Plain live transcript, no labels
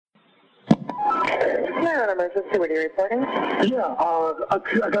Fire and emergency, what are you reporting? Yeah, I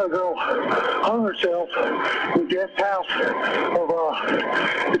got a girl hung herself in the guest house of,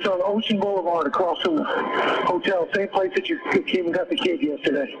 it's on Ocean Boulevard across from the hotel, same place that you came and got the kid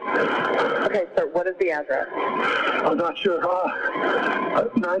yesterday. Okay, sir, what is the address? I'm not sure. the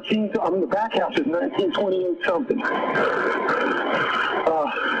back house is 1928 something.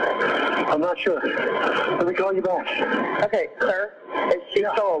 I'm not sure. Let me call you back. Okay, sir, is she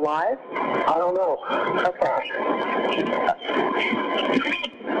still alive? I don't know. Okay.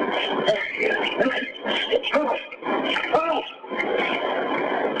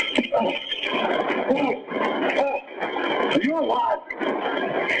 Are you alive?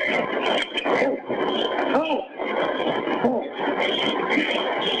 Hello?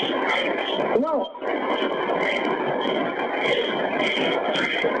 Hello?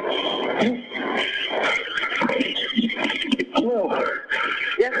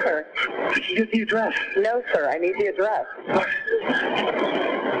 Yes, sir. Did you get the address? No, sir, I need the address.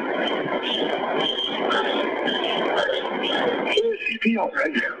 CPR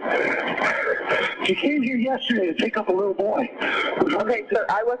right now. She came here yesterday to pick up a little boy. Okay, sir,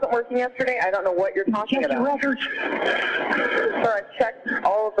 I wasn't working yesterday. I don't know what you're talking Check about. your records. Sir, I checked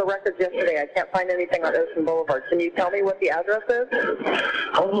all of the records yesterday. I can't find anything on Ocean Boulevard. Can you tell me what the address is?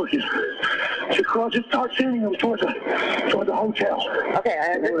 I'm looking. Just start sending them towards the hotel. Okay,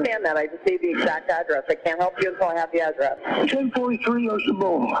 I understand that. I just need the exact address. I can't help you until I have the address. 1043 Ocean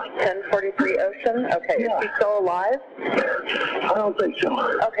Boulevard. 1043 Ocean? Okay, Yeah. Is she still alive? I don't think so.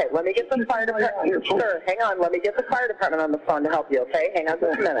 Okay, let me get the fire department. Sir, hang on. Let me get the fire department on the phone to help you, okay? Hang on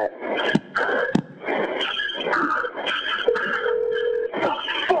just a minute. Oh,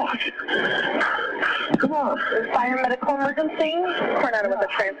 fuck. Come on. Fire medical emergency? Coronado with a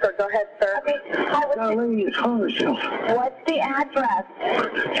transfer. Go ahead, sir. Okay. Hi, That lady is hung herself. what's the address?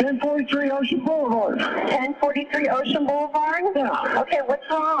 1043 Ocean Boulevard. 1043 Ocean Boulevard? Yeah. Okay, what's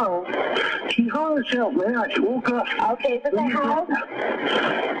wrong? She hung herself, man. She woke up. Okay, is this a house?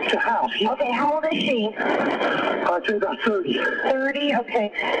 It's a house. Okay, how old is she? I'd say about 30. 30?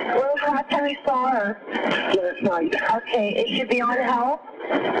 Okay. When was the last time you saw her? Last night. Okay, is she beyond help?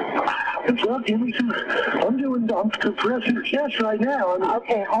 Well, give me some. I'm compressing her chest right now.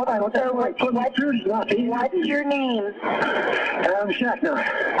 Okay, hold on. So what's your name? Adam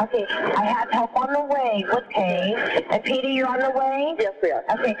Shackner. Okay, I have help on the way. Okay. And Peter, you're on the way? Yes, we are.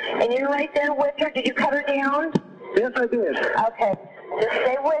 Okay, and you're right there with her. Did you cut her down? Yes, I did. Okay, just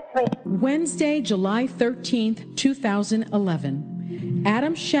stay with me. Wednesday, July 13th, 2011.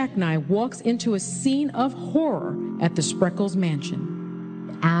 Adam Shacknai walks into a scene of horror at the Spreckles mansion.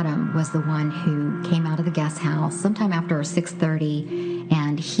 Adam was the one who came out of the guest house sometime after 6:30,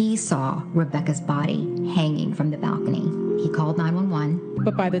 and he saw Rebecca's body hanging from the balcony. He called 911.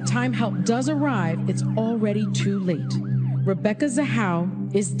 But by the time help does arrive, it's already too late. Rebecca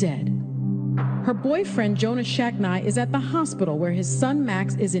Zahau is dead. Her boyfriend, Jonah Shacknai, is at the hospital where his son,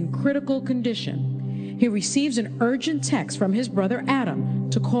 Max, is in critical condition. He receives an urgent text from his brother, Adam,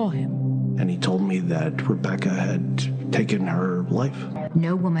 to call him. And he told me that Rebecca had taken her life.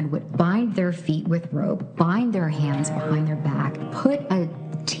 No woman would bind their feet with rope, bind their hands behind their back, put a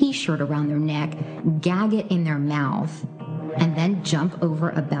t-shirt around their neck, gag it in their mouth, and then jump over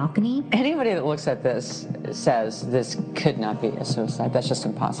a balcony. Anybody that looks at this says this could not be a suicide. That's just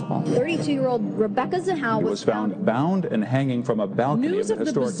impossible. 32-year-old Rebecca Zahau was found bound and hanging from a balcony. News of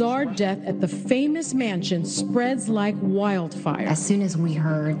the bizarre death at the famous mansion spreads like wildfire. As soon as we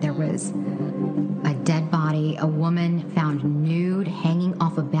heard there was a dead body, a woman found nude, hanging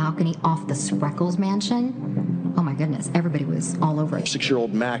off a balcony off the Spreckles mansion, oh my goodness, everybody was all over it.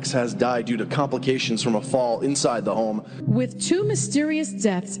 6-year-old Max has died due to complications from a fall inside the home. With two mysterious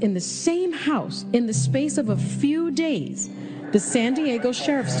deaths in the same house in the space of a few days, the San Diego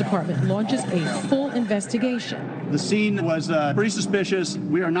Sheriff's Department launches a full investigation. The scene was pretty suspicious.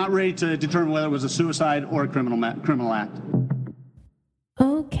 We are not ready to determine whether it was a suicide or a criminal act.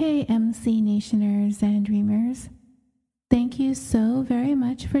 Okay, MC Nationers and Dreamers, thank you so very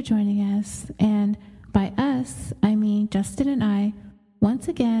much for joining us. And by us, I mean Justin and I, once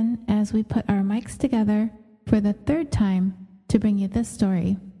again, as we put our mics together for the third time to bring you this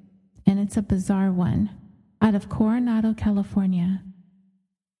story. And it's a bizarre one, out of Coronado, California.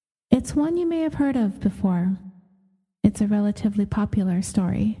 It's one you may have heard of before. It's a relatively popular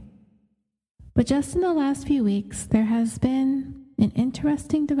story. But just in the last few weeks, there has been an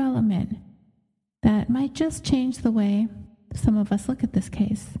interesting development that might just change the way some of us look at this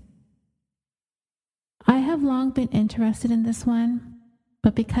case. I have long been interested in this one,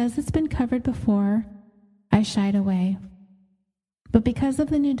 but because it's been covered before, I shied away. But because of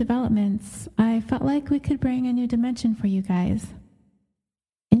the new developments, I felt like we could bring a new dimension for you guys.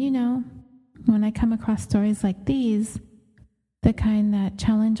 And you know, when I come across stories like these, the kind that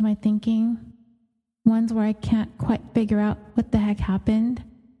challenge my thinking, ones where I can't quite figure out what the heck happened,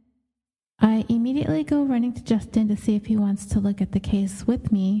 I immediately go running to Justin to see if he wants to look at the case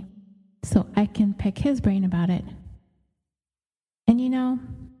with me so I can pick his brain about it. And you know,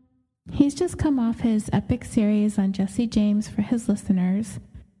 he's just come off his epic series on Jesse James for his listeners,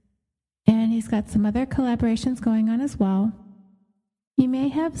 and he's got some other collaborations going on as well. You may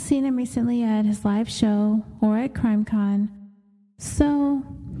have seen him recently at his live show or at CrimeCon, so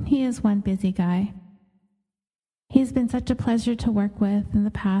he is one busy guy. He's been such a pleasure to work with in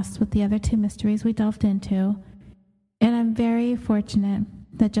the past with the other two mysteries we delved into, and I'm very fortunate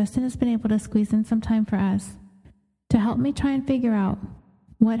that Justin has been able to squeeze in some time for us to help me try and figure out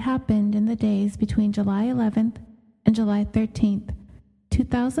what happened in the days between July 11th and July 13th,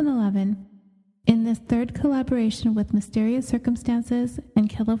 2011, in this third collaboration with Mysterious Circumstances and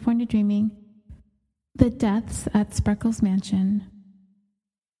California Dreaming, The Deaths at Spreckles Mansion.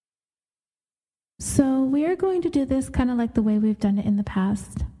 So we are going to do this kind of like the way we've done it in the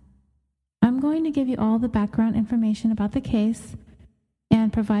past. I'm going to give you all the background information about the case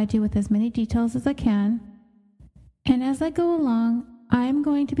and provide you with as many details as I can. And as I go along, I'm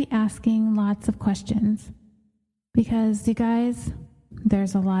going to be asking lots of questions because, you guys,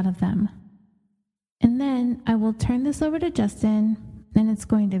 there's a lot of them. And then I will turn this over to Justin, and it's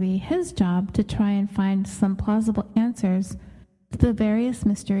going to be his job to try and find some plausible answers to the various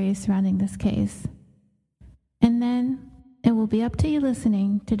mysteries surrounding this case. And then it will be up to you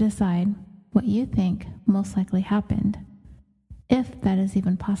listening to decide what you think most likely happened, if that is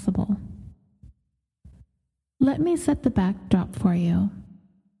even possible. Let me set the backdrop for you.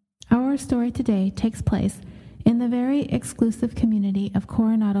 Our story today takes place in the very exclusive community of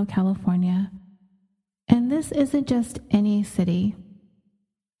Coronado, California. And this isn't just any city.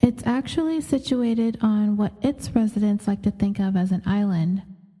 It's actually situated on what its residents like to think of as an island.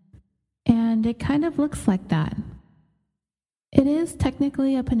 And it kind of looks like that. It is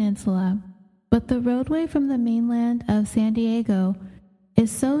technically a peninsula, but the roadway from the mainland of San Diego is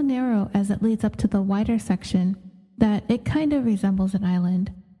so narrow as it leads up to the wider section that it kind of resembles an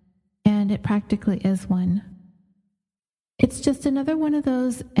island, and it practically is one. It's just another one of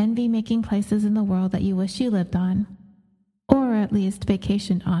those envy-making places in the world that you wish you lived on, or at least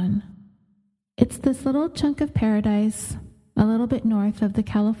vacationed on. It's this little chunk of paradise a little bit north of the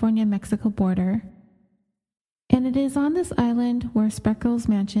California-Mexico border, and it is on this island where Spreckles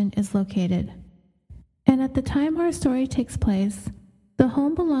Mansion is located. And at the time our story takes place, the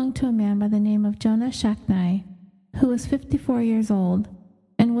home belonged to a man by the name of Jonah Shacknai, who was 54 years old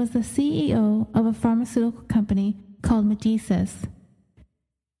and was the CEO of a pharmaceutical company called Medicis.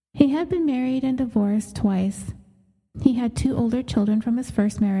 He had been married and divorced twice. He had 2 older children from his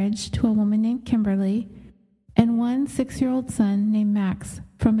first marriage to a woman named Kimberly and one 6-year-old son named Max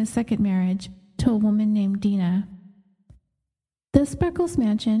from his second marriage to a woman named Dina. This Spreckles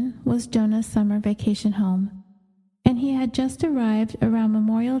Mansion was Jonah's summer vacation home, and he had just arrived around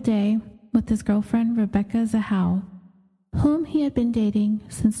Memorial Day with his girlfriend Rebecca Zahau, whom he had been dating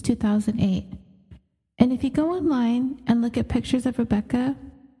since 2008. And if you go online and look at pictures of Rebecca,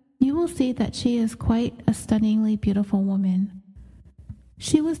 you will see that she is quite a stunningly beautiful woman.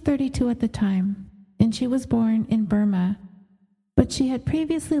 She was 32 at the time, and she was born in Burma, but she had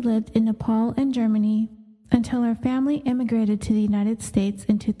previously lived in Nepal and Germany until her family immigrated to the United States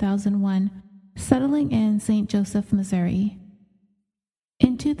in 2001, settling in St. Joseph, Missouri.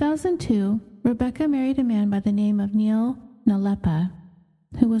 In 2002, Rebecca married a man by the name of Neil Nalepa,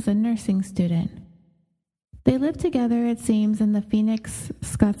 who was a nursing student. They lived together, it seems, in the Phoenix,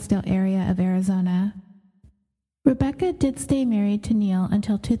 Scottsdale area of Arizona. Rebecca did stay married to Neil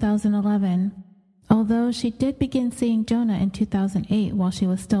until 2011, although she did begin seeing Jonah in 2008 while she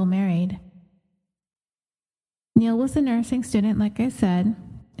was still married. Neil was a nursing student, like I said,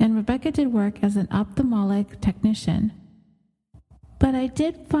 and Rebecca did work as an ophthalmic technician. But I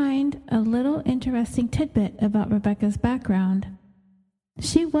did find a little interesting tidbit about Rebecca's background.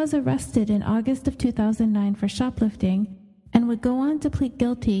 She was arrested in August of 2009 for shoplifting and would go on to plead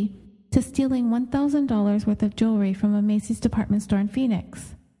guilty to stealing $1,000 worth of jewelry from a Macy's department store in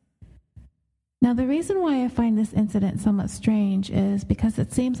Phoenix. Now, the reason why I find this incident somewhat strange is because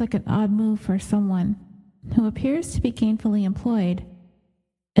it seems like an odd move for someone who appears to be gainfully employed,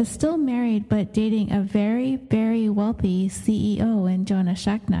 is still married but dating a very, very wealthy CEO in Jonah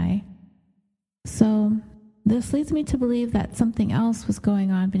Shacknai. So this leads me to believe that something else was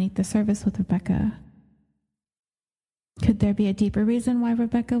going on beneath the surface with Rebecca. Could there be a deeper reason why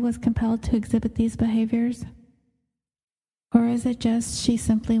Rebecca was compelled to exhibit these behaviors? Or is it just she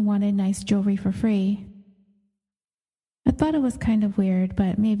simply wanted nice jewelry for free? I thought it was kind of weird,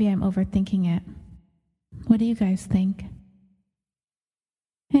 but maybe I'm overthinking it. What do you guys think?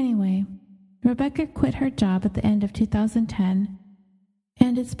 Anyway, Rebecca quit her job at the end of 2010,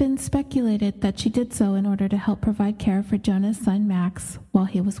 and it's been speculated that she did so in order to help provide care for Jonah's son Max while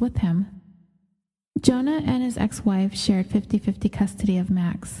he was with him. Jonah and his ex-wife shared 50-50 custody of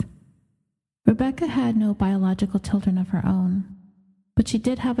Max. Rebecca had no biological children of her own, but she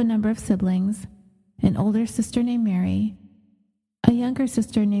did have a number of siblings, an older sister named Mary, a younger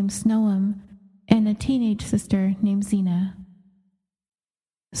sister named Snowem, and a teenage sister named Zena.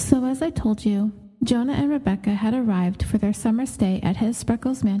 So as I told you, Jonah and Rebecca had arrived for their summer stay at his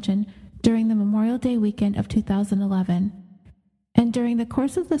Spreckles mansion during the Memorial Day weekend of 2011, and during the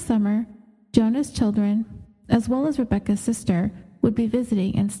course of the summer, Jonah's children, as well as Rebecca's sister, would be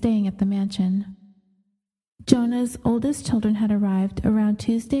visiting and staying at the mansion. Jonah's oldest children had arrived around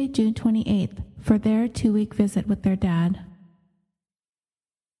Tuesday, June 28th, for their 2-week visit with their dad.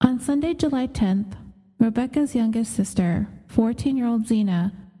 On Sunday, July 10th, Rebecca's youngest sister, 14-year-old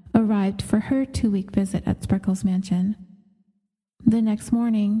Zena, arrived for her 2-week visit at Spreckles Mansion. The next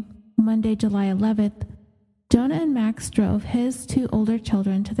morning, Monday, July 11th, Jonah and Max drove his 2 older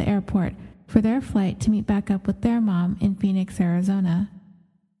children to the airport for their flight to meet back up with their mom in Phoenix, Arizona.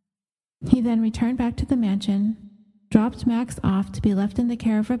 He then returned back to the mansion, dropped Max off to be left in the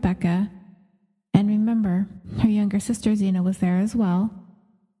care of Rebecca, and remember, her younger sister Zena was there as well,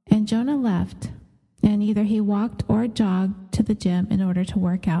 and Jonah left, and either he walked or jogged to the gym in order to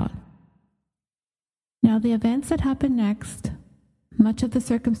work out. Now, the events that happened next, much of the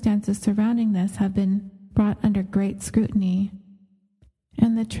circumstances surrounding this have been brought under great scrutiny,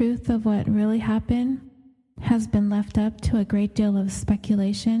 and the truth of what really happened has been left up to a great deal of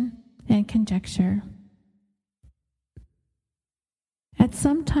speculation and conjecture. At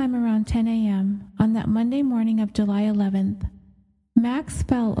some time around 10 a.m. on that Monday morning of July 11th, Max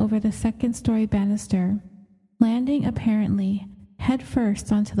fell over the second-story banister, landing apparently head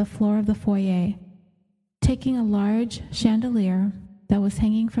first onto the floor of the foyer, taking a large chandelier that was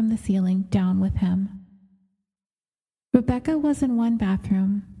hanging from the ceiling down with him. Rebecca was in one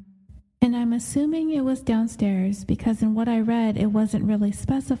bathroom, and I'm assuming it was downstairs because in what I read it wasn't really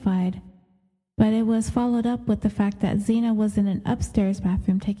specified, but it was followed up with the fact that Zena was in an upstairs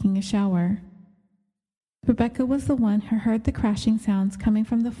bathroom taking a shower. Rebecca was the one who heard the crashing sounds coming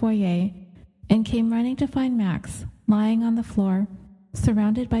from the foyer and came running to find Max lying on the floor,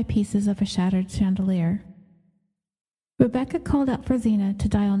 surrounded by pieces of a shattered chandelier. Rebecca called out for Zena to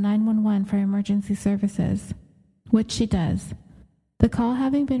dial 911 for emergency services, which she does, the call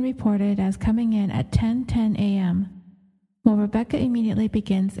having been reported as coming in at 10:10 a.m., while Rebecca immediately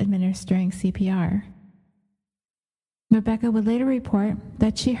begins administering CPR. Rebecca would later report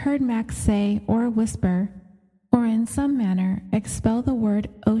that she heard Max say or whisper, or in some manner expel the word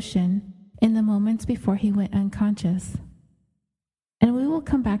ocean in the moments before he went unconscious. And we will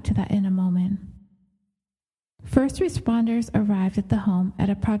come back to that in a moment. First responders arrived at the home at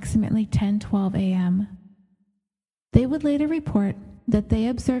approximately 10:12 a.m. They would later report that they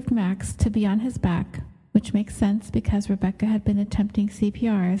observed Max to be on his back, which makes sense because Rebecca had been attempting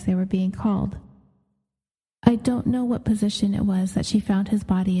CPR as they were being called. I don't know what position it was that she found his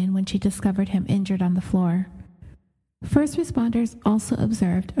body in when she discovered him injured on the floor. First responders also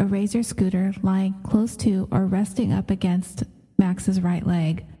observed a Razor scooter lying close to or resting up against Max's right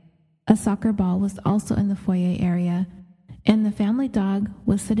leg. A soccer ball was also in the foyer area, and the family dog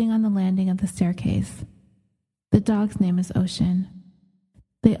was sitting on the landing of the staircase. The dog's name is Ocean.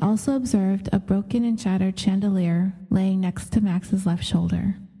 They also observed a broken and shattered chandelier laying next to Max's left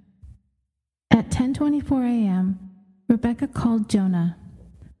shoulder. At 10:24 a.m., Rebecca called Jonah,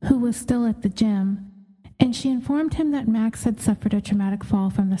 who was still at the gym, and she informed him that Max had suffered a traumatic fall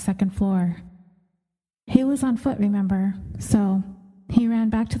from the second floor. He was on foot, remember, so he ran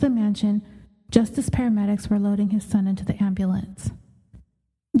back to the mansion just as paramedics were loading his son into the ambulance.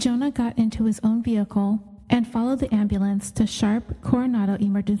 Jonah got into his own vehicle and followed the ambulance to Sharp Coronado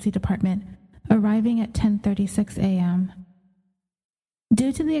Emergency Department, arriving at 10:36 a.m.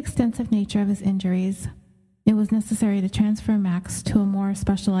 Due to the extensive nature of his injuries, it was necessary to transfer Max to a more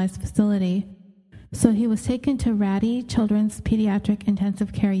specialized facility, so he was taken to Rady Children's Pediatric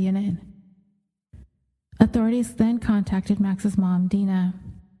Intensive Care Unit. Authorities then contacted Max's mom, Dina,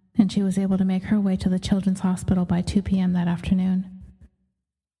 and she was able to make her way to the Children's Hospital by 2 p.m. that afternoon.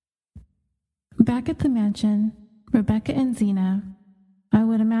 Back at the mansion, Rebecca and Zena, I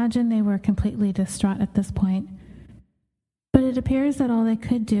would imagine they were completely distraught at this point, But it appears that all they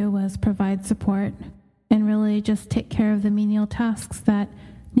could do was provide support and really just take care of the menial tasks that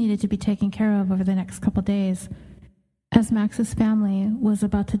needed to be taken care of over the next couple days, as Max's family was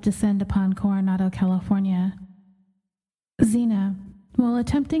about to descend upon Coronado, California. Zena, while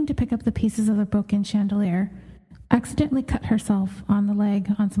attempting to pick up the pieces of the broken chandelier, accidentally cut herself on the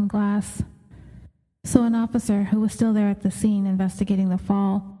leg on some glass. So an officer who was still there at the scene investigating the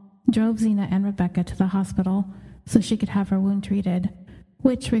fall drove Zena and Rebecca to the hospital so she could have her wound treated,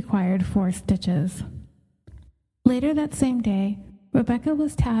 which required 4 stitches. Later that same day, Rebecca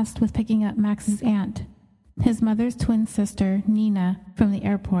was tasked with picking up Max's aunt, his mother's twin sister, Nina, from the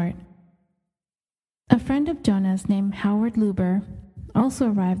airport. A friend of Jonah's named Howard Luber also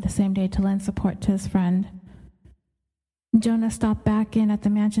arrived the same day to lend support to his friend. Jonah stopped back in at the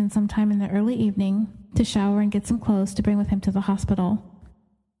mansion sometime in the early evening to shower and get some clothes to bring with him to the hospital.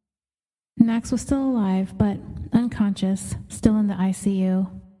 Max was still alive, but unconscious, still in the ICU.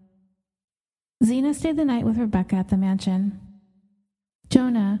 Zena stayed the night with Rebecca at the mansion.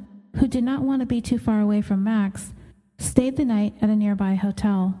 Jonah, who did not want to be too far away from Max, stayed the night at a nearby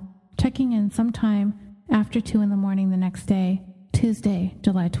hotel, checking in sometime after 2 a.m. the next day, Tuesday,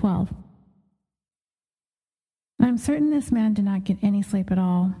 July 12th. I'm certain this man did not get any sleep at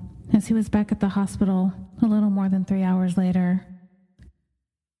all, as he was back at the hospital a little more than 3 hours later.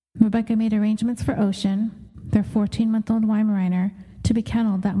 Rebecca made arrangements for Ocean, their 14-month-old Weimaraner, to be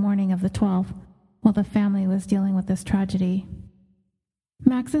kenneled that morning of the 12th, while the family was dealing with this tragedy.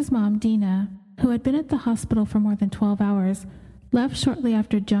 Max's mom, Dina, who had been at the hospital for more than 12 hours, left shortly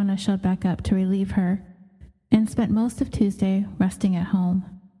after Jonah showed back up to relieve her, and spent most of Tuesday resting at home.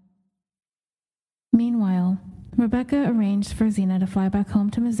 Meanwhile, Rebecca arranged for Zena to fly back home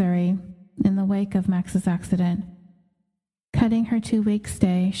to Missouri in the wake of Max's accident, cutting her 2-week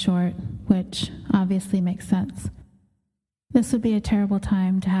stay short, which obviously makes sense. This would be a terrible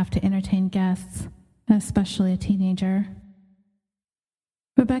time to have to entertain guests, especially a teenager.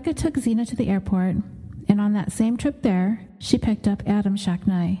 Rebecca took Zena to the airport, and on that same trip there, she picked up Adam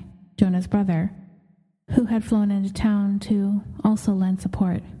Shacknai, Jonah's brother, who had flown into town to also lend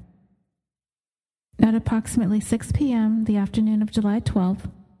support. At approximately 6 p.m. the afternoon of July 12th,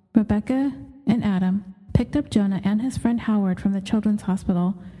 Rebecca and Adam picked up Jonah and his friend Howard from the Children's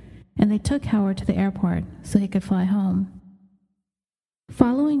Hospital, and they took Howard to the airport so he could fly home.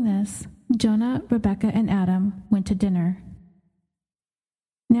 Following this, Jonah, Rebecca, and Adam went to dinner.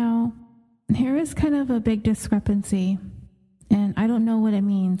 Now, here is kind of a big discrepancy, and I don't know what it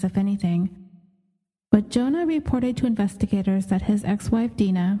means, if anything. But Jonah reported to investigators that his ex-wife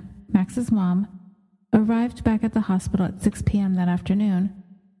Dina, Max's mom, arrived back at the hospital at 6 p.m. that afternoon,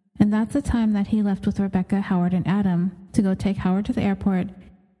 and that's the time that he left with Rebecca, Howard, and Adam to go take Howard to the airport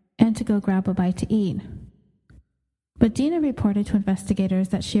and to go grab a bite to eat. But Dina reported to investigators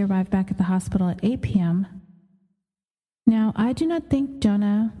that she arrived back at the hospital at 8 p.m. Now, I do not think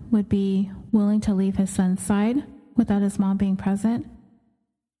Jonah would be willing to leave his son's side without his mom being present,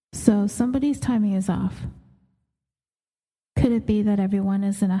 so somebody's timing is off. Could it be that everyone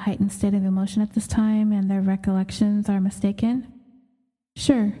is in a heightened state of emotion at this time and their recollections are mistaken?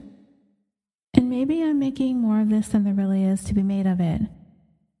 Sure. And maybe I'm making more of this than there really is to be made of it.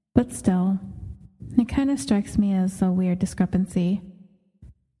 But still, it kind of strikes me as a weird discrepancy.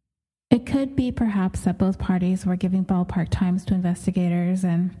 It could be perhaps that both parties were giving ballpark times to investigators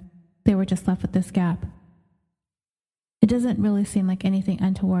and they were just left with this gap. It doesn't really seem like anything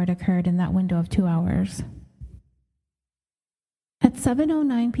untoward occurred in that window of 2 hours. At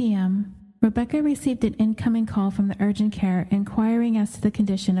 7:09 p.m., Rebecca received an incoming call from the urgent care inquiring as to the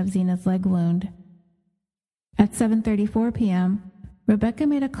condition of Zena's leg wound. At 7:34 p.m., Rebecca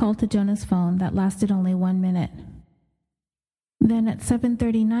made a call to Jonah's phone that lasted only 1 minute. Then at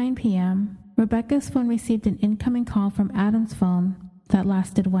 7:39 p.m., Rebecca's phone received an incoming call from Adam's phone that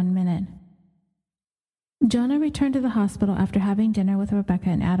lasted 1 minute. Jonah returned to the hospital after having dinner with Rebecca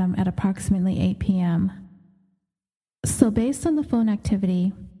and Adam at approximately 8 p.m. So based on the phone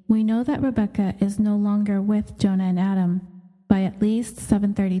activity, we know that Rebecca is no longer with Jonah and Adam by at least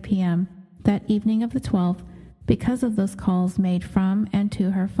 7:30 p.m. that evening of the 12th because of those calls made from and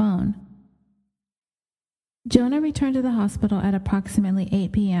to her phone. Jonah returned to the hospital at approximately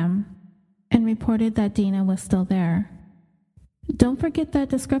 8 p.m. and reported that Dina was still there. Don't forget that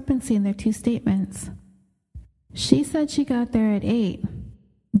discrepancy in their two statements. She said she got there at 8.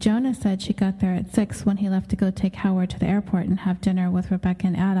 Jonah said she got there at 6 when he left to go take Howard to the airport and have dinner with Rebecca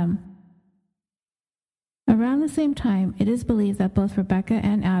and Adam. Around the same time, it is believed that both Rebecca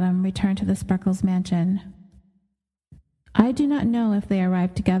and Adam returned to the Spreckles mansion. I do not know if they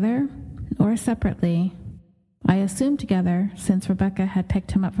arrived together or separately, I assumed together since Rebecca had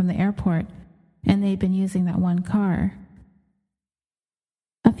picked him up from the airport and they'd been using that one car.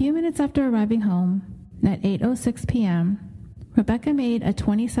 A few minutes after arriving home, at 8:06 p.m., Rebecca made a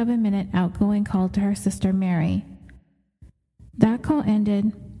 27-minute outgoing call to her sister Mary. That call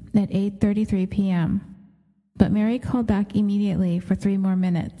ended at 8:33 p.m., but Mary called back immediately for 3 more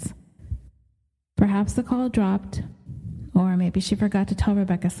minutes. Perhaps the call dropped, or maybe she forgot to tell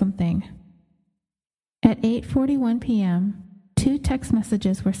Rebecca something. At 8:41 p.m., 2 text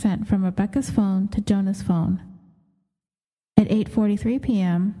messages were sent from Rebecca's phone to Jonah's phone. At 8:43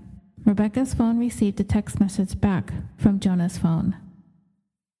 p.m., Rebecca's phone received a text message back from Jonah's phone.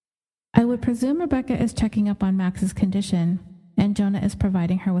 I would presume Rebecca is checking up on Max's condition, and Jonah is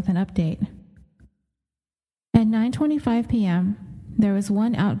providing her with an update. At 9:25 p.m., there was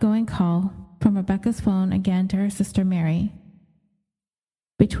one outgoing call from Rebecca's phone again to her sister Mary.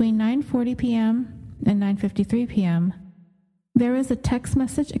 Between 9:40 p.m. and 9:53 p.m., there is a text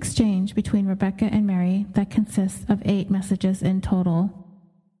message exchange between Rebecca and Mary that consists of 8 messages in total.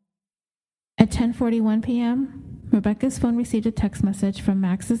 At 10:41 p.m., Rebecca's phone received a text message from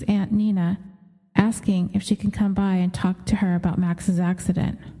Max's aunt Nina asking if she can come by and talk to her about Max's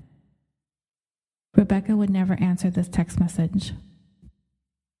accident. Rebecca would never answer this text message.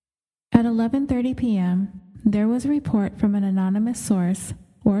 At 11:30 p.m., there was a report from an anonymous source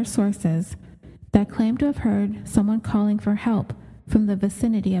or sources that claimed to have heard someone calling for help from the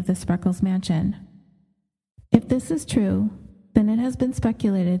vicinity of the Spreckels mansion. If this is true, then it has been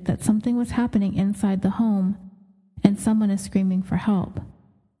speculated that something was happening inside the home and someone is screaming for help.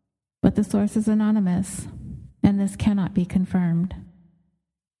 But the source is anonymous, and this cannot be confirmed.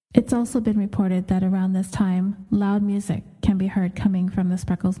 It's also been reported that around this time, loud music can be heard coming from the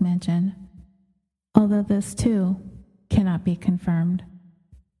Spreckels mansion, although this too cannot be confirmed.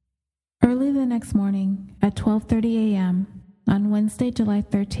 Early the next morning, at 12:30 a.m., on Wednesday, July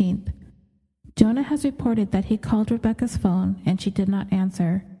 13th, Jonah has reported that he called Rebecca's phone and she did not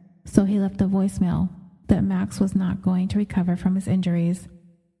answer, so he left a voicemail that Max was not going to recover from his injuries,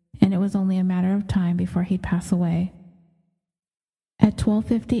 and it was only a matter of time before he'd pass away. At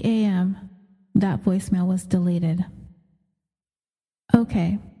 12:50 a.m., that voicemail was deleted.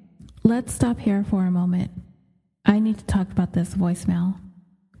 Okay, let's stop here for a moment. I need to talk about this voicemail.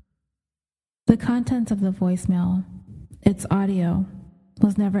 The contents of the voicemail, its audio,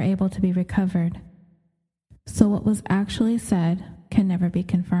 was never able to be recovered, so what was actually said can never be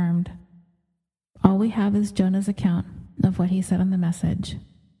confirmed. All we have is Jonah's account of what he said on the message.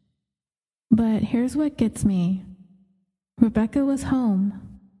 But here's what gets me. Rebecca was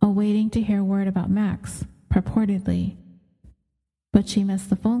home, awaiting to hear word about Max, purportedly, but she missed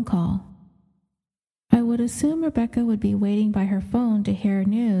the phone call. I would assume Rebecca would be waiting by her phone to hear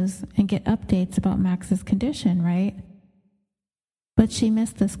news and get updates about Max's condition, right? But she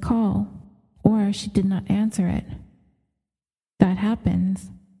missed this call, or she did not answer it. That happens.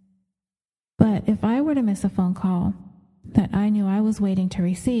 But if I were to miss a phone call that I knew I was waiting to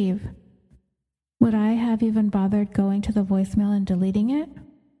receive, would I have even bothered going to the voicemail and deleting it?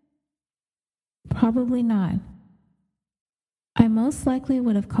 Probably not. I most likely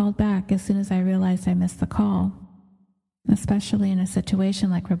would have called back as soon as I realized I missed the call, especially in a situation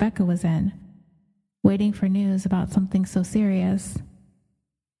like Rebecca was in, waiting for news about something so serious.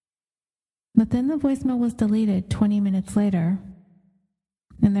 But then the voicemail was deleted 20 minutes later,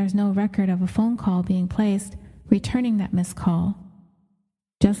 and there's no record of a phone call being placed returning that missed call,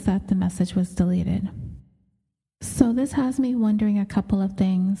 just that the message was deleted. So this has me wondering a couple of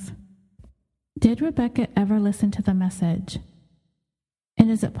things. Did Rebecca ever listen to the message? And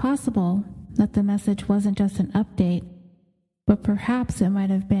is it possible that the message wasn't just an update, but perhaps it might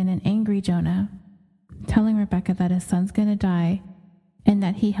have been an angry Jonah telling Rebecca that his son's going to die and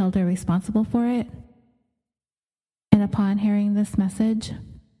that he held her responsible for it? And upon hearing this message,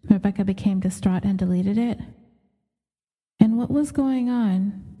 Rebecca became distraught and deleted it? And what was going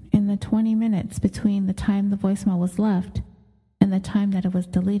on in the 20 minutes between the time the voicemail was left and the time that it was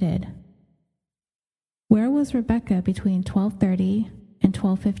deleted? Where was Rebecca between 12:30 and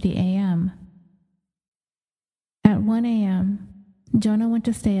 12:50 a.m.? At 1 a.m., Jonah went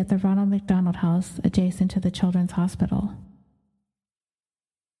to stay at the Ronald McDonald House adjacent to the Children's Hospital.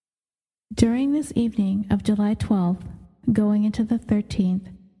 During this evening of July 12th, going into the 13th,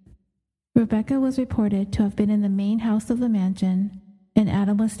 Rebecca was reported to have been in the main house of the mansion, and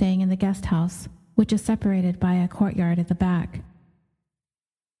Adam was staying in the guest house, which is separated by a courtyard at the back.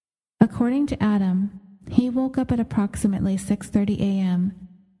 According to Adam, he woke up at approximately 6:30 a.m.,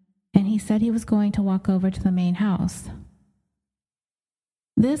 and he said he was going to walk over to the main house.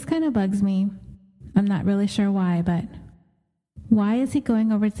 This kind of bugs me, I'm not really sure why, but why is he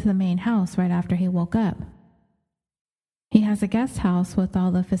going over to the main house right after he woke up? He has a guest house with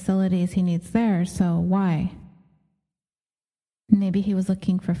all the facilities he needs there, so why? Maybe he was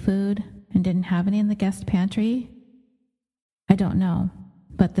looking for food and didn't have any in the guest pantry? I don't know,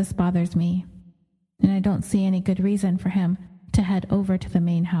 but this bothers me, and I don't see any good reason for him to head over to the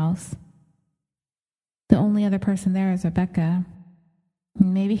main house. The only other person there is Rebecca.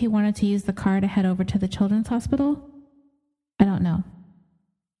 Maybe he wanted to use the car to head over to the children's hospital? I don't know.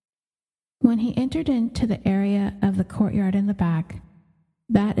 When he entered into the area of the courtyard in the back,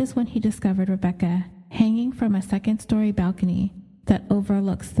 that is when he discovered Rebecca hanging from a second-story balcony that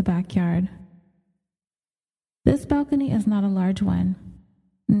overlooks the backyard. This balcony is not a large one,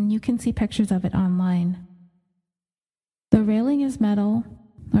 and you can see pictures of it online. The railing is metal,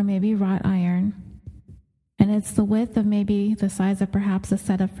 or maybe wrought iron, and it's the width of maybe the size of perhaps a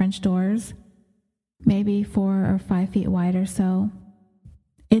set of French doors, maybe 4 or 5 feet wide or so.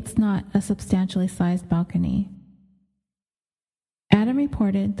 It's not a substantially sized balcony. Adam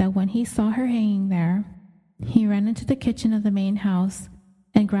reported that when he saw her hanging there, he ran into the kitchen of the main house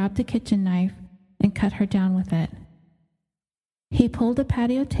and grabbed a kitchen knife and cut her down with it. He pulled a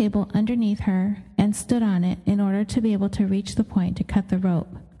patio table underneath her and stood on it in order to be able to reach the point to cut the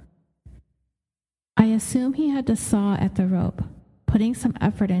rope. I assume he had to saw at the rope, putting some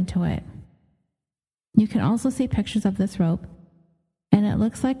effort into it. You can also see pictures of this rope, and it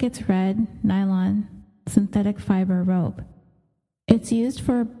looks like it's red, nylon, synthetic fiber rope. It's used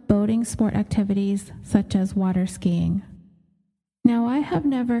for boating sport activities such as water skiing. Now, I have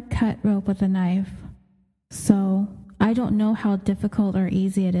never cut rope with a knife, so I don't know how difficult or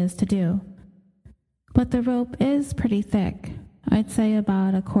easy it is to do. But the rope is pretty thick. I'd say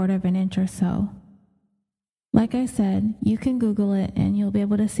about 1/4 of an inch or so. Like I said, you can Google it and you'll be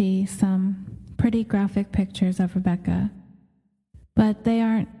able to see some pretty graphic pictures of Rebecca. But they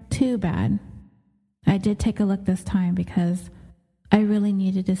aren't too bad. I did take a look this time because I really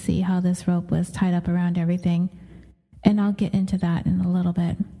needed to see how this rope was tied up around everything, and I'll get into that in a little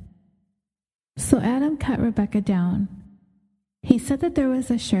bit. So Adam cut Rebecca down. He said that there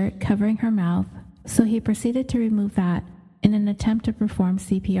was a shirt covering her mouth, so he proceeded to remove that in an attempt to perform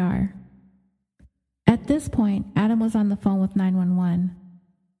CPR. At this point, Adam was on the phone with 911.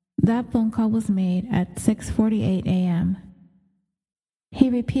 That phone call was made at 6:48 a.m. He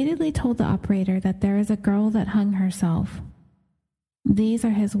repeatedly told the operator that there is a girl that hung herself. These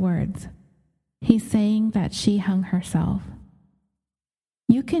are his words. He's saying that she hung herself.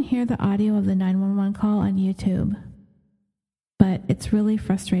 You can hear the audio of the 911 call on YouTube, but it's really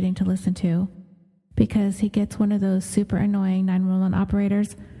frustrating to listen to because he gets one of those super annoying 911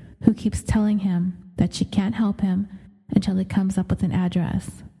 operators who keeps telling him that she can't help him until he comes up with an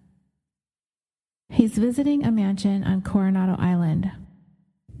address. He's visiting a mansion on Coronado Island.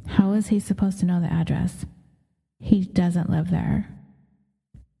 How is he supposed to know the address? He doesn't live there.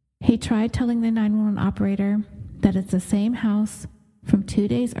 He tried telling the 911 operator that it's the same house from 2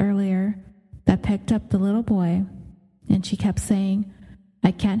 days earlier that picked up the little boy, and she kept saying,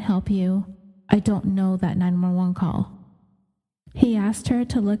 "I can't help you. I don't know that 911 call." He asked her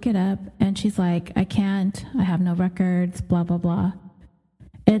to look it up, and she's like, "I can't. I have no records, blah, blah, blah."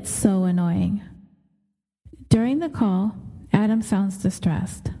 It's so annoying. During the call, Adam sounds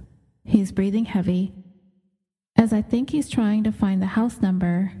distressed. He's breathing heavy, as I think he's trying to find the house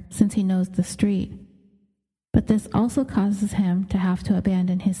number since he knows the street. But this also causes him to have to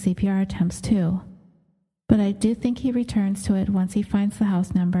abandon his CPR attempts too. But I do think he returns to it once he finds the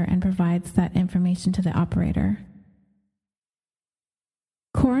house number and provides that information to the operator.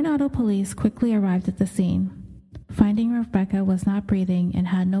 Coronado police quickly arrived at the scene, finding Rebecca was not breathing and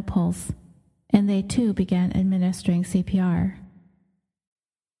had no pulse, and they too began administering CPR.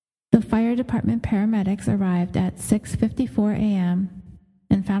 The fire department paramedics arrived at 6:54 a.m.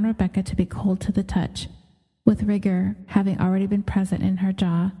 and found Rebecca to be cold to the touch, with rigor having already been present in her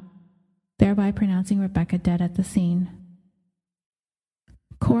jaw, thereby pronouncing Rebecca dead at the scene.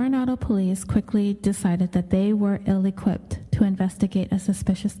 Coronado police quickly decided that they were ill-equipped to investigate a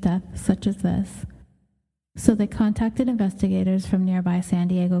suspicious death such as this, so they contacted investigators from nearby San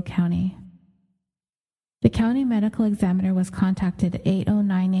Diego County. The county medical examiner was contacted at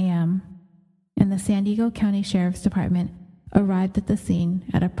 8:09 a.m., and the San Diego County Sheriff's Department arrived at the scene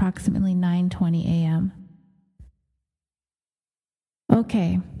at approximately 9:20 a.m.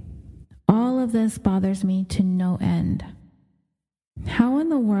 Okay, all of this bothers me to no end. How in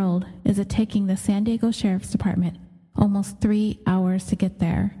the world is it taking the San Diego Sheriff's Department almost 3 hours to get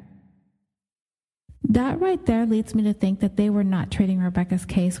there? That right there leads me to think that they were not treating Rebecca's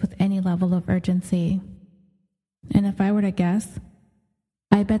case with any level of urgency. And if I were to guess,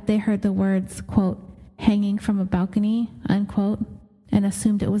 I bet they heard the words, quote, hanging from a balcony, unquote, and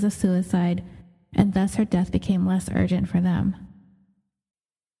assumed it was a suicide, and thus her death became less urgent for them.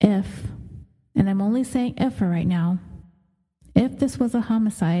 If, and I'm only saying if for right now, if this was a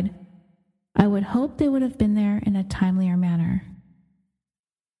homicide, I would hope they would have been there in a timelier manner.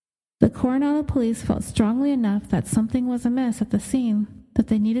 The Coronado police felt strongly enough that something was amiss at the scene that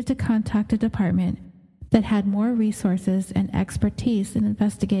they needed to contact a department that had more resources and expertise in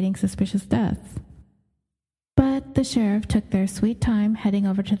investigating suspicious deaths. But the sheriff took their sweet time heading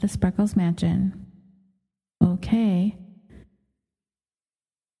over to the Spreckels mansion. Okay.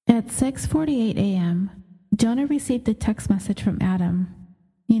 At 6:48 a.m., Jonah received a text message from Adam.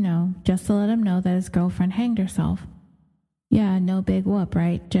 Just to let him know that his girlfriend hanged herself. Yeah, no big whoop,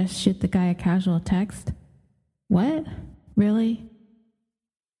 right? Just shoot the guy a casual text. What? Really?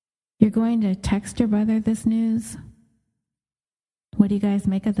 You're going to text your brother this news? What do you guys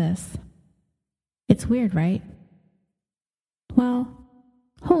make of this? It's weird, right? Well,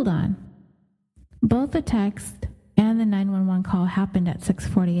 hold on. Both the text and the 911 call happened at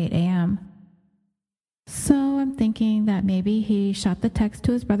 6:48 a.m. So I'm thinking that maybe he shot the text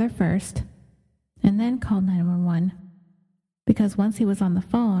to his brother first and then called 911, because once he was on the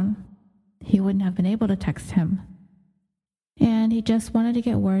phone, he wouldn't have been able to text him. And he just wanted to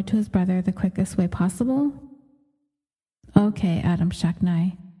get word to his brother the quickest way possible? Okay, Adam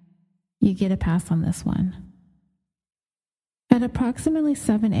Shacknai, you get a pass on this one. At approximately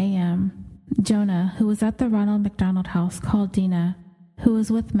 7 a.m., Jonah, who was at the Ronald McDonald house, called Dina, who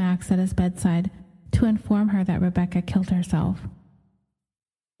was with Max at his bedside, to inform her that Rebecca killed herself.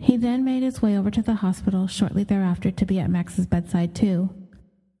 He then made his way over to the hospital shortly thereafter to be at Max's bedside too.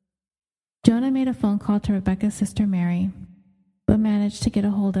 Jonah made a phone call to Rebecca's sister Mary, but managed to get a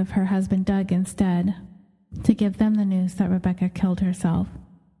hold of her husband Doug instead, to give them the news that Rebecca killed herself.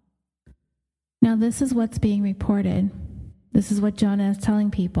 Now this is what's being reported. This is what Jonah is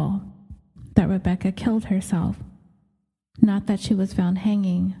telling people, that Rebecca killed herself, not that she was found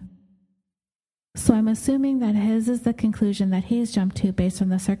hanging. So I'm assuming that his is the conclusion that he's jumped to based on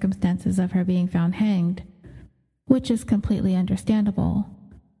the circumstances of her being found hanged, which is completely understandable.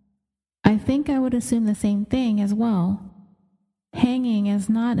 I think I would assume the same thing as well. Hanging is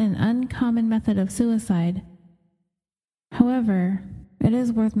not an uncommon method of suicide. However, it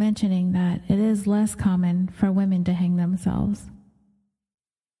is worth mentioning that it is less common for women to hang themselves.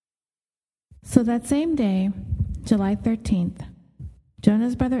 So that same day, July 13th,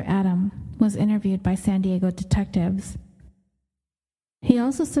 Jonah's brother Adam was interviewed by San Diego detectives. He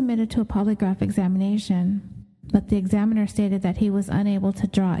also submitted to a polygraph examination, but the examiner stated that he was unable to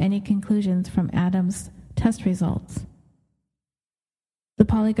draw any conclusions from Adam's test results. The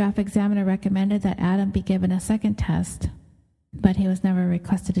polygraph examiner recommended that Adam be given a second test, but he was never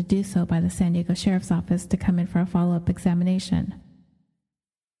requested to do so by the San Diego Sheriff's Office to come in for a follow-up examination.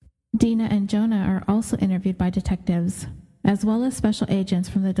 Dina and Jonah are also interviewed by detectives, as well as special agents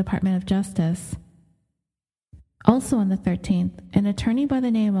from the Department of Justice. Also on the 13th, an attorney by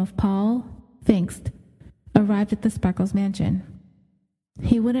the name of Paul Pfingst arrived at the Spreckels mansion.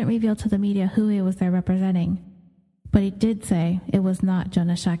 He wouldn't reveal to the media who he was there representing, but he did say it was not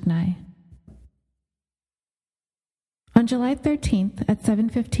Jonah Shacknai. On July 13th at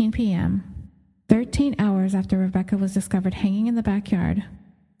 7:15 p.m., 13 hours after Rebecca was discovered hanging in the backyard,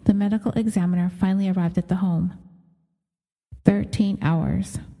 the medical examiner finally arrived at the home. 13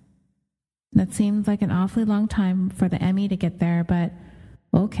 hours. That seems like an awfully long time for the ME to get there, but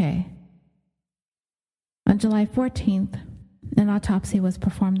okay. On July 14th, an autopsy was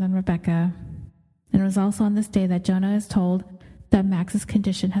performed on Rebecca, and it was also on this day that Jonah is told that Max's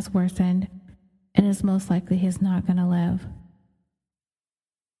condition has worsened and is most likely he's not going to live.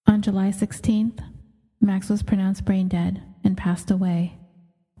 On July 16th, Max was pronounced brain dead and passed away.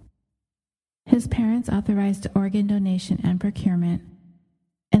 His parents authorized organ donation and procurement,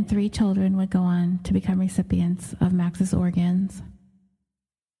 and 3 children would go on to become recipients of Max's organs.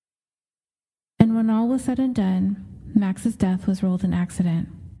 And when all was said and done, Max's death was ruled an accident,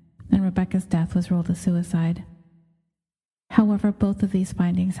 and Rebecca's death was ruled a suicide. However, both of these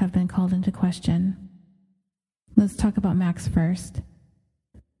findings have been called into question. Let's talk about Max first.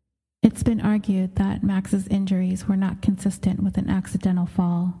 It's been argued that Max's injuries were not consistent with an accidental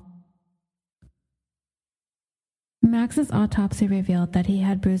fall. Max's autopsy revealed that he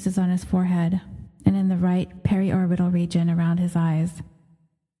had bruises on his forehead and in the right periorbital region around his eyes.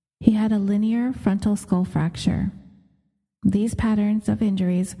 He had a linear frontal skull fracture. These patterns of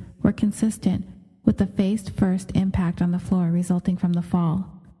injuries were consistent with the face-first impact on the floor resulting from the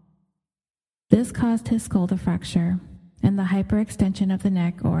fall. This caused his skull to fracture and the hyperextension of the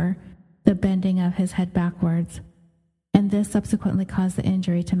neck, or the bending of his head backwards, and this subsequently caused the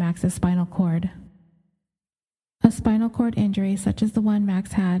injury to Max's spinal cord. A spinal cord injury such as the one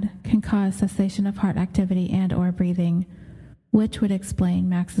Max had can cause cessation of heart activity and/or breathing, which would explain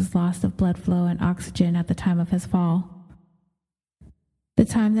Max's loss of blood flow and oxygen at the time of his fall. The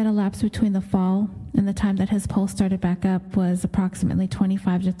time that elapsed between the fall and the time that his pulse started back up was approximately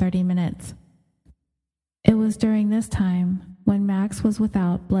 25 to 30 minutes. It was during this time, when Max was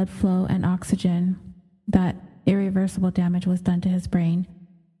without blood flow and oxygen, that irreversible damage was done to his brain,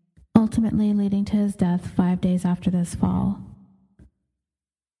 ultimately leading to his death 5 days after this fall.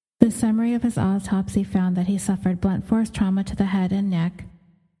 The summary of his autopsy found that he suffered blunt force trauma to the head and neck,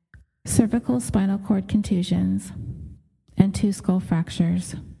 cervical spinal cord contusions, and 2 skull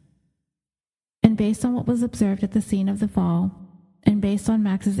fractures. And based on what was observed at the scene of the fall, and based on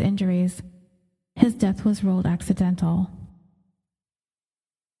Max's injuries, his death was ruled accidental.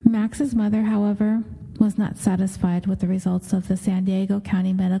 Max's mother, however, was not satisfied with the results of the San Diego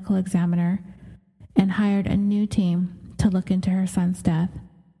County Medical Examiner and hired a new team to look into her son's death.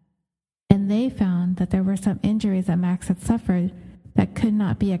 And they found that there were some injuries that Max had suffered that could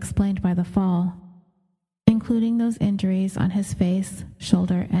not be explained by the fall, including those injuries on his face,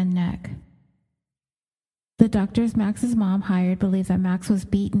 shoulder, and neck. The doctors Max's mom hired believe that Max was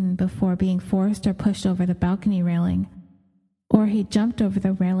beaten before being forced or pushed over the balcony railing, or he jumped over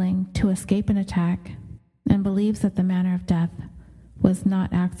the railing to escape an attack, and believes that the manner of death was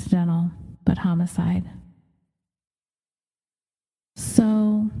not accidental, but homicide.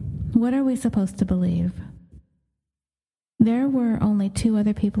 So, what are we supposed to believe? There were only 2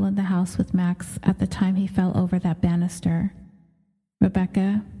 other people in the house with Max at the time he fell over that banister,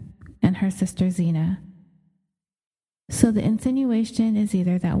 Rebecca and her sister Zena. So the insinuation is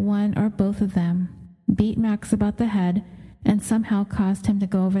either that one or both of them beat Max about the head and somehow caused him to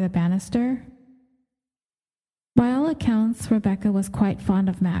go over the banister. By all accounts, Rebecca was quite fond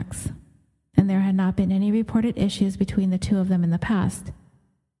of Max, and there had not been any reported issues between the 2 of them in the past.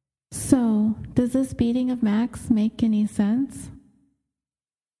 So, does this beating of Max make any sense?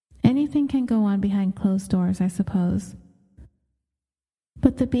 Anything can go on behind closed doors, I suppose.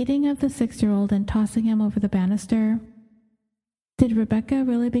 But the beating of the 6-year-old and tossing him over the banister, did Rebecca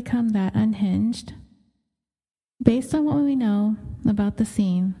really become that unhinged? Based on what we know about the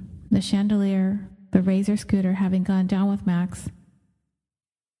scene, the chandelier, the Razor scooter having gone down with Max,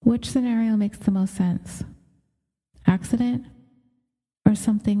 which scenario makes the most sense? Accident or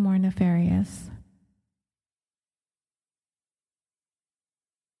something more nefarious?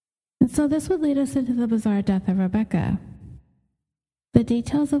 And so this would lead us into the bizarre death of Rebecca, the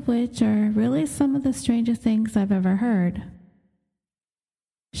details of which are really some of the strangest things I've ever heard.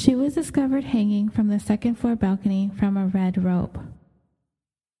 She was discovered hanging from the 2nd floor balcony from a red rope.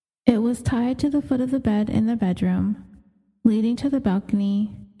 It was tied to the foot of the bed in the bedroom, leading to the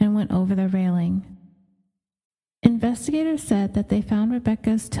balcony, and went over the railing. Investigators said that they found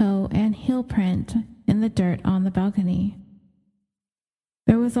Rebecca's toe and heel print in the dirt on the balcony.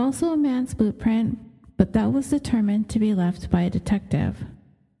 There was also a man's boot print, but that was determined to be left by a detective.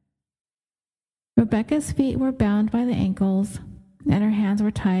 Rebecca's feet were bound by the ankles, and her hands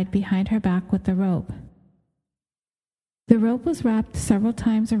were tied behind her back with the rope. The rope was wrapped several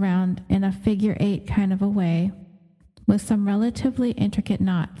times around in a figure 8 kind of a way, with some relatively intricate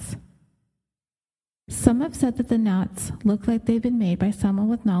knots. Some have said that the knots look like they've been made by someone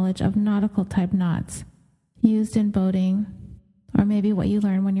with knowledge of nautical type knots, used in boating, or maybe what you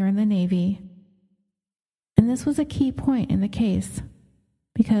learn when you're in the Navy. And this was a key point in the case,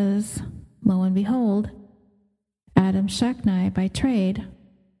 because, lo and behold, Adam Shacknai, by trade,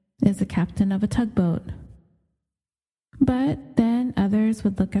 is the captain of a tugboat. But then others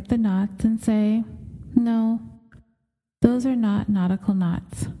would look at the knots and say, no, those are not nautical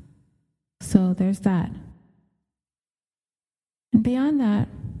knots. So there's that. And beyond that,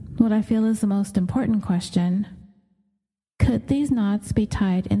 what I feel is the most important question: could these knots be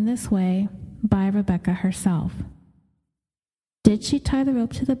tied in this way by Rebecca herself? Did she tie the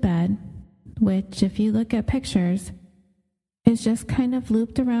rope to the bed, which, if you look at pictures, is just kind of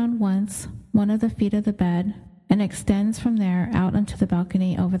looped around once one of the feet of the bed and extends from there out onto the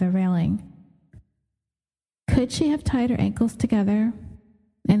balcony over the railing? Could she have tied her ankles together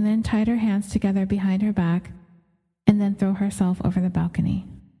and then tied her hands together behind her back and then throw herself over the balcony?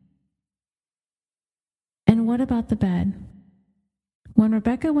 And what about the bed? When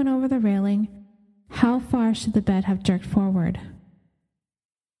Rebecca went over the railing, how far should the bed have jerked forward?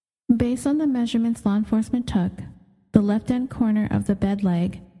 Based on the measurements law enforcement took, the left-end corner of the bed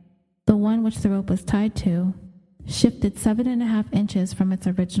leg, the one which the rope was tied to, shifted 7.5 inches from its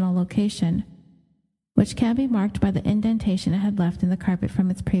original location, which can be marked by the indentation it had left in the carpet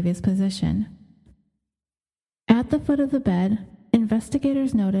from its previous position. At the foot of the bed,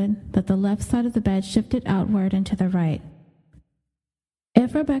 investigators noted that the left side of the bed shifted outward and to the right.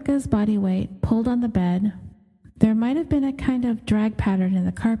 If Rebecca's body weight pulled on the bed, there might have been a kind of drag pattern in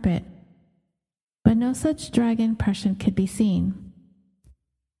the carpet, but no such drag impression could be seen.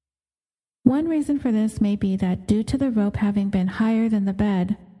 One reason for this may be that due to the rope having been higher than the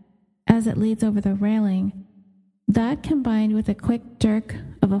bed, as it leads over the railing, that combined with a quick jerk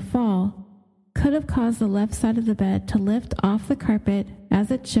of a fall could have caused the left side of the bed to lift off the carpet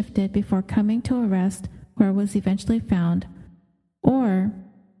as it shifted before coming to a rest where it was eventually found, or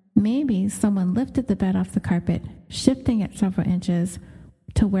maybe someone lifted the bed off the carpet, shifting it several inches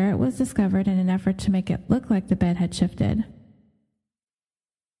to where it was discovered in an effort to make it look like the bed had shifted.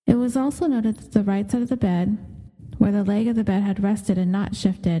 It was also noted that the right side of the bed, where the leg of the bed had rested and not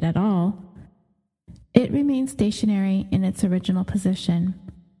shifted at all, it remained stationary in its original position.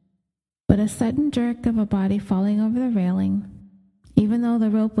 But a sudden jerk of a body falling over the railing, even though the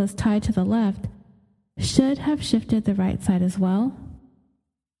rope was tied to the left, should have shifted the right side as well.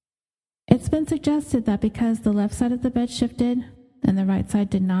 It's been suggested that because the left side of the bed shifted and the right side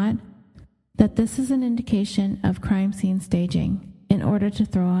did not, that this is an indication of crime scene staging in order to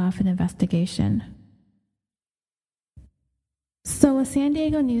throw off an investigation. So a San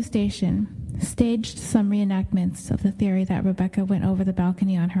Diego news station staged some reenactments of the theory that Rebecca went over the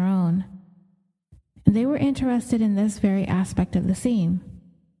balcony on her own. And they were interested in this very aspect of the scene.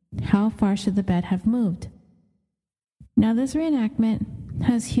 How far should the bed have moved? Now, this reenactment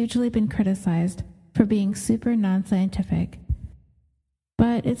has hugely been criticized for being super non-scientific,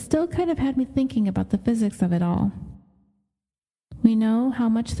 but it still kind of had me thinking about the physics of it all. We know how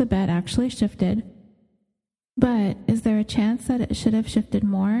much the bed actually shifted, but is there a chance that it should have shifted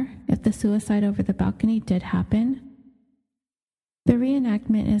more if the suicide over the balcony did happen? The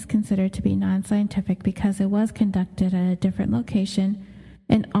reenactment is considered to be non-scientific because it was conducted at a different location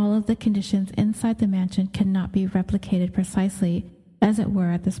and all of the conditions inside the mansion cannot be replicated precisely as it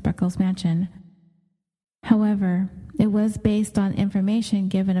were at the Spreckels mansion. However, it was based on information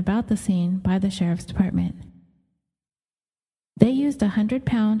given about the scene by the sheriff's department. They used a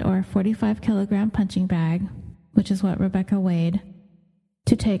 100-pound or 45-kilogram punching bag, which is what Rebecca weighed,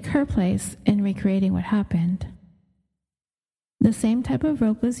 to take her place in recreating what happened. The same type of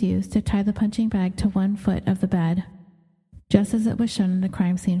rope was used to tie the punching bag to one foot of the bed, just as it was shown in the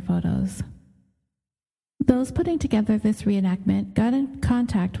crime scene photos. Those putting together this reenactment got in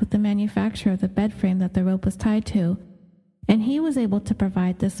contact with the manufacturer of the bed frame that the rope was tied to, and he was able to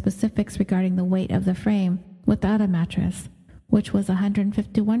provide the specifics regarding the weight of the frame without a mattress, which was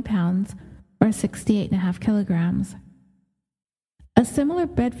 151 pounds or 68.5 kilograms. A similar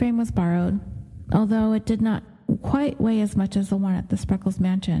bed frame was borrowed, although it did not quite weigh as much as the one at the Spreckels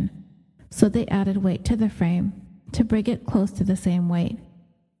mansion, so they added weight to the frame to bring it close to the same weight.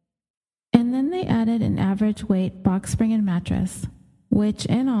 And then they added an average weight box spring and mattress, which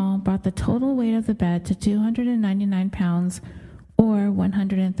in all brought the total weight of the bed to 299 pounds or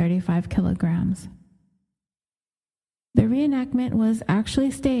 135 kilograms. The reenactment was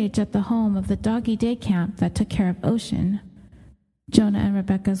actually staged at the home of the doggy day camp that took care of Ocean, Jonah and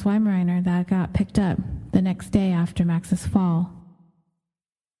Rebecca's Weimaraner that got picked up the next day after Max's fall.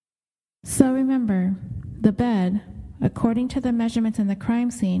 So remember, the bed, according to the measurements in the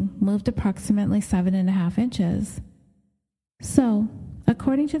crime scene, moved approximately 7.5 inches. So,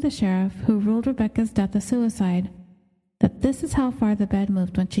 according to the sheriff who ruled Rebecca's death a suicide, that this is how far the bed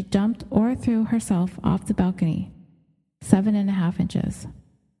moved when she jumped or threw herself off the balcony. 7.5 inches.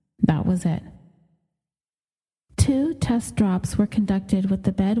 That was it. 2 test drops were conducted with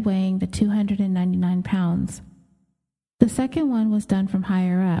the bed weighing the 299 pounds. The second one was done from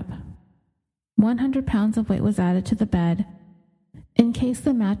higher up. 100 pounds of weight was added to the bed in case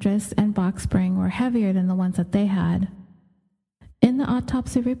the mattress and box spring were heavier than the ones that they had. In the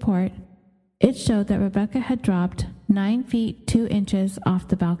autopsy report, it showed that Rebecca had dropped 9 feet 2 inches off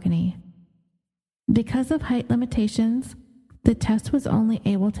the balcony. Because of height limitations, the test was only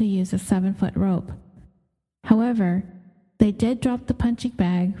able to use a 7-foot rope. However, they did drop the punching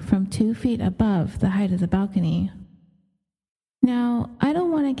bag from 2 feet above the height of the balcony. Now, I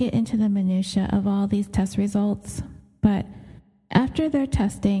don't want to get into the minutiae of all these test results, but after their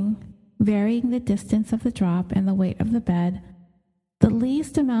testing, varying the distance of the drop and the weight of the bed, the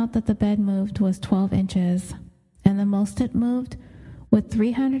least amount that the bed moved was 12 inches, and the most it moved With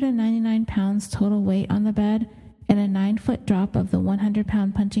 399 pounds total weight on the bed and a 9-foot drop of the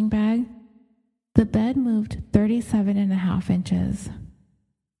 100-pound punching bag, the bed moved 37.5 inches.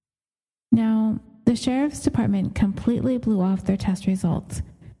 Now, the sheriff's department completely blew off their test results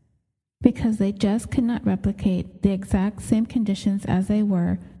because they just could not replicate the exact same conditions as they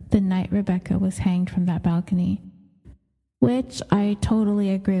were the night Rebecca was hanged from that balcony, which I totally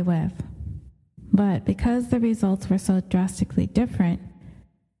agree with. But because the results were so drastically different,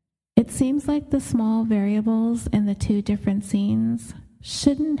 it seems like the small variables in the two different scenes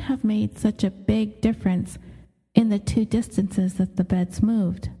shouldn't have made such a big difference in the two distances that the beds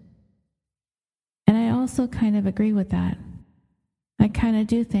moved. And I also kind of agree with that. I kind of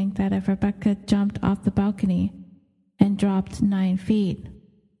do think that if Rebecca jumped off the balcony and dropped 9 feet,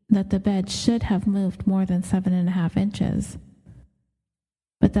 that the bed should have moved more than 7.5 inches.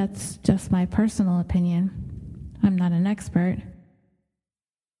 But that's just my personal opinion. I'm not an expert.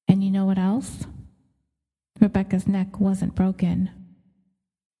 And you know what else? Rebecca's neck wasn't broken.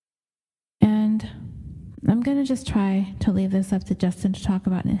 And I'm going to just try to leave this up to Justin to talk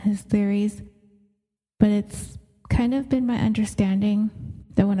about in his theories, but it's kind of been my understanding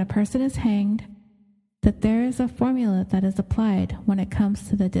that when a person is hanged, that there is a formula that is applied when it comes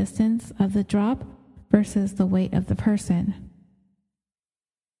to the distance of the drop versus the weight of the person.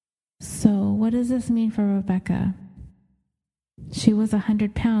 So what does this mean for Rebecca? She was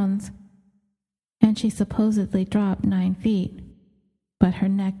 100 pounds, and she supposedly dropped 9 feet, but her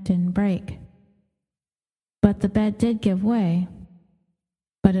neck didn't break. But the bed did give way,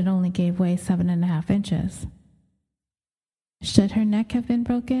 but it only gave way 7.5 inches. Should her neck have been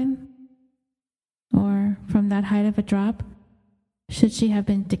broken? Or from that height of a drop, should she have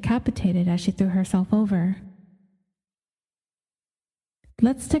been decapitated as she threw herself over?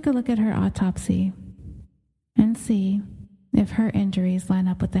 Let's take a look at her autopsy and see if her injuries line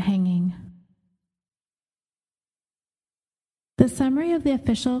up with the hanging. The summary of the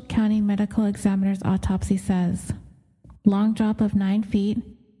official county medical examiner's autopsy says, long drop of 9 feet,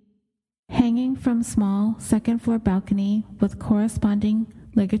 hanging from small second-floor balcony with corresponding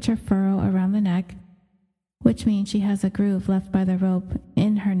ligature furrow around the neck, which means she has a groove left by the rope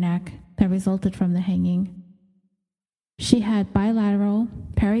in her neck that resulted from the hanging. She had bilateral,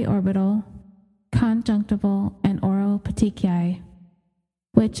 periorbital, conjunctival, and oral petechiae,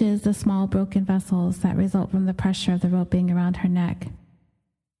 which is the small broken vessels that result from the pressure of the rope being around her neck.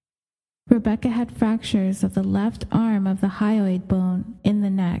 Rebecca had fractures of the left arm of the hyoid bone in the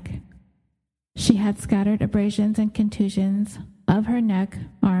neck. She had scattered abrasions and contusions of her neck,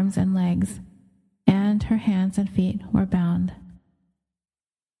 arms, and legs, and her hands and feet were bound.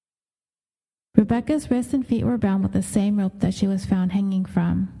 Rebecca's wrists and feet were bound with the same rope that she was found hanging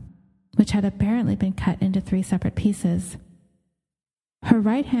from, which had apparently been cut into 3 separate pieces. Her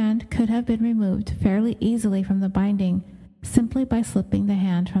right hand could have been removed fairly easily from the binding simply by slipping the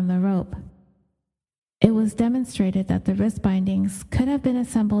hand from the rope. It was demonstrated that the wrist bindings could have been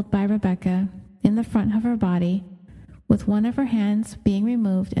assembled by Rebecca in the front of her body, with one of her hands being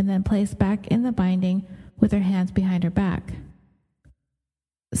removed and then placed back in the binding with her hands behind her back.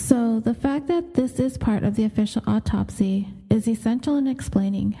 So the fact that this is part of the official autopsy is essential in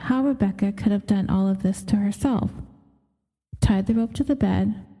explaining how Rebecca could have done all of this to herself. Tied the rope to the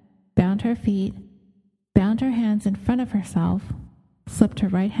bed, bound her feet, bound her hands in front of herself, slipped her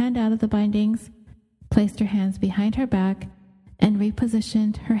right hand out of the bindings, placed her hands behind her back, and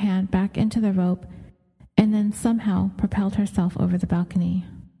repositioned her hand back into the rope, and then somehow propelled herself over the balcony.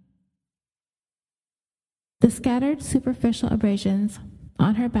 The scattered superficial abrasions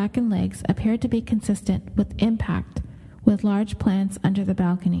on her back and legs appeared to be consistent with impact with large plants under the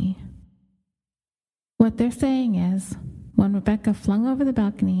balcony. What they're saying is, when Rebecca flung over the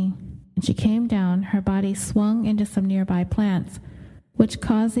balcony and she came down, her body swung into some nearby plants, which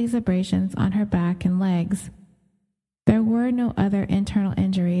caused these abrasions on her back and legs. There were no other internal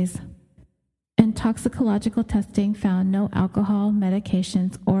injuries, and toxicological testing found no alcohol,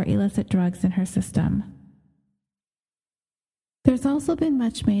 medications, or illicit drugs in her system. There's also been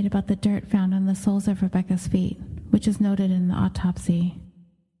much made about the dirt found on the soles of Rebecca's feet, which is noted in the autopsy.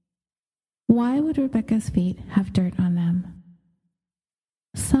 Why would Rebecca's feet have dirt on them?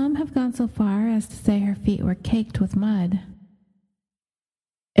 Some have gone so far as to say her feet were caked with mud.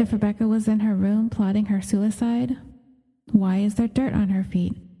 If Rebecca was in her room plotting her suicide, why is there dirt on her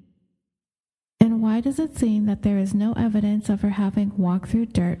feet? And why does it seem that there is no evidence of her having walked through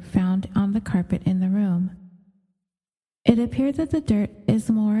dirt found on the carpet in the room? It appeared that the dirt is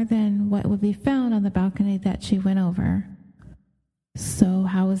more than what would be found on the balcony that she went over. So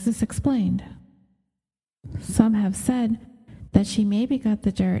how is this explained? Some have said that she maybe got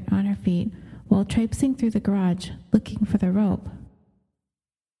the dirt on her feet while traipsing through the garage looking for the rope.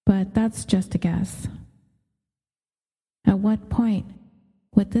 But that's just a guess. At what point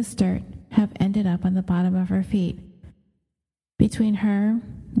would this dirt have ended up on the bottom of her feet, between her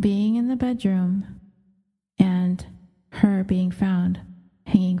being in the bedroom and her being found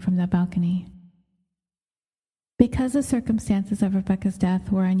hanging from the balcony? Because the circumstances of Rebecca's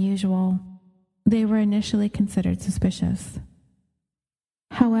death were unusual, they were initially considered suspicious.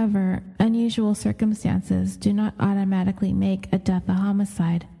 However, unusual circumstances do not automatically make a death a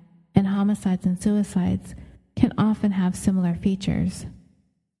homicide, and homicides and suicides can often have similar features.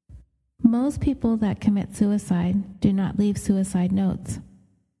 Most people that commit suicide do not leave suicide notes,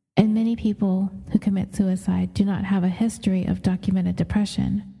 and many people who commit suicide do not have a history of documented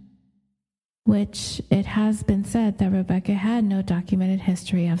depression, which it has been said that Rebecca had no documented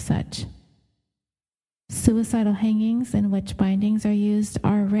history of such. Suicidal hangings in which bindings are used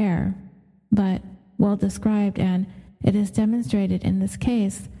are rare, but well described, and it is demonstrated in this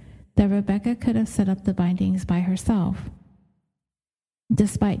case that Rebecca could have set up the bindings by herself.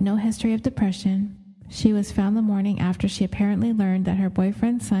 Despite no history of depression, she was found the morning after she apparently learned that her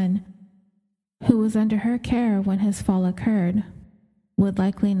boyfriend's son, who was under her care when his fall occurred, would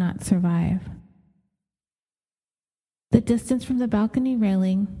likely not survive. The distance from the balcony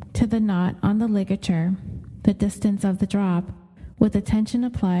railing to the knot on the ligature, the distance of the drop, with the tension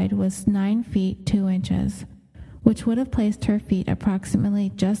applied, was 9 feet 2 inches, which would have placed her feet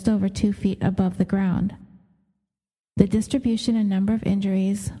approximately just over 2 feet above the ground. The distribution and number of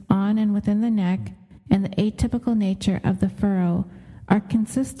injuries on and within the neck and the atypical nature of the furrow are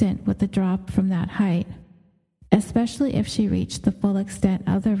consistent with the drop from that height, especially if she reached the full extent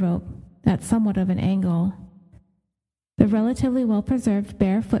of the rope at somewhat of an angle. The relatively well-preserved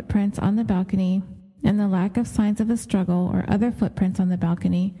bare footprints on the balcony and the lack of signs of a struggle or other footprints on the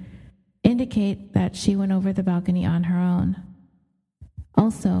balcony indicate that she went over the balcony on her own.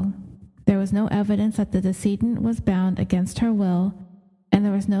 Also, there was no evidence that the decedent was bound against her will, and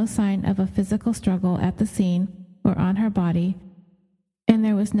there was no sign of a physical struggle at the scene or on her body, and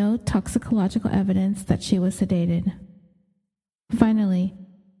there was no toxicological evidence that she was sedated. Finally,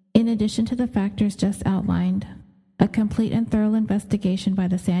 in addition to the factors just outlined, a complete and thorough investigation by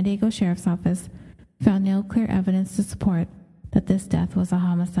the San Diego Sheriff's Office found no clear evidence to support that this death was a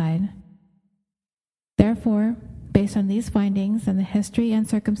homicide. Therefore, based on these findings and the history and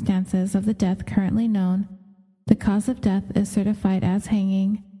circumstances of the death currently known, the cause of death is certified as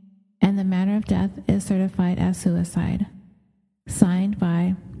hanging, and the manner of death is certified as suicide. Signed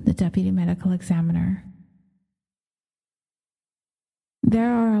by the Deputy Medical Examiner.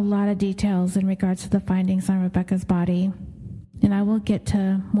 There are a lot of details in regards to the findings on Rebecca's body, and I will get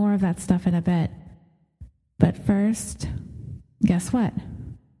to more of that stuff in a bit. But first, guess what?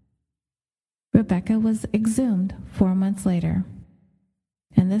 Rebecca was exhumed 4 months later,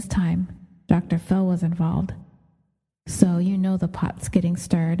 and this time, Dr. Phil was involved. So you know the pot's getting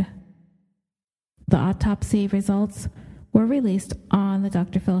stirred. The autopsy results were released on the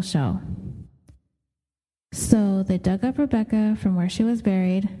Dr. Phil show. So they dug up Rebecca from where she was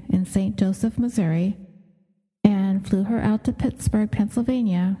buried in St. Joseph, Missouri, and flew her out to Pittsburgh,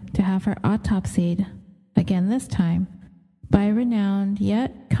 Pennsylvania to have her autopsied, again this time, by renowned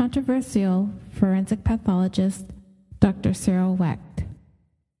yet controversial forensic pathologist Dr. Cyril Wecht.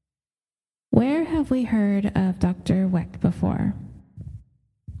 Where have we heard of Dr. Wecht before?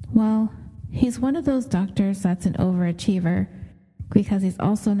 Well, he's one of those doctors that's an overachiever because he's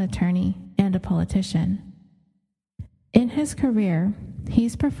also an attorney and a politician. In his career,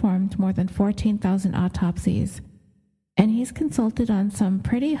 he's performed more than 14,000 autopsies, and he's consulted on some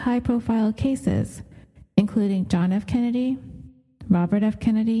pretty high-profile cases, including John F. Kennedy, Robert F.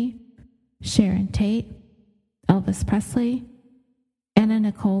 Kennedy, Sharon Tate, Elvis Presley, Anna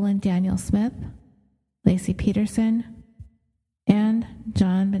Nicole and Daniel Smith, Lacey Peterson, and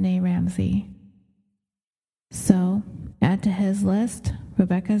JonBenet Ramsey. So, add to his list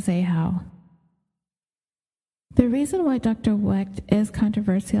Rebecca Zahau. The reason why Dr. Wecht is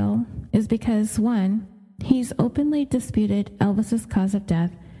controversial is because, one, he's openly disputed Elvis's cause of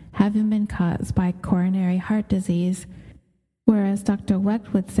death having been caused by coronary heart disease, whereas Dr.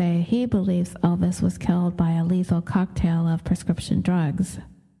 Wecht would say he believes Elvis was killed by a lethal cocktail of prescription drugs.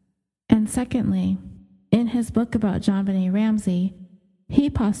 And secondly, in his book about JonBenet Ramsey, he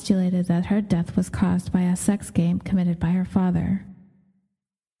postulated that her death was caused by a sex game committed by her father.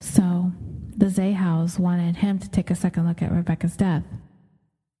 So, the Zahaus wanted him to take a second look at Rebecca's death.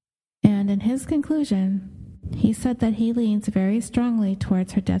 And in his conclusion, he said that he leans very strongly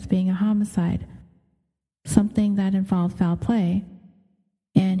towards her death being a homicide, something that involved foul play,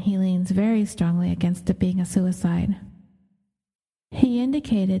 and he leans very strongly against it being a suicide. He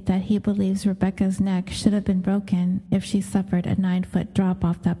indicated that he believes Rebecca's neck should have been broken if she suffered a 9-foot drop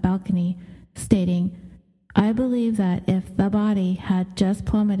off that balcony, stating, "I believe that if the body had just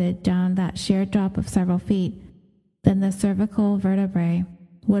plummeted down that sheer drop of several feet, then the cervical vertebrae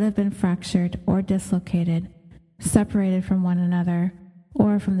would have been fractured or dislocated, separated from one another,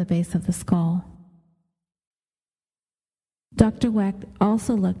 or from the base of the skull." Dr. Wecht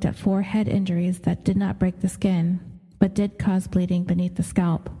also looked at 4 head injuries that did not break the skin, but did cause bleeding beneath the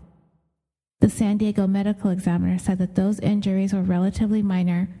scalp. The San Diego medical examiner said that those injuries were relatively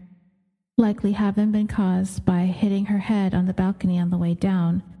minor, likely having been caused by hitting her head on the balcony on the way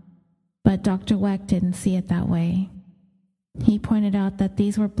down, but Dr. Wecht didn't see it that way. He pointed out that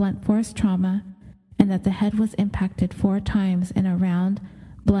these were blunt force trauma and that the head was impacted 4 times in a round,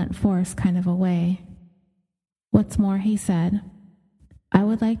 blunt force kind of a way. What's more, he said, "I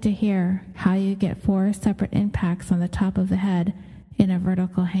would like to hear how you get 4 separate impacts on the top of the head in a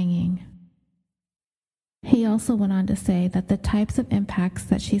vertical hanging." He also went on to say that the types of impacts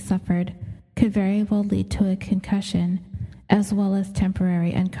that she suffered could very well lead to a concussion as well as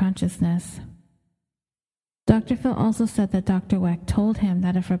temporary unconsciousness. Dr. Phil also said that Dr. Wecht told him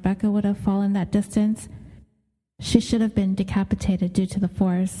that if Rebecca would have fallen that distance, she should have been decapitated due to the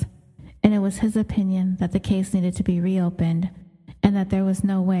force, and it was his opinion that the case needed to be reopened and that there was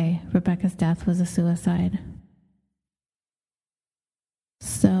no way Rebecca's death was a suicide.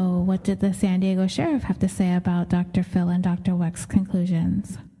 So, what did the San Diego sheriff have to say about Dr. Phil and Dr. Wecht's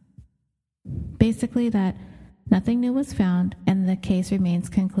conclusions? Basically that nothing new was found and the case remains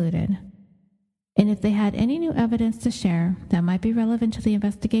concluded. And if they had any new evidence to share that might be relevant to the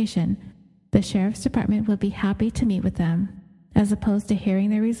investigation, the sheriff's department would be happy to meet with them, as opposed to hearing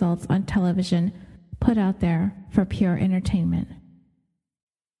their results on television put out there for pure entertainment.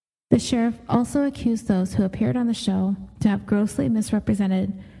 The sheriff also accused those who appeared on the show to have grossly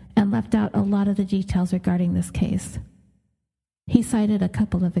misrepresented and left out a lot of the details regarding this case. He cited a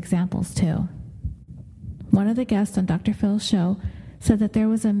couple of examples too. One of the guests on Dr. Phil's show said that there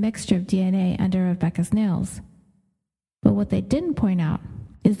was a mixture of DNA under Rebecca's nails. But what they didn't point out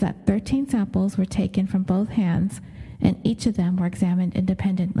is that 13 samples were taken from both hands and each of them were examined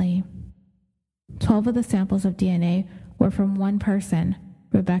independently. 12 of the samples of DNA were from one person,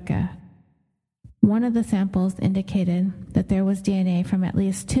 Rebecca. One of the samples indicated that there was DNA from at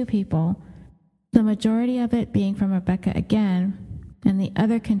least 2 people, the majority of it being from Rebecca again, and the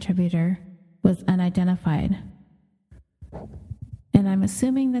other contributor was unidentified. And I'm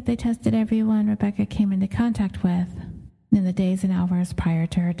assuming that they tested everyone Rebecca came into contact with in the days and hours prior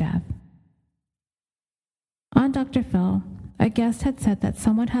to her death. On Dr. Phil, a guest had said that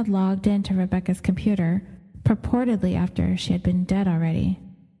someone had logged into Rebecca's computer, purportedly after she had been dead already.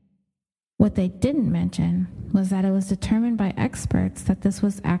 What they didn't mention was that it was determined by experts that this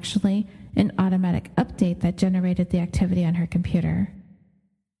was actually an automatic update that generated the activity on her computer.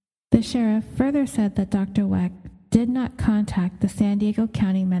 The sheriff further said that Dr. Wecht did not contact the San Diego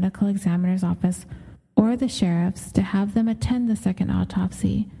County Medical Examiner's Office or the sheriffs to have them attend the second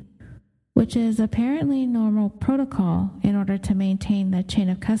autopsy, which is apparently normal protocol in order to maintain the chain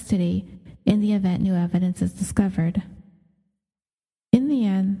of custody in the event new evidence is discovered. In the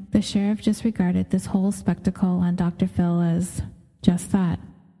end, the sheriff just regarded this whole spectacle on Dr. Phil as just that,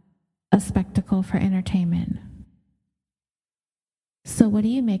 a spectacle for entertainment. So what do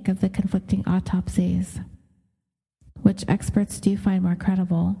you make of the conflicting autopsies? Which experts do you find more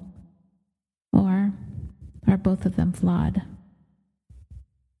credible? Or are both of them flawed?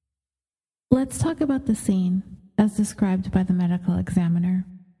 Let's talk about the scene as described by the medical examiner.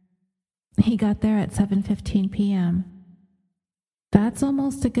 He got there at 7:15 p.m. That's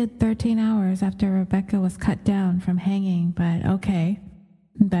almost a good 13 hours after Rebecca was cut down from hanging, but okay,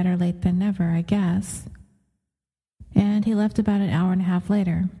 better late than never, I guess. And he left about an hour and a half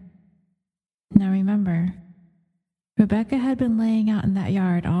later. Now remember, Rebecca had been laying out in that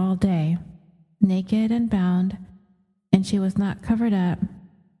yard all day, naked and bound, and she was not covered up.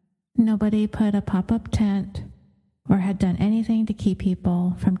 Nobody put a pop-up tent or had done anything to keep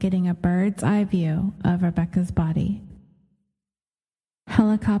people from getting a bird's eye view of Rebecca's body.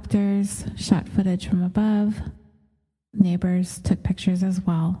 Helicopters shot footage from above. Neighbors took pictures as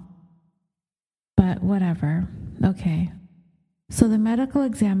well. But whatever. Okay. So the medical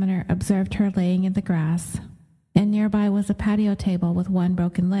examiner observed her laying in the grass, and nearby was a patio table with one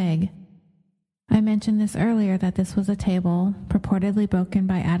broken leg. I mentioned this earlier that this was a table purportedly broken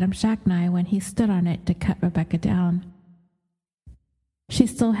by Adam Shacknai when he stood on it to cut Rebecca down. She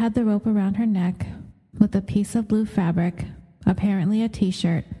still had the rope around her neck, with a piece of blue fabric, apparently a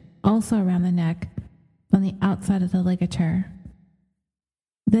t-shirt, also around the neck, on the outside of the ligature.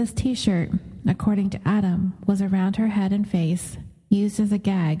 This t-shirt, according to Adam, was around her head and face, used as a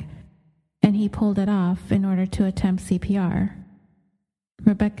gag, and he pulled it off in order to attempt CPR.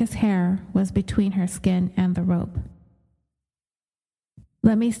 Rebecca's hair was between her skin and the rope.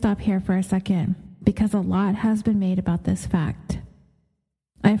 Let me stop here for a second, because a lot has been made about this fact.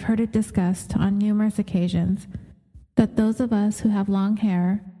 I've heard it discussed on numerous occasions that those of us who have long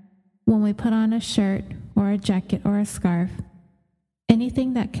hair, when we put on a shirt or a jacket or a scarf,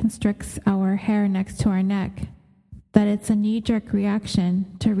 anything that constricts our hair next to our neck, that it's a knee-jerk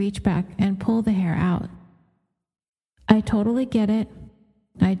reaction to reach back and pull the hair out. I totally get it.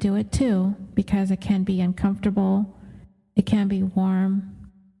 I do it too, because it can be uncomfortable. It can be warm.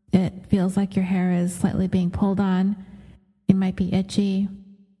 It feels like your hair is slightly being pulled on. It might be itchy.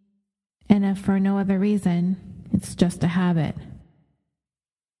 And if for no other reason, it's just a habit.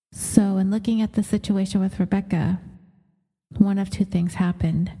 So in looking at the situation with Rebecca, one of two things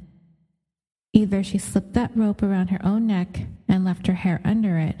happened. Either she slipped that rope around her own neck and left her hair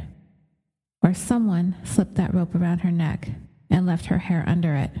under it, or someone slipped that rope around her neck and left her hair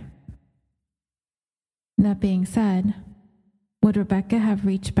under it. That being said, would Rebecca have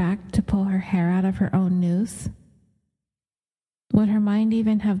reached back to pull her hair out of her own noose? Would her mind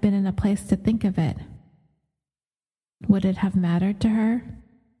even have been in a place to think of it? Would it have mattered to her?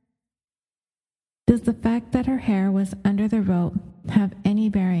 Does the fact that her hair was under the rope have any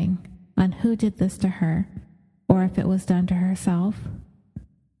bearing on who did this to her, or if it was done to herself?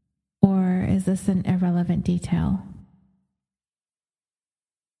 Or is this an irrelevant detail?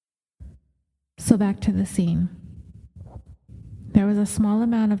 So back to the scene. There was a small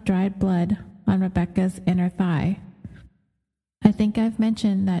amount of dried blood on Rebecca's inner thigh. I think I've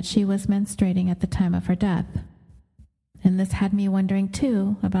mentioned that she was menstruating at the time of her death. And this had me wondering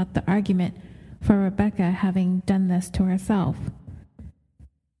too about the argument for Rebecca having done this to herself.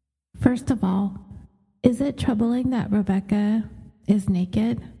 First of all, is it troubling that Rebecca is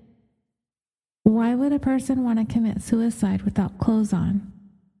naked? Why would a person want to commit suicide without clothes on?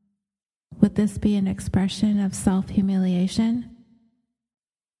 Would this be an expression of self-humiliation?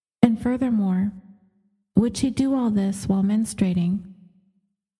 And furthermore, would she do all this while menstruating?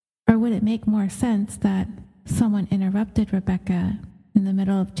 Or would it make more sense that someone interrupted Rebecca in the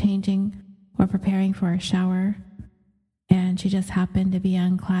middle of changing or preparing for a shower, and she just happened to be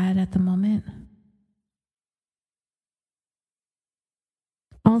unclad at the moment?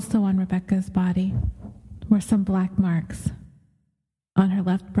 Also on Rebecca's body were some black marks on her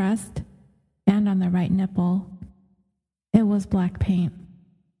left breast and on the right nipple. It was black paint.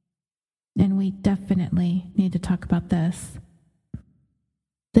 And we definitely need to talk about this.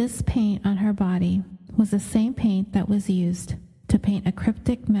 This paint on her body was the same paint that was used to paint a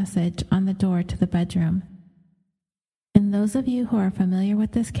cryptic message on the door to the bedroom. And those of you who are familiar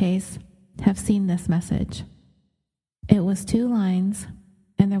with this case have seen this message. It was 2 lines,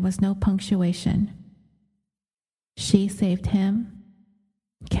 and there was no punctuation. She saved him.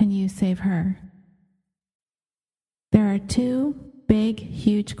 Can you save her? There are 2 big,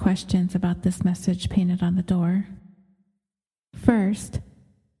 huge questions about this message painted on the door. First,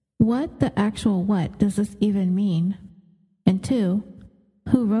 what the actual what does this even mean? And 2,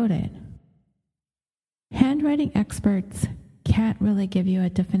 who wrote it? Handwriting experts can't really give you a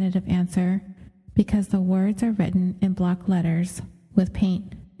definitive answer because the words are written in block letters with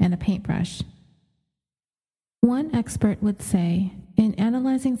paint and a paintbrush. One expert would say, in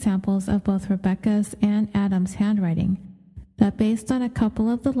analyzing samples of both Rebecca's and Adam's handwriting, that based on a couple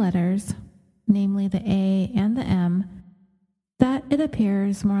of the letters, namely the A and the M, that it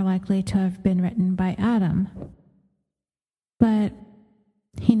appears more likely to have been written by Adam. But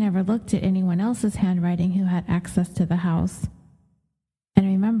he never looked at anyone else's handwriting who had access to the house. And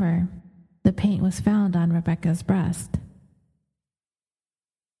remember, the paint was found on Rebecca's breast.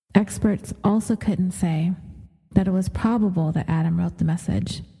 Experts also couldn't say that it was probable that Adam wrote the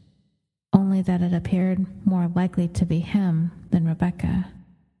message, only that it appeared more likely to be him than Rebecca.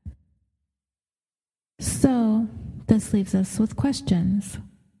 So, this leaves us with questions.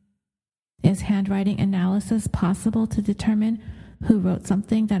 Is handwriting analysis possible to determine who wrote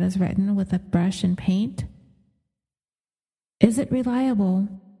something that is written with a brush and paint? Is it reliable,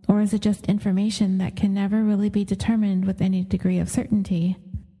 or is it just information that can never really be determined with any degree of certainty?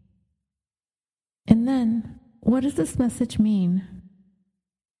 And then, what does this message mean?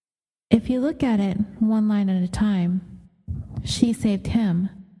 If you look at it one line at a time, she saved him.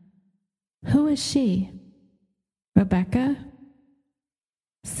 Who is she? Rebecca?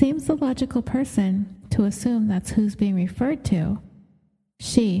 Seems the logical person to assume that's who's being referred to.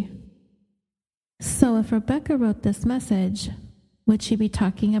 She. So if Rebecca wrote this message, would she be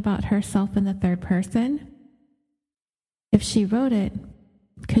talking about herself in the third person? If she wrote it,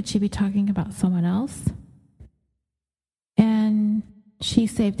 could she be talking about someone else? And she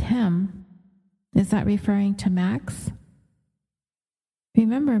saved him. Is that referring to Max?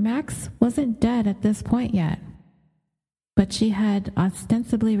 Remember, Max wasn't dead at this point yet, but she had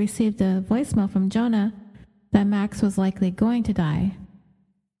ostensibly received a voicemail from Jonah that Max was likely going to die.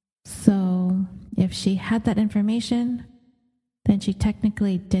 So if she had that information, then she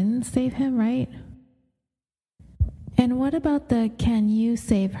technically didn't save him, right? And what about the "can you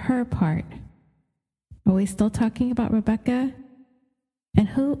save her" part? Are we still talking about Rebecca? And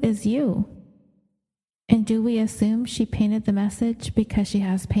who is you? And do we assume she painted the message because she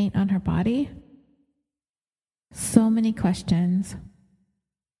has paint on her body? So many questions.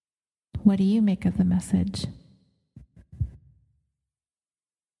 What do you make of the message?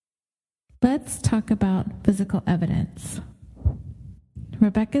 Let's talk about physical evidence.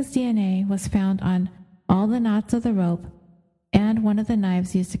 Rebecca's DNA was found on all the knots of the rope and one of the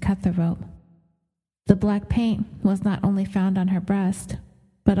knives used to cut the rope. The black paint was not only found on her breast,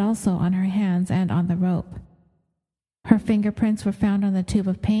 but also on her hands and on the rope. Her fingerprints were found on the tube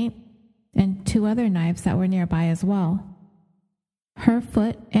of paint and 2 other knives that were nearby as well. Her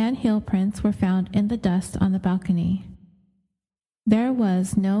foot and heel prints were found in the dust on the balcony. There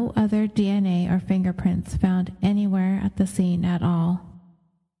was no other DNA or fingerprints found anywhere at the scene at all.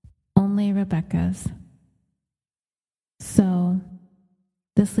 Only Rebecca's. So,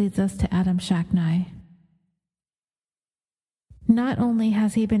 this leads us to Adam Shacknai. Not only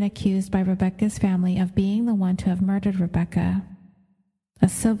has he been accused by Rebecca's family of being the one to have murdered Rebecca, a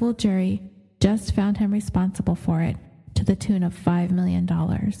civil jury just found him responsible for it to the tune of $5 million.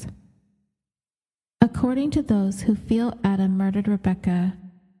 According to those who feel Adam murdered Rebecca,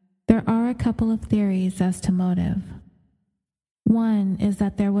 there are a couple of theories as to motive. One is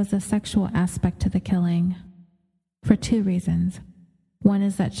that there was a sexual aspect to the killing, for 2 reasons. One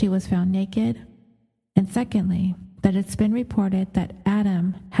is that she was found naked, and secondly, that it's been reported that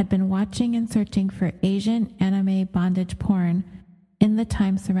Adam had been watching and searching for Asian anime bondage porn in the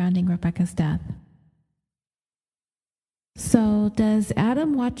time surrounding Rebecca's death. So, does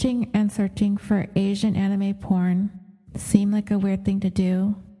Adam watching and searching for Asian anime porn seem like a weird thing to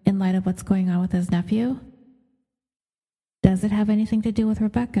do in light of what's going on with his nephew? Does it have anything to do with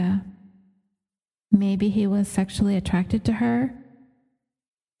Rebecca? Maybe he was sexually attracted to her,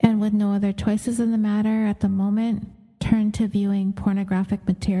 and with no other choices in the matter at the moment, turned to viewing pornographic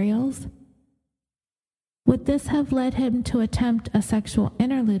materials? Would this have led him to attempt a sexual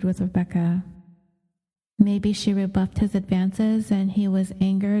interlude with Rebecca? Maybe she rebuffed his advances and he was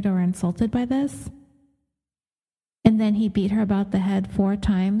angered or insulted by this? And then he beat her about the head 4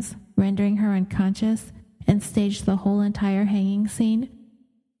 times, rendering her unconscious, and staged the whole entire hanging scene,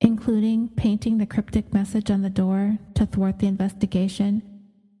 including painting the cryptic message on the door to thwart the investigation,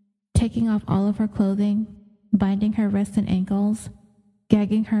 taking off all of her clothing, binding her wrists and ankles,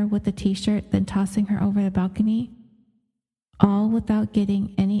 gagging her with a t-shirt, then tossing her over the balcony, all without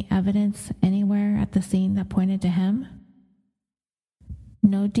getting any evidence anywhere at the scene that pointed to him?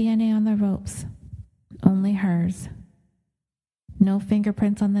 No DNA on the ropes, only hers. No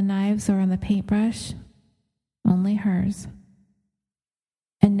fingerprints on the knives or on the paintbrush, only hers.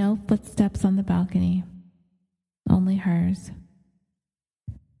 And no footsteps on the balcony, only hers.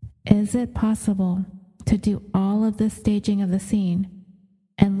 Is it possible to do all of this staging of the scene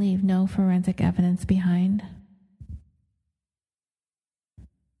and leave no forensic evidence behind?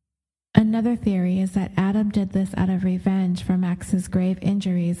 Another theory is that Adam did this out of revenge for Max's grave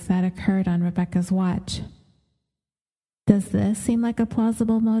injuries that occurred on Rebecca's watch. Does this seem like a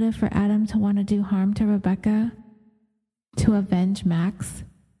plausible motive for Adam to want to do harm to Rebecca? To avenge Max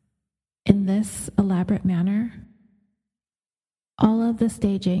in this elaborate manner? All of the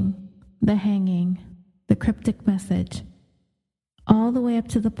staging, the hanging, the cryptic message, all the way up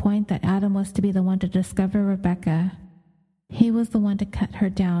to the point that Adam was to be the one to discover Rebecca. He was the one to cut her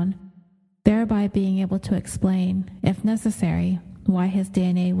down, thereby being able to explain, if necessary, why his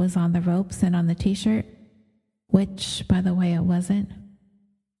DNA was on the ropes and on the t-shirt, which, by the way, it wasn't.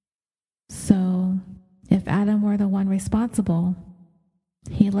 So, if Adam were the one responsible,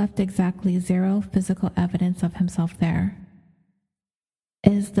 he left exactly 0 physical evidence of himself there.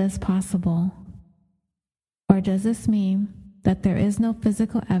 Is this possible? Or does this mean that there is no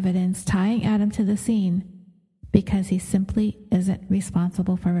physical evidence tying Adam to the scene because he simply isn't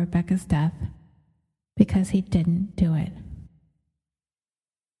responsible for Rebecca's death, because he didn't do it?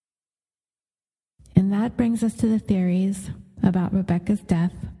 In And that brings us to the theories about Rebecca's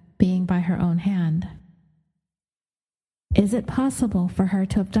death being by her own hand. Is it possible for her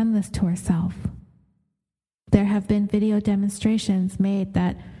to have done this to herself? There have been video demonstrations made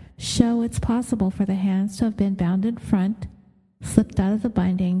that show it's possible for the hands to have been bound in front, slipped out of the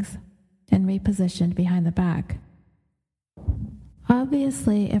bindings, and repositioned behind the back.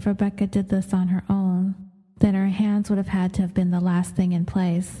 Obviously, if Rebecca did this on her own, then her hands would have had to have been the last thing in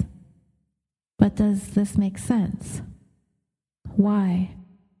place. But does this make sense? Why?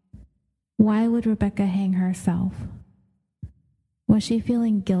 Why would Rebecca hang herself? Was she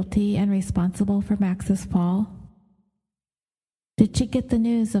feeling guilty and responsible for Max's fall? Did she get the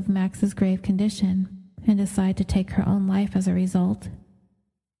news of Max's grave condition and decide to take her own life as a result?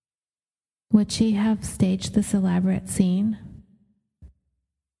 Would she have staged this elaborate scene?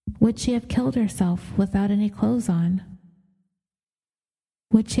 Would she have killed herself without any clothes on?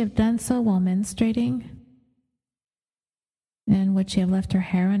 Would she have done so while menstruating? And would she have left her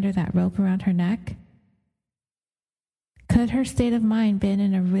hair under that rope around her neck? Could her state of mind been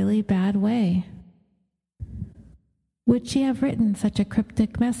in a really bad way? Would she have written such a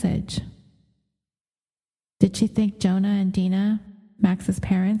cryptic message? Did she think Jonah and Dina, Max's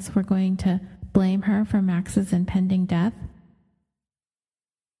parents, were going to blame her for Max's impending death?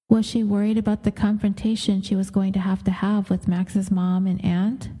 Was she worried about the confrontation she was going to have with Max's mom and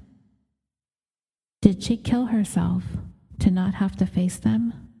aunt? Did she kill herself to not have to face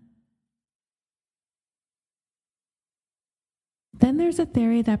them? Then there's a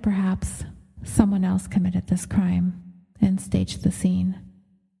theory that perhaps someone else committed this crime and staged the scene.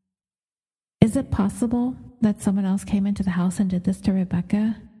 Is it possible that someone else came into the house and did this to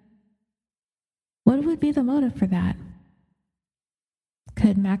Rebecca? What would be the motive for that?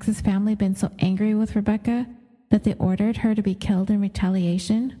 Could Max's family have been so angry with Rebecca that they ordered her to be killed in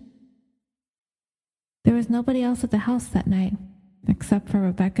retaliation? There was nobody else at the house that night except for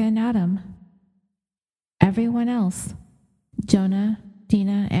Rebecca and Adam. Everyone else, Jonah,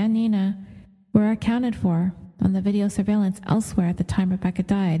 Dina, and Nina, were accounted for on the video surveillance elsewhere at the time Rebecca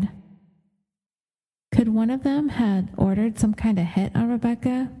died. Could one of them had ordered some kind of hit on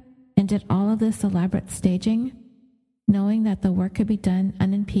Rebecca and did all of this elaborate staging, knowing that the work could be done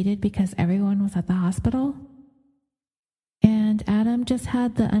unimpeded because everyone was at the hospital? And Adam just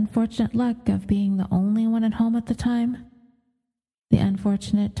had the unfortunate luck of being the only one at home at the time? The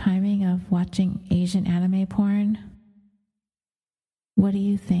unfortunate timing of watching Asian anime porn? What do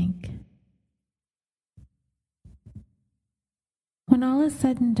you think? When all is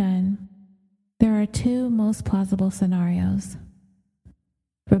said and done, there are two most plausible scenarios.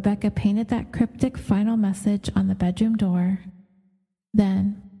 Rebecca painted that cryptic final message on the bedroom door.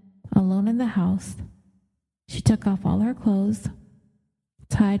 Then, alone in the house, she took off all her clothes,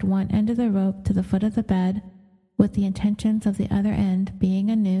 tied one end of the rope to the foot of the bed with the intentions of the other end being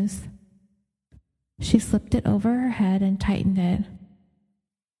a noose. She slipped it over her head and tightened it.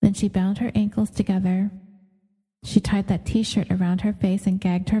 Then she bound her ankles together. She tied that t-shirt around her face and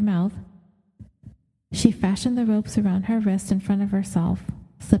gagged her mouth. She fashioned the ropes around her wrist in front of herself,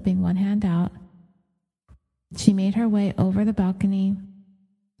 slipping one hand out. She made her way over the balcony,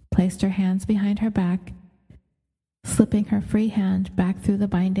 placed her hands behind her back, slipping her free hand back through the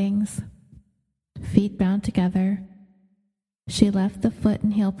bindings, feet bound together. She left the foot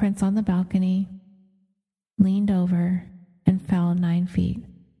and heel prints on the balcony, leaned over, and fell 9 feet.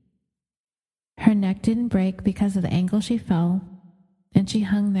 Her neck didn't break because of the angle she fell, and she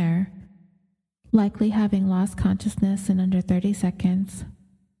hung there, likely having lost consciousness in under 30 seconds,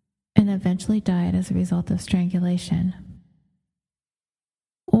 and eventually died as a result of strangulation.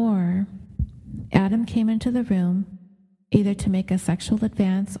 Or Adam came into the room, either to make a sexual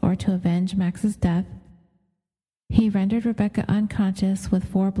advance or to avenge Max's death. He rendered Rebecca unconscious with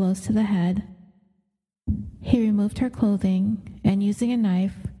 4 blows to the head. He removed her clothing and, using a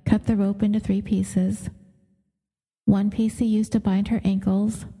knife, cut the rope into 3 pieces. 1 piece he used to bind her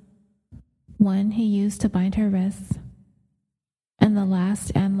ankles, 1 he used to bind her wrists, and the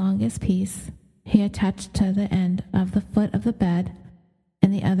last and longest piece he attached to the end of the foot of the bed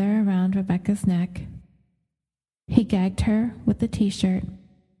and the other around Rebecca's neck. He gagged her with the t-shirt,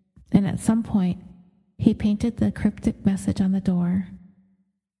 and at some point he painted the cryptic message on the door.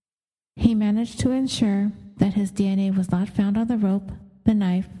 He managed to ensure that his DNA was not found on the rope, the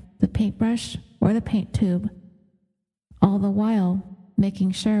knife, the paintbrush, or the paint tube, all the while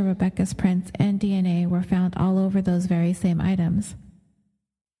making sure Rebecca's prints and DNA were found all over those very same items.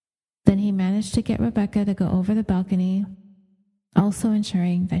 Then he managed to get Rebecca to go over the balcony, also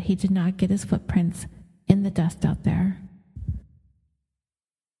ensuring that he did not get his footprints in the dust out there.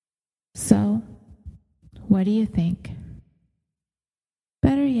 So, what do you think?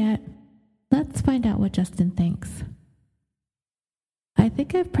 Better yet, let's find out what Justin thinks. I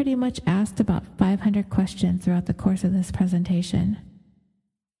think I've pretty much asked about 500 questions throughout the course of this presentation.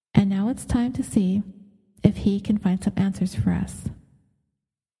 And now it's time to see if he can find some answers for us.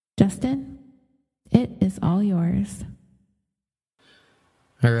 Justin, it is all yours.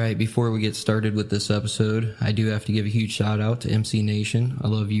 All right, before we get started with this episode, I do have to give a huge shout out to MC Nation. I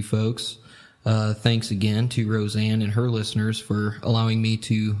love you folks. Thanks again to Roseanne and her listeners for allowing me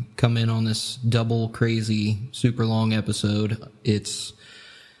to come in on this double crazy, super long episode. It's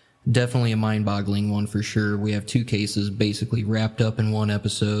definitely a mind-boggling one for sure. We have 2 cases basically wrapped up in one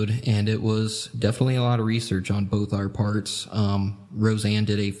episode, and it was definitely a lot of research on both our parts. Roseanne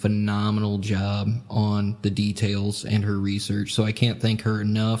did a phenomenal job on the details and her research, so I can't thank her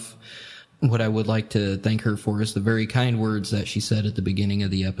enough. What I would like to thank her for is the very kind words that she said at the beginning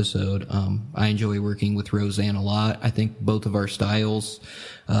of the episode. I enjoy working with Roseanne a lot. I think both of our styles,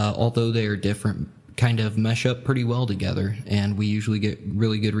 although they are different, kind of mesh up pretty well together, and we usually get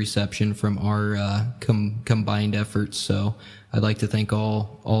really good reception from our combined efforts. So I'd like to thank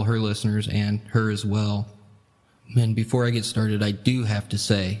all her listeners and her as well. And before I get started, I do have to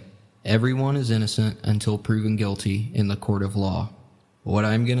say, everyone is innocent until proven guilty in the court of law. What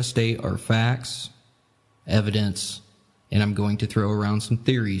I'm going to state are facts, evidence, and I'm going to throw around some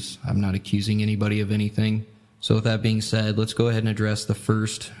theories. I'm not accusing anybody of anything. So with that being said, let's go ahead and address the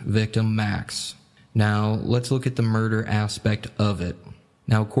first victim, Max. Now, let's look at the murder aspect of it.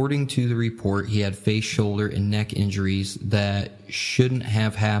 Now, according to the report, he had face, shoulder, and neck injuries that shouldn't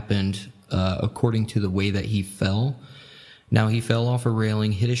have happened according to the way that he fell. Now, he fell off a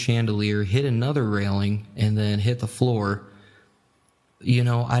railing, hit a chandelier, hit another railing, and then hit the floor. You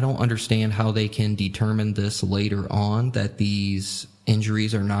know, I don't understand how they can determine this later on, that these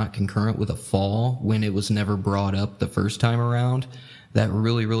injuries are not concurrent with a fall when it was never brought up the first time around. That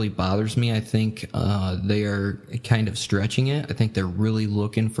really, really bothers me. I think they are kind of stretching it. I think they're really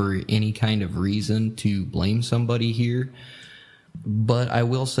looking for any kind of reason to blame somebody here. But I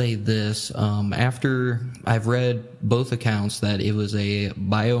will say this, after I've read both accounts, that it was a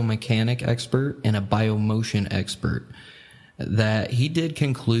biomechanic expert and a biomotion expert, that he did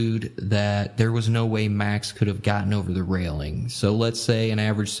conclude that there was no way Max could have gotten over the railing. So let's say an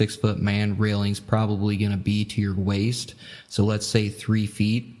average 6-foot man, railing's probably going to be to your waist. So let's say 3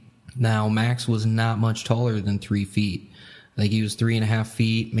 feet. Now, Max was not much taller than 3 feet. I think he was 3.5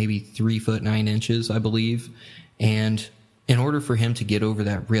 feet, maybe 3 foot 9 inches, I believe. And in order for him to get over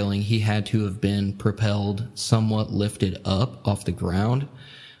that railing, he had to have been propelled, somewhat lifted up off the ground.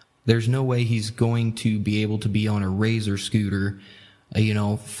 There's no way he's going to be able to be on a Razor scooter,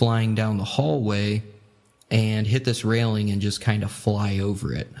 flying down the hallway and hit this railing and just kind of fly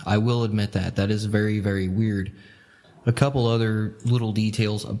over it. I will admit that. That is very, very weird. A couple other little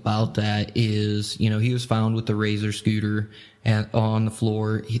details about that is, he was found with the Razor scooter on the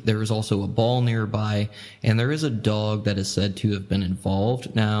floor. There was also a ball nearby, and there is a dog that is said to have been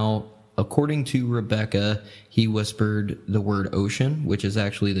involved. Now, according to Rebecca, he whispered the word Ocean, which is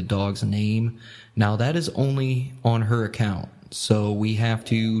actually the dog's name. Now, that is only on her account, so we have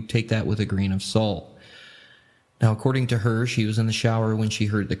to take that with a grain of salt. Now, according to her, she was in the shower when she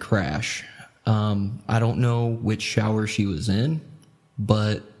heard the crash. I don't know which shower she was in,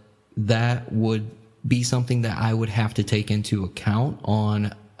 but that would be something that I would have to take into account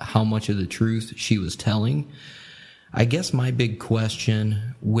on how much of the truth she was telling. I guess my big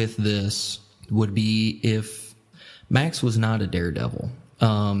question with this would be if Max was not a daredevil.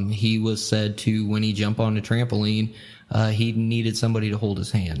 He was said to, when he jumped on a trampoline, he needed somebody to hold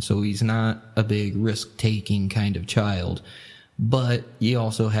his hand. So he's not a big risk-taking kind of child. But you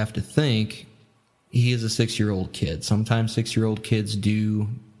also have to think he is a 6-year-old kid. Sometimes 6-year-old kids do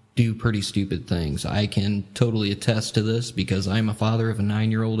pretty stupid things. I can totally attest to this because I'm a father of a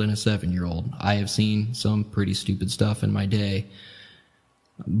 9-year-old and a 7-year-old. I have seen some pretty stupid stuff in my day.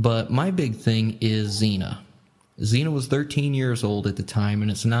 But my big thing is Xena. Xena was 13 years old at the time, and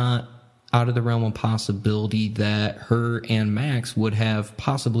it's not out of the realm of possibility that her and Max would have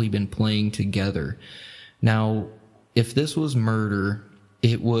possibly been playing together. Now, if this was murder,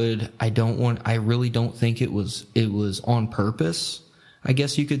 I really don't think it was on purpose, I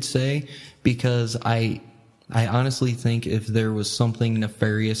guess you could say, because I honestly think if there was something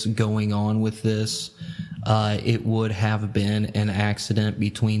nefarious going on with this, it would have been an accident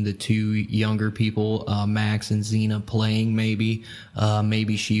between the two younger people, Max and Xena, playing maybe.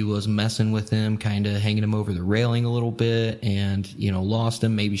 Maybe she was messing with him, kind of hanging him over the railing a little bit and, lost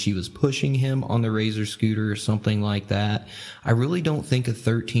him. Maybe she was pushing him on the Razor scooter or something like that. I really don't think a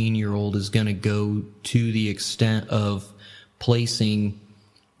 13-year-old is going to go to the extent of placing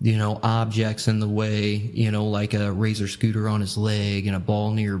objects in the way, like a Razor scooter on his leg and a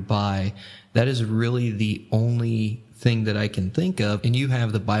ball nearby. That is really the only thing that I can think of. And you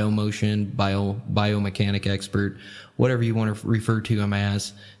have the biomechanic expert, whatever you want to refer to him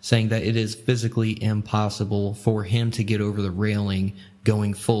as, saying that it is physically impossible for him to get over the railing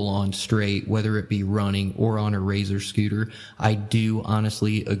going full on straight, whether it be running or on a Razor scooter. I do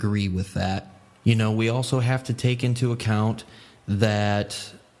honestly agree with that. We also have to take into account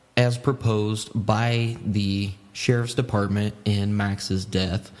that, as proposed by the sheriff's department in Max's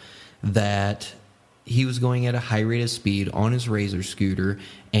death, that he was going at a high rate of speed on his Razor scooter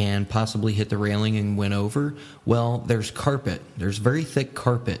and possibly hit the railing and went over. Well, there's carpet. There's very thick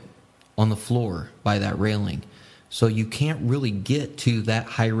carpet on the floor by that railing. So you can't really get to that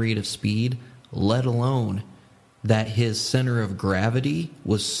high rate of speed, let alone that his center of gravity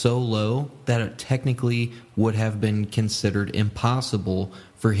was so low that it technically would have been considered impossible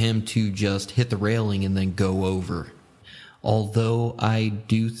for him to just hit the railing and then go over. Although I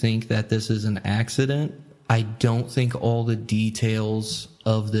do think that this is an accident, I don't think all the details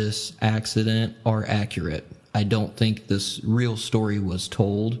of this accident are accurate. I don't think this real story was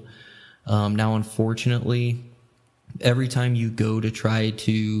told. Now, unfortunately, every time you go to try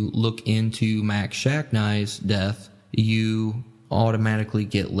to look into Max Shacknai's death, you automatically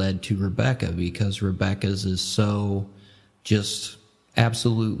get led to Rebecca, because Rebecca's is so just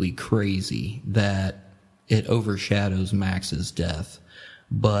absolutely crazy that it overshadows Max's death.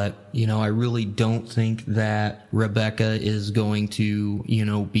 But, I really don't think that Rebecca is going to,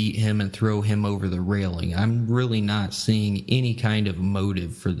 beat him and throw him over the railing. I'm really not seeing any kind of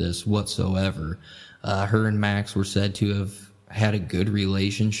motive for this whatsoever. Her and Max were said to have had a good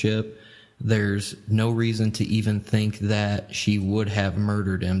relationship. There's no reason to even think that she would have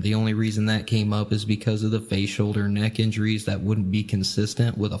murdered him. The only reason that came up is because of the face, shoulder, neck injuries that wouldn't be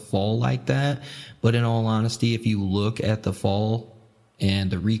consistent with a fall like that. But in all honesty, if you look at the fall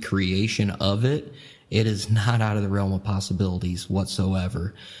and the recreation of it, it is not out of the realm of possibilities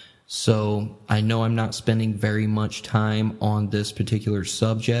whatsoever. So I know I'm not spending very much time on this particular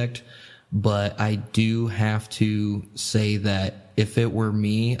subject, but I do have to say that if it were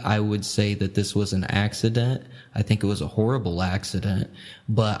me, I would say that this was an accident. I think it was a horrible accident.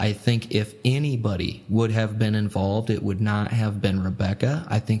 But I think if anybody would have been involved, it would not have been Rebecca.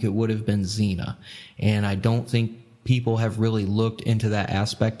 I think it would have been Xena. And I don't think people have really looked into that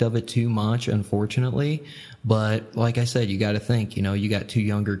aspect of it too much, unfortunately. But like I said, you got to think, you got two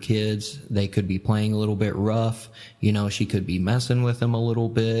younger kids. They could be playing a little bit rough. She could be messing with them a little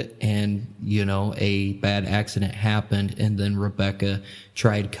bit, and, a bad accident happened, and then Rebecca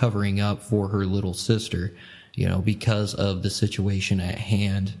tried covering up for her little sister, because of the situation at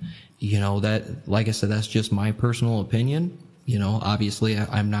hand. That, like I said, that's just my personal opinion. Obviously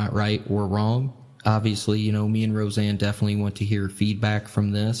I'm not right or wrong. Obviously, me and Roseanne definitely want to hear feedback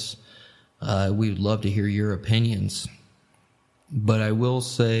from this. We would love to hear your opinions. But I will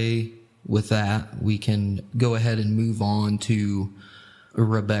say, with that, we can go ahead and move on to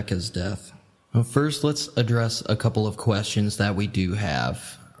Rebecca's death. Well, first, let's address a couple of questions that we do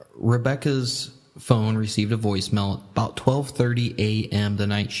have. Rebecca's phone received a voicemail about 12:30 a.m. the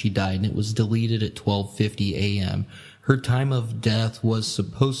night she died, and it was deleted at 12:50 a.m. Her time of death was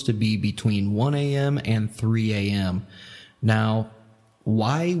supposed to be between 1 a.m. and 3 a.m. Now,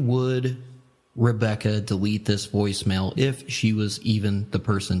 why would Rebecca delete this voicemail if she was even the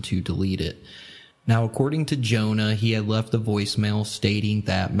person to delete it? Now, according to Jonah, he had left the voicemail stating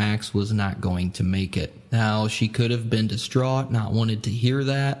that Max was not going to make it. Now, she could have been distraught, not wanted to hear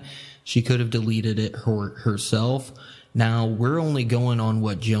that. She could have deleted it herself. Now, we're only going on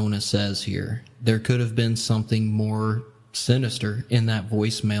what Jonah says here. There could have been something more sinister in that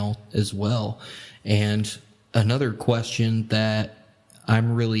voicemail as well. And another question that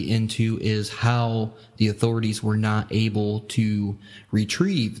I'm really into is how the authorities were not able to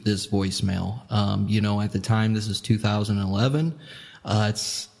retrieve this voicemail. At the time, this is 2011.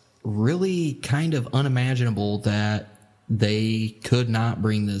 It's really kind of unimaginable that they could not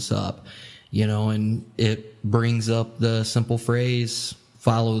bring this up, and it brings up the simple phrase,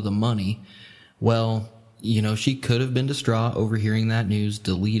 follow the money. Well, she could have been distraught over hearing that news,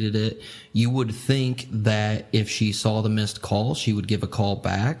 deleted it. You would think that if she saw the missed call, she would give a call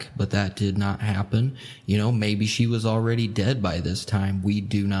back, but that did not happen. Maybe she was already dead by this time. We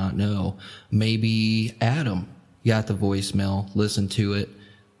do not know. Maybe Adam got the voicemail, listened to it.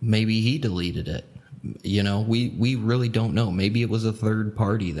 Maybe he deleted it. We really don't know. Maybe it was a third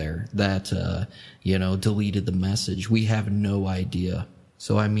party there that, deleted the message. We have no idea.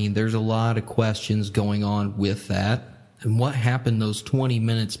 So, there's a lot of questions going on with that. And what happened those 20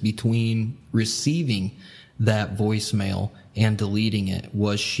 minutes between receiving that voicemail and deleting it?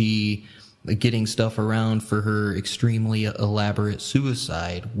 Was she getting stuff around for her extremely elaborate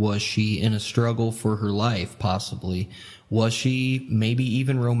suicide? Was she in a struggle for her life, possibly? Was she maybe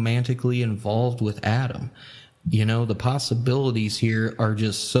even romantically involved with Adam? The possibilities here are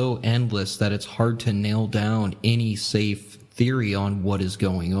just so endless that it's hard to nail down any safe theory on what is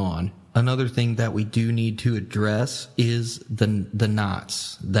going on. Another thing that we do need to address is the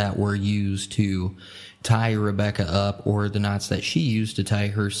knots that were used to tie Rebecca up, or the knots that she used to tie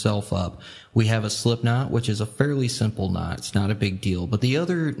herself up. We have a slip knot, which is a fairly simple knot. It's not a big deal. But the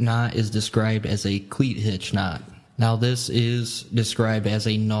other knot is described as a cleat hitch knot. Now, this is described as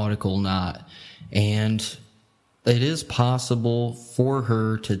a nautical knot, and it is possible for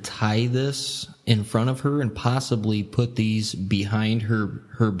her to tie this in front of her and possibly put these behind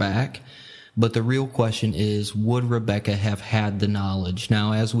her back. But the real question is, would Rebecca have had the knowledge?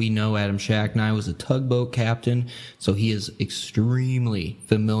 Now, as we know, Adam Shacknai was a tugboat captain, so he is extremely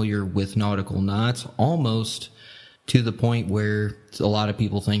familiar with nautical knots, almost to the point where a lot of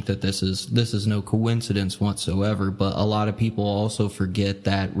people think that this is no coincidence whatsoever. But a lot of people also forget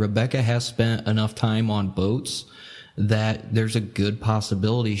that Rebecca has spent enough time on boats that there's a good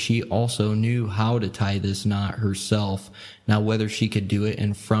possibility she also knew how to tie this knot herself. Now, whether she could do it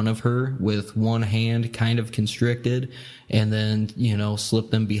in front of her with one hand kind of constricted and then,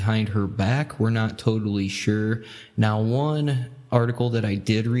 slip them behind her back, we're not totally sure. Now, one article that I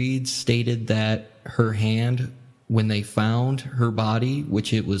did read stated that her hand, when they found her body,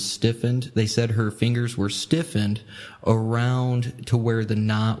 which it was stiffened, they said her fingers were stiffened around to where the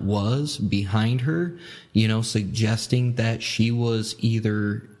knot was behind her, suggesting that she was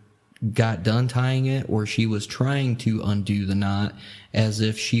either got done tying it or she was trying to undo the knot, as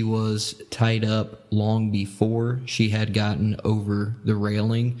if she was tied up long before she had gotten over the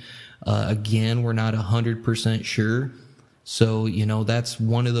railing. Again, we're not 100% sure. So, that's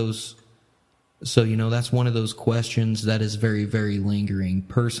one of those questions that is very, very lingering.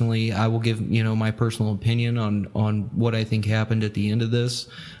 Personally, I will give, my personal opinion on what I think happened at the end of this,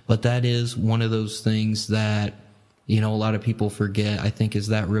 but that is one of those things that, a lot of people forget, I think, is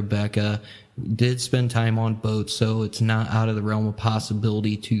that Rebecca did spend time on boats, so it's not out of the realm of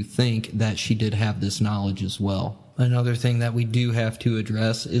possibility to think that she did have this knowledge as well. Another thing that we do have to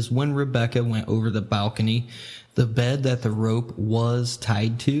address is when Rebecca went over the balcony, the bed that the rope was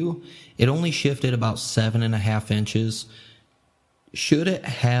tied to, it only shifted about 7.5 inches. Should it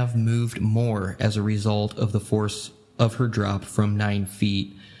have moved more as a result of the force of her drop from 9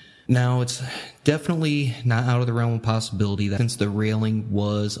 feet? Now, it's definitely not out of the realm of possibility that since the railing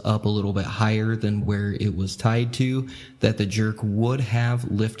was up a little bit higher than where it was tied to, that the jerk would have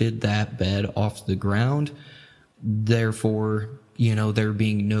lifted that bed off the ground. Therefore, there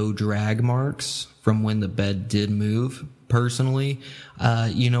being no drag marks from when the bed did move. Personally,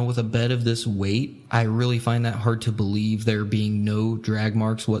 with a bed of this weight, I really find that hard to believe there being no drag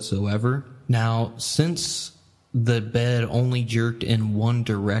marks whatsoever. Now, since the bed only jerked in one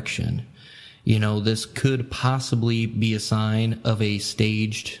direction, this could possibly be a sign of a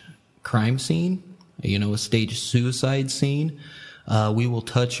staged crime scene, a staged suicide scene. We will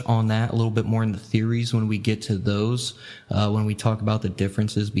touch on that a little bit more in the theories when we get to those, when we talk about the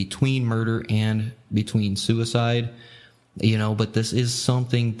differences between murder and between suicide. But this is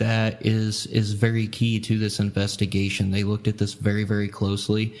something that is very key to this investigation. They looked at this very, very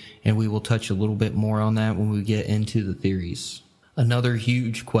closely, and we will touch a little bit more on that when we get into the theories. Another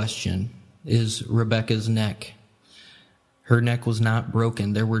huge question is Rebecca's neck. Her neck was not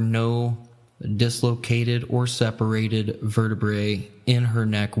broken. There were no dislocated or separated vertebrae in her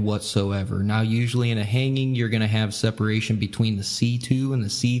neck whatsoever. Now, usually in a hanging, you're going to have separation between the C2 and the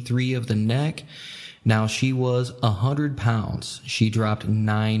C3 of the neck. Now, she was 100 pounds. She dropped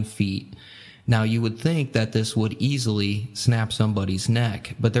 9 feet. Now, you would think that this would easily snap somebody's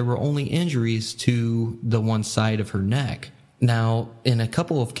neck, but there were only injuries to the one side of her neck. Now, in a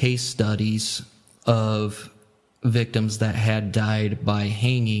couple of case studies of victims that had died by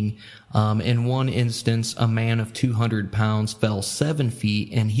hanging. In one instance, a man of 200 pounds fell 7 feet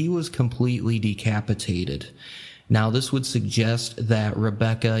and he was completely decapitated. Now, this would suggest that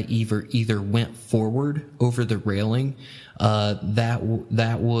Rebecca either went forward over the railing. That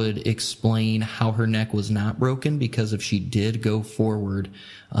would explain how her neck was not broken, because if she did go forward,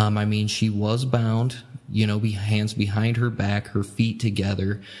 she was bound, hands behind her back, her feet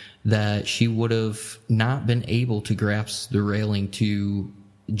together, that she would have not been able to grasp the railing to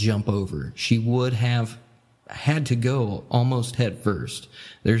jump over. She would have had to go almost head first.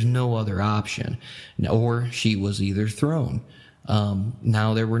 There's no other option. Or she was either thrown.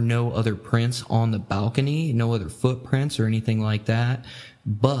 Now, there were no other prints on the balcony, no other footprints or anything like that,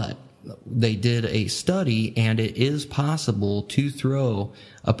 but they did a study, and it is possible to throw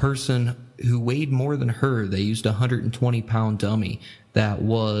a person who weighed more than her. They used a 120-pound dummy that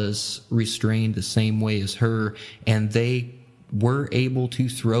was restrained the same way as her, and they were able to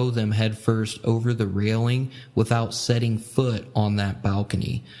throw them headfirst over the railing without setting foot on that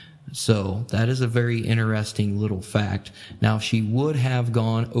balcony. So that is a very interesting little fact. Now, if she would have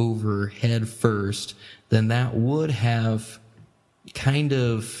gone over head first, then that would have kind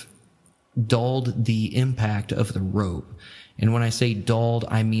of dulled the impact of the rope. And when I say dulled,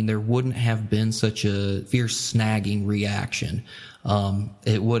 I mean there wouldn't have been such a fierce snagging reaction.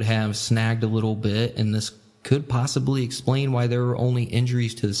 It would have snagged a little bit, and this could possibly explain why there were only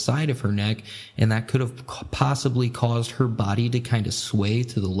injuries to the side of her neck, and that could have possibly caused her body to kind of sway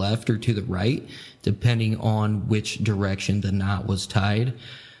to the left or to the right, depending on which direction the knot was tied.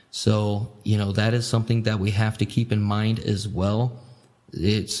 So, that is something that we have to keep in mind as well.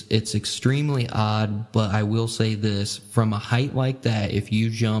 It's extremely odd, but I will say this, from a height like that, if you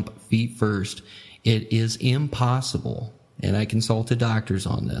jump feet first, it is impossible, and I consulted doctors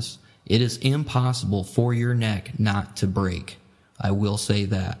on this, it is impossible for your neck not to break. I will say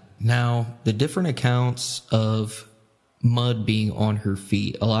that. Now, the different accounts of mud being on her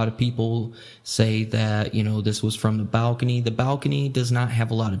feet, a lot of people say that, this was from the balcony. The balcony does not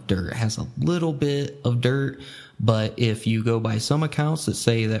have a lot of dirt. It has a little bit of dirt, but if you go by some accounts that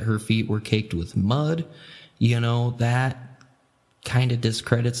say that her feet were caked with mud, that kind of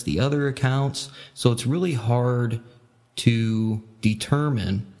discredits the other accounts. So it's really hard to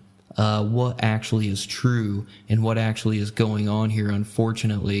determine what actually is true and what actually is going on here,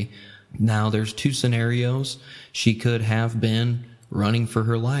 unfortunately. Now, there's two scenarios. She could have been running for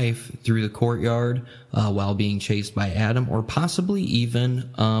her life through the courtyard while being chased by Adam, or possibly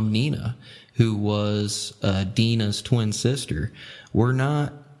even Nina, who was Dina's twin sister. We're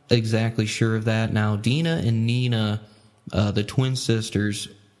not exactly sure of that. Now, Dina and Nina, the twin sisters,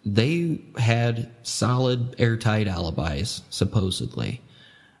 they had solid, airtight alibis, supposedly.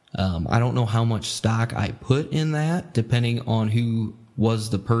 I don't know how much stock I put in that, depending on who was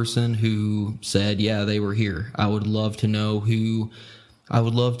the person who said, yeah, they were here. I would love to know who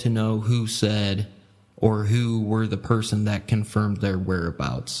said, or who were the person that confirmed their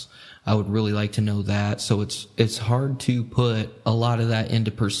whereabouts. I would really like to know that. So it's hard to put a lot of that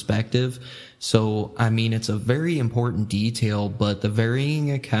into perspective. So, it's a very important detail, but the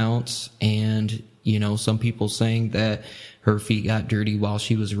varying accounts and, some people saying that her feet got dirty while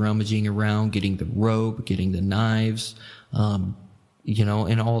she was rummaging around, getting the rope, getting the knives, and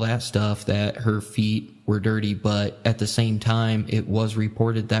all that stuff, that her feet were dirty. But at the same time, it was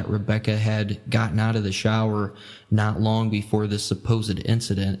reported that Rebecca had gotten out of the shower not long before this supposed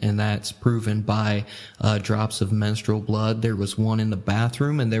incident, and that's proven by drops of menstrual blood. There was one in the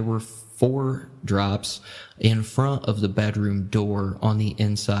bathroom, and there were 4 drops in front of the bedroom door on the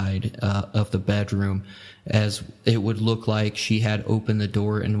inside of the bedroom, as it would look like she had opened the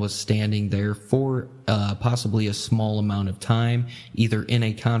door and was standing there for possibly a small amount of time, either in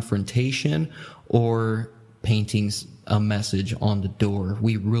a confrontation or painting a message on the door.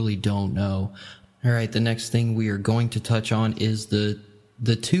 We really don't know. All right, the next thing we are going to touch on is the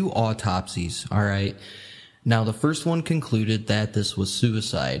 2 autopsies. All right. Now, the first one concluded that this was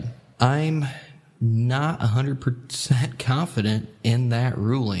suicide. I'm not 100% confident in that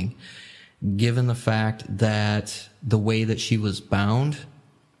ruling, given the fact that the way that she was bound,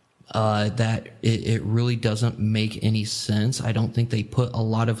 that it really doesn't make any sense. I don't think they put a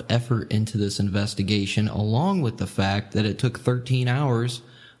lot of effort into this investigation, along with the fact that it took 13 hours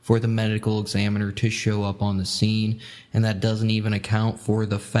for the medical examiner to show up on the scene. And that doesn't even account for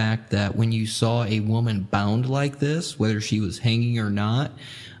the fact that when you saw a woman bound like this, whether she was hanging or not,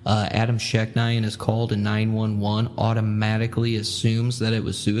 Adam Sheknai in his call to 911 automatically assumes that it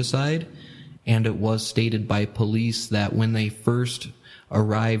was suicide. And it was stated by police that when they first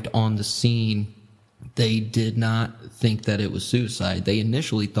arrived on the scene, they did not think that it was suicide. They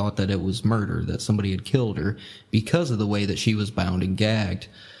initially thought that it was murder, that somebody had killed her because of the way that she was bound and gagged.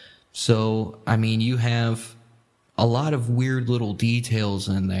 So, I mean, you have a lot of weird little details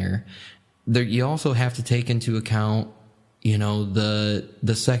in there. You also have to take into account, you know,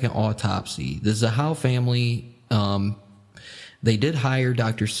 the second autopsy. The Zahau family, they did hire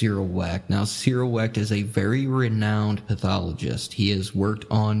Dr. Cyril Wecht. Now, Cyril Wecht is a very renowned pathologist. He has worked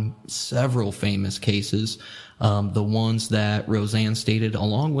on several famous cases, the ones that Roseanne stated,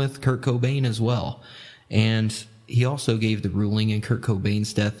 along with Kurt Cobain as well. And he also gave the ruling in Kurt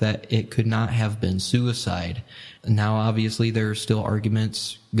Cobain's death that it could not have been suicide. Now, obviously, there are still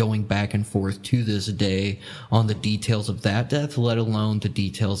arguments going back and forth to this day on the details of that death, let alone the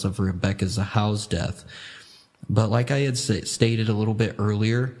details of Rebecca Zahau's death. But like I had stated a little bit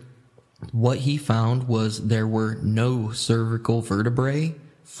earlier, what he found was there were no cervical vertebrae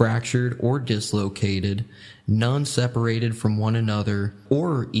fractured or dislocated, none separated from one another,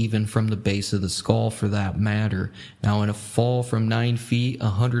 or even from the base of the skull for that matter. Now, in a fall from 9 feet,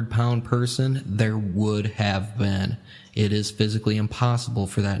 100-pound person, there would have been. It is physically impossible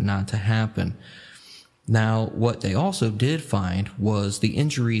for that not to happen. Now, what they also did find was the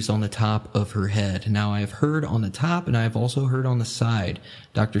injuries on the top of her head. Now, I've heard on the top and I've also heard on the side.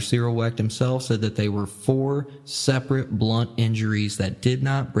 Dr. Cyril Wecht himself said that they were 4 separate blunt injuries that did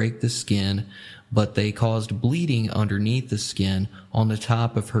not break the skin, but they caused bleeding underneath the skin on the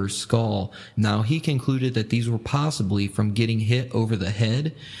top of her skull. Now, he concluded that these were possibly from getting hit over the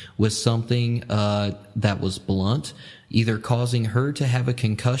head with something that was blunt, either causing her to have a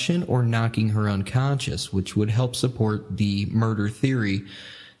concussion or knocking her unconscious, which would help support the murder theory.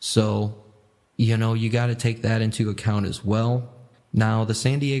 So, you know, you got to take that into account as well. Now, the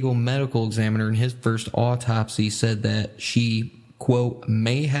San Diego medical examiner in his first autopsy said that she, quote,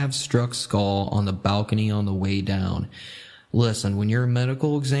 may have struck skull on the balcony on the way down. Listen, when you're a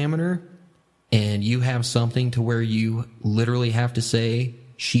medical examiner and you have something to where you literally have to say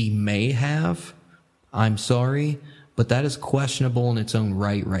she may have, I'm sorry, but that is questionable in its own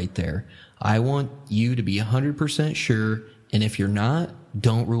right there. I want you to be 100% sure, and if you're not,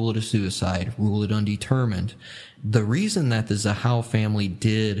 don't rule it a suicide. Rule it undetermined. The reason that the Zahau family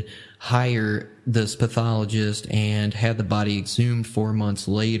did hire this pathologist and had the body exhumed 4 months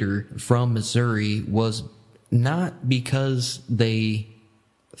later from Missouri was not because they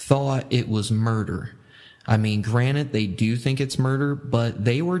thought it was murder. I mean, granted, they do think it's murder, but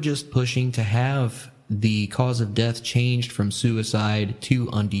they were just pushing to have the cause of death changed from suicide to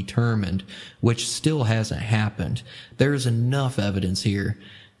undetermined, which still hasn't happened. There's enough evidence here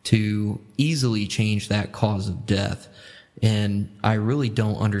to easily change that cause of death, and I really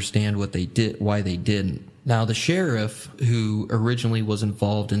don't understand what they did, why they didn't. Now, the sheriff who originally was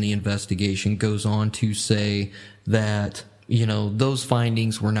involved in the investigation goes on to say that, you know, those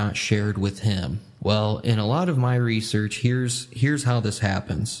findings were not shared with him. Well, in a lot of my research, here's how this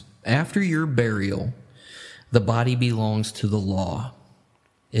happens. After your burial, the body belongs to the law.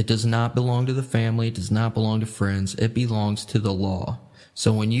 It does not belong to the family. It does not belong to friends. It belongs to the law.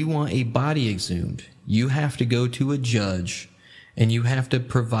 So when you want a body exhumed, you have to go to a judge and you have to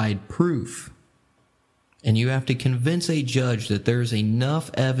provide proof. And you have to convince a judge that there's enough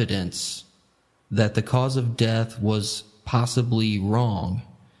evidence that the cause of death was possibly wrong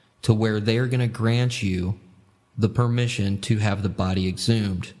to where they're going to grant you the permission to have the body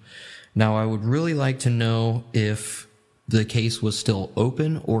exhumed. Now, I would really like to know if the case was still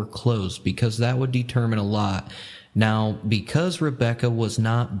open or closed, because that would determine a lot. Now, because Rebecca was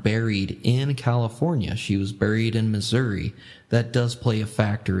not buried in California, she was buried in Missouri, that does play a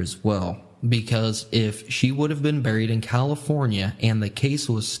factor as well. Because if she would have been buried in California and the case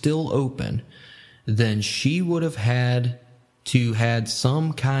was still open, then she would have had to had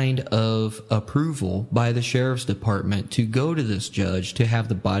some kind of approval by the sheriff's department to go to this judge to have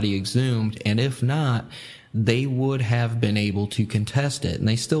the body exhumed, and if not, they would have been able to contest it, and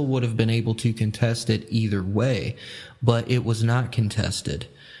they still would have been able to contest it either way, but it was not contested.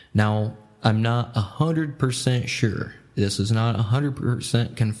 Now, I'm not 100% sure. This is not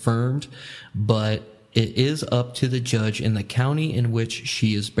 100% confirmed, but it is up to the judge in the county in which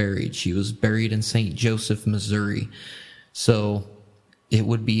she is buried. She was buried in St. Joseph, Missouri. So it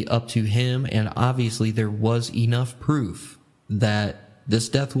would be up to him, and obviously there was enough proof that this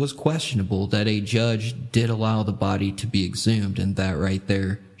death was questionable that a judge did allow the body to be exhumed, and that right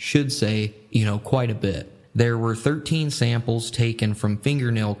there should say, you know, quite a bit. There were 13 samples taken from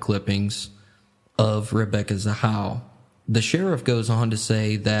fingernail clippings of Rebecca Zahau. The sheriff goes on to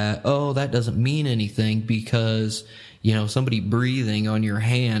say that, oh, that doesn't mean anything because, you know, somebody breathing on your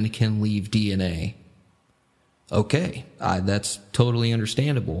hand can leave DNA. Okay, that's totally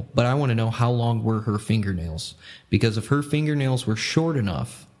understandable. But I want to know, how long were her fingernails? Because if her fingernails were short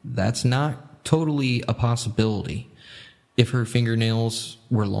enough, that's not totally a possibility. If her fingernails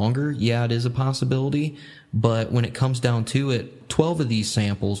were longer, yeah, it is a possibility. But when it comes down to it, 12 of these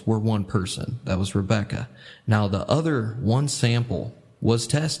samples were one person. That was Rebecca. Now, the other one sample was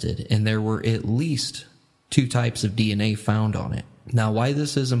tested, and there were at least 2 types of DNA found on it. Now, why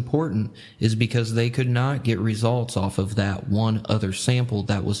this is important is because they could not get results off of that one other sample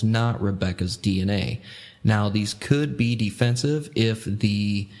that was not Rebecca's DNA. Now, these could be defensive if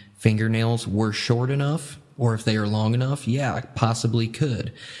the fingernails were short enough, or if they are long enough. Yeah, possibly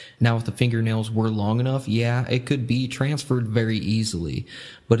could. Now, if the fingernails were long enough, yeah, it could be transferred very easily.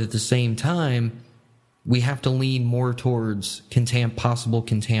 But at the same time, we have to lean more towards possible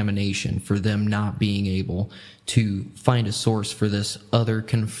contamination for them not being able to find a source for this other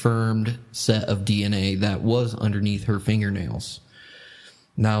confirmed set of DNA that was underneath her fingernails.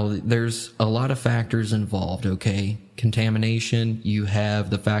 Now, there's a lot of factors involved, okay? Contamination, you have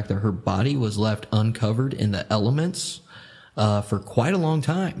the fact that her body was left uncovered in the elements for quite a long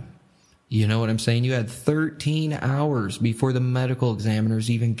time. You know what I'm saying? You had 13 hours before the medical examiners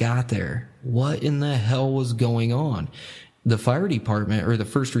even got there. What in the hell was going on? The fire department, or the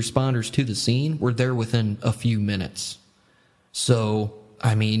first responders to the scene, were there within a few minutes. So,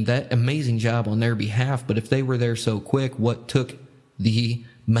 I mean, that amazing job on their behalf, but if they were there so quick, what took the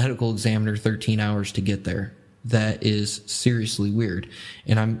medical examiner 13 hours to get there? That is seriously weird.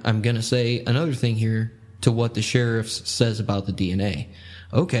 And I'm going to say another thing here to what the sheriff says about the DNA.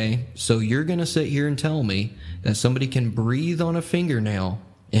 Okay, so you're going to sit here and tell me that somebody can breathe on a fingernail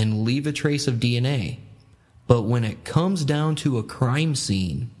and leave a trace of DNA, but when it comes down to a crime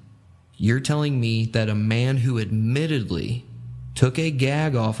scene, you're telling me that a man who admittedly took a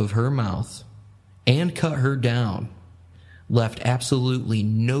gag off of her mouth and cut her down left absolutely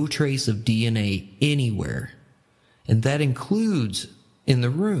no trace of DNA anywhere, and that includes in the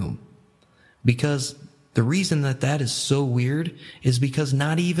room, because the reason that is so weird is because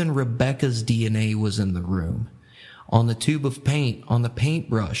not even Rebecca's DNA was in the room. On the tube of paint, on the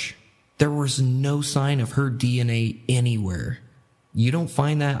paintbrush, there was no sign of her DNA anywhere. You don't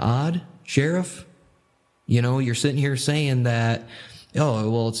find that odd, Sheriff? You know, you're sitting here saying that, oh,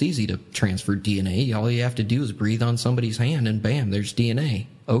 well, it's easy to transfer DNA. All you have to do is breathe on somebody's hand and bam, there's DNA.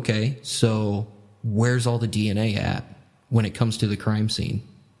 Okay, so where's all the DNA at when it comes to the crime scene?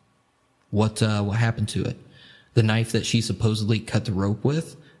 What happened to it? The knife that she supposedly cut the rope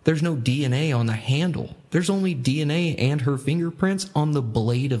with? There's no DNA on the handle. There's only DNA and her fingerprints on the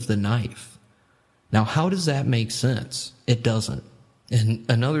blade of the knife. Now, how does that make sense? It doesn't. And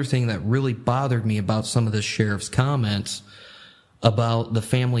another thing that really bothered me about some of the sheriff's comments about the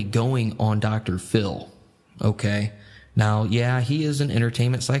family going on Dr. Phil. Okay. Now, yeah, he is an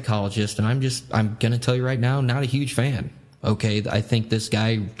entertainment psychologist, and I'm going to tell you right now, not a huge fan. Okay, I think this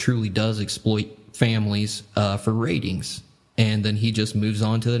guy truly does exploit families for ratings, and then he just moves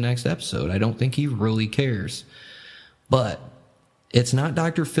on to the next episode. I don't think he really cares. But it's not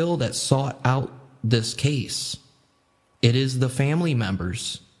Dr. Phil that sought out this case. It is the family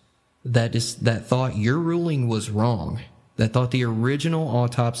members that thought your ruling was wrong, that thought the original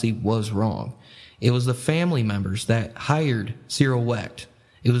autopsy was wrong. It was the family members that hired Cyril Wecht.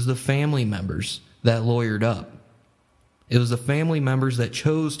 It was the family members that lawyered up. It was the family members that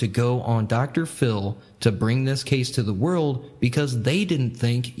chose to go on Dr. Phil to bring this case to the world because they didn't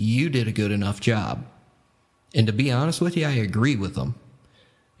think you did a good enough job. And to be honest with you, I agree with them.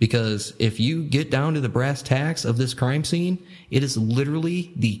 Because if you get down to the brass tacks of this crime scene, it is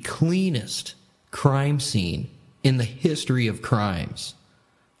literally the cleanest crime scene in the history of crimes.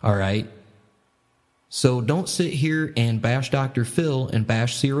 All right? So don't sit here and bash Dr. Phil and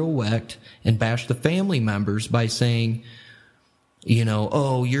bash Cyril Wecht and bash the family members by saying, you know,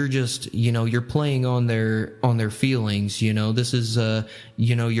 oh, you're just, you know, you're playing on their feelings. You know, this is,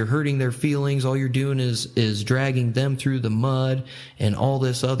 you know, you're hurting their feelings. All you're doing is dragging them through the mud and all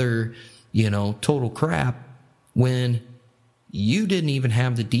this other, you know, total crap, when you didn't even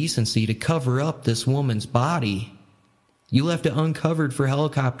have the decency to cover up this woman's body. You left it uncovered for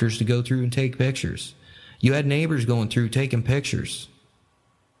helicopters to go through and take pictures. You had neighbors going through taking pictures.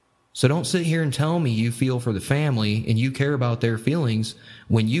 So don't sit here and tell me you feel for the family and you care about their feelings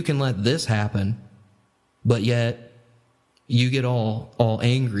when you can let this happen, but yet you get all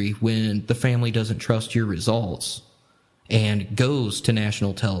angry when the family doesn't trust your results and goes to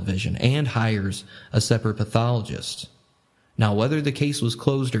national television and hires a separate pathologist. Now, whether the case was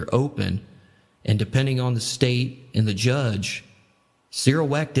closed or open, and depending on the state and the judge, Cyril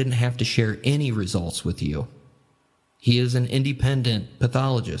Wecht didn't have to share any results with you. He is an independent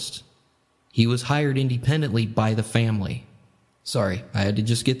pathologist. He was hired independently by the family. Sorry, I had to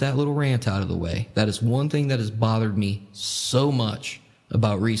just get that little rant out of the way. That is one thing that has bothered me so much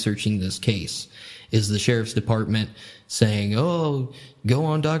about researching this case, is the sheriff's department saying, oh, go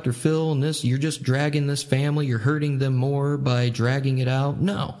on Dr. Phil, and this, you're just dragging this family, you're hurting them more by dragging it out.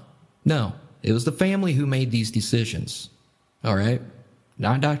 No. It was the family who made these decisions. All right?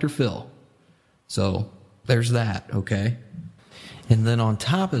 Not Dr. Phil. So, there's that, okay? And then on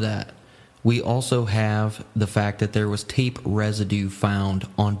top of that, we also have the fact that there was tape residue found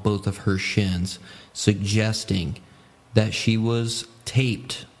on both of her shins, suggesting that she was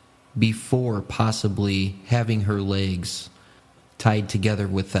taped before possibly having her legs tied together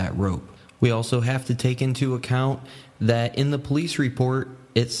with that rope. We also have to take into account that in the police report,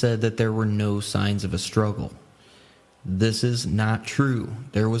 it said that there were no signs of a struggle. This is not true.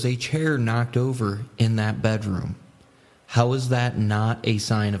 There was a chair knocked over in that bedroom. How is that not a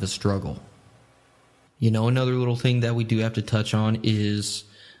sign of a struggle? You know, another little thing that we do have to touch on is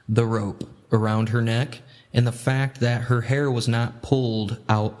the rope around her neck and the fact that her hair was not pulled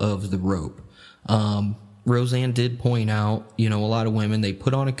out of the rope. Roseanne did point out, you know, a lot of women, they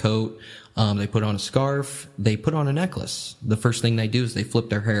put on a coat, they put on a scarf, they put on a necklace. The first thing they do is they flip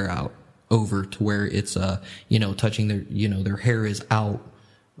their hair out over to where it's, touching their, their hair is out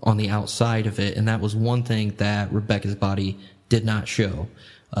on the outside of it. And that was one thing that Rebecca's body did not show.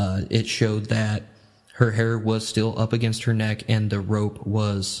 It showed that her hair was still up against her neck and the rope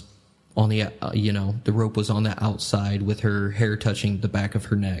was on the, the rope was on the outside with her hair touching the back of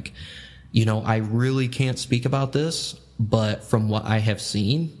her neck. You know, I really can't speak about this, but from what I have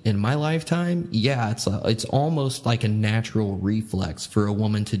seen in my lifetime, yeah, it's almost like a natural reflex for a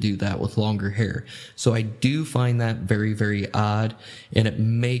woman to do that with longer hair. So I do find that very, very odd, and it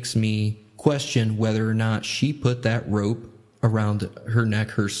makes me question whether or not she put that rope around her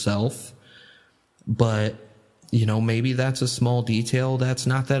neck herself. But, maybe that's a small detail that's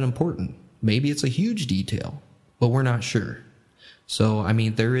not that important. Maybe it's a huge detail, but we're not sure. So,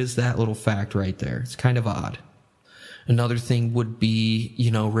 there is that little fact right there. It's kind of odd. Another thing would be,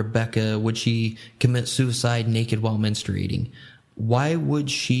 Rebecca, would she commit suicide naked while menstruating? Why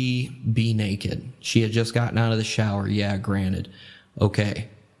would she be naked? She had just gotten out of the shower. Yeah, granted. Okay.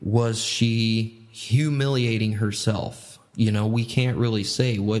 Was she humiliating herself? We can't really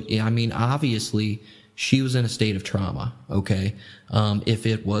say obviously she was in a state of trauma. Okay. If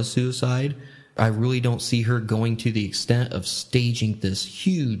it was suicide, I really don't see her going to the extent of staging this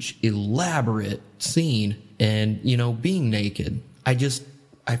huge, elaborate scene and, being naked. I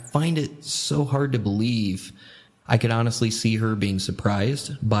find it so hard to believe. I could honestly see her being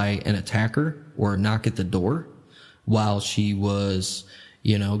surprised by an attacker or a knock at the door while she was,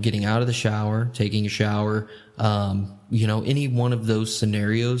 getting out of the shower, taking a shower. Any one of those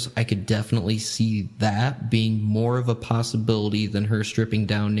scenarios, I could definitely see that being more of a possibility than her stripping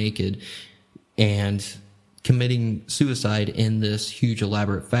down naked and committing suicide in this huge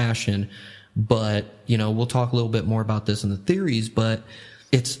elaborate fashion. But, we'll talk a little bit more about this in the theories, but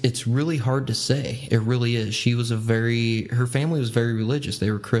it's really hard to say. It really is. Her family was very religious.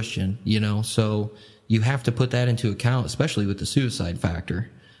 They were Christian, so you have to put that into account, especially with the suicide factor.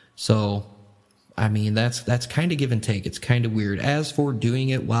 So, that's kind of give and take. It's kind of weird. As for doing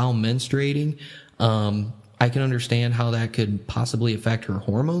it while menstruating, I can understand how that could possibly affect her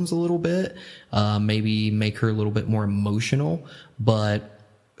hormones a little bit, maybe make her a little bit more emotional. But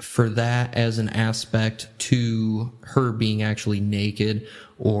for that as an aspect to her being actually naked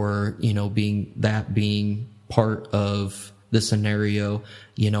or, being part of the scenario,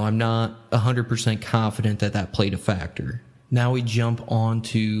 I'm not 100% confident that played a factor. Now we jump on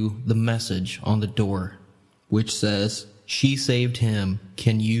to the message on the door, which says, "She saved him.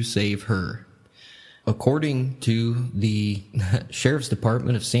 Can you save her?" According to the Sheriff's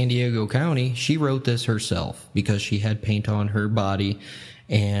Department of San Diego County, she wrote this herself because she had paint on her body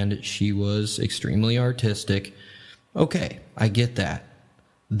and she was extremely artistic. Okay, I get that.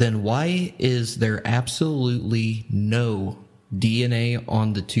 Then why is there absolutely no DNA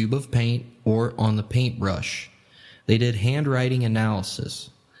on the tube of paint or on the paintbrush? They did handwriting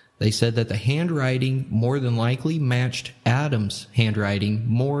analysis. They said that the handwriting more than likely matched Adam's handwriting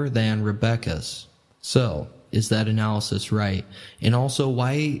more than Rebecca's. So, is that analysis right? And also,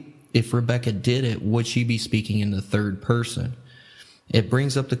 why, if Rebecca did it, would she be speaking in the third person? It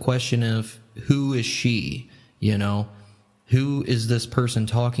brings up the question of, who is she? Who is this person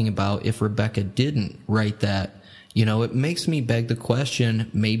talking about if Rebecca didn't write that? It makes me beg the question,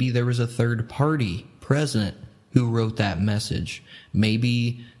 maybe there was a third party present who wrote that message.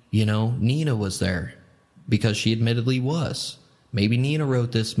 Maybe, Nina was there. because she admittedly was. Maybe Nina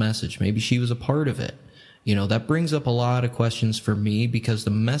wrote this message. Maybe she was a part of it. You know, that brings up a lot of questions for me because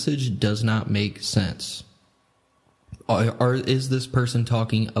the message does not make sense. Is this person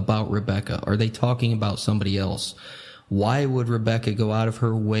talking about Rebecca? Are they talking about somebody else? Why would Rebecca go out of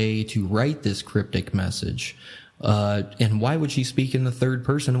her way to write this cryptic message? And why would she speak in the third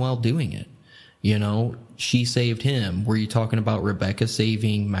person while doing it? You know, she saved him. Were you talking about Rebecca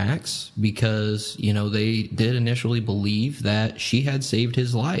saving Max? Because, you know, they did initially believe that she had saved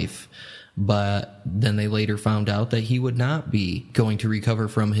his life. But then they later found out that he would not be going to recover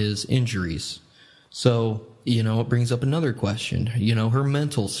from his injuries. So, you know, it brings up another question. You know, her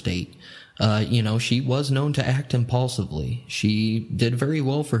mental state. You know, she was known to act impulsively. She did very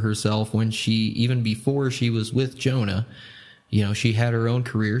well for herself when even before she was with Jonah, you know, she had her own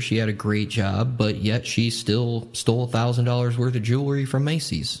career. She had a great job, but yet she still stole $1,000 worth of jewelry from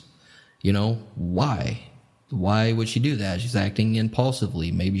Macy's. You know, why? Why would she do that? She's acting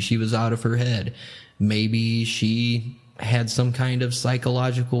impulsively. Maybe she was out of her head. Maybe she had some kind of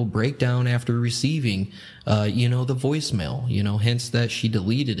psychological breakdown after receiving, you know, the voicemail, you know, hence that she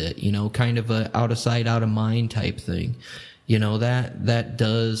deleted it, you know, kind of a out of sight, out of mind type thing. You know, that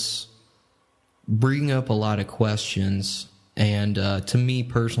does bring up a lot of questions. And to me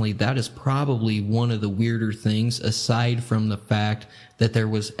personally, that is probably one of the weirder things, aside from the fact that there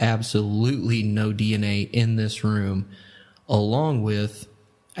was absolutely no DNA in this room, along with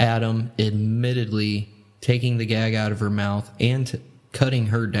Adam admittedly taking the gag out of her mouth and cutting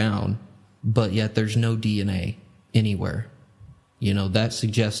her down, but yet there's no DNA anywhere. You know, that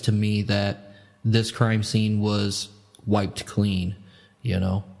suggests to me that this crime scene was wiped clean, you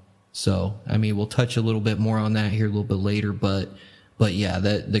know. So, I mean, we'll touch a little bit more on that here a little bit later, but yeah,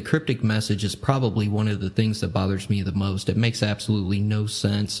 the cryptic message is probably one of the things that bothers me the most. It makes absolutely no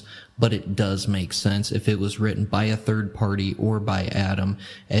sense, but it does make sense if it was written by a third party or by Adam,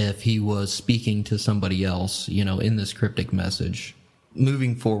 if he was speaking to somebody else, you know, in this cryptic message.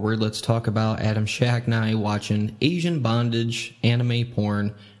 Moving forward, let's talk about Adam Shacknai watching Asian bondage anime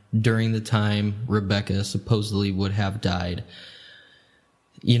porn during the time Rebecca supposedly would have died.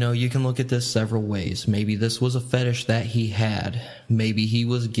 You know, you can look at this several ways. Maybe this was a fetish that he had. Maybe he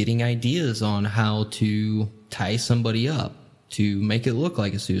was getting ideas on how to tie somebody up to make it look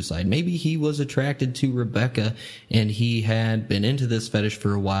like a suicide. Maybe he was attracted to Rebecca and he had been into this fetish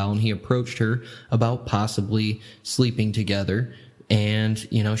for a while and he approached her about possibly sleeping together. And,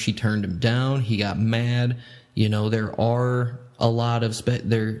 you know, she turned him down. He got mad. You know, there is a lot of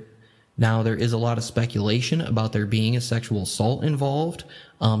speculation about there being a sexual assault involved.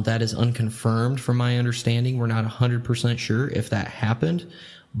 That is unconfirmed from my understanding. We're not 100% sure if that happened,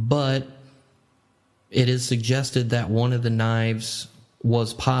 but it is suggested that one of the knives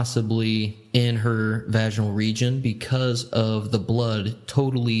was possibly in her vaginal region because of the blood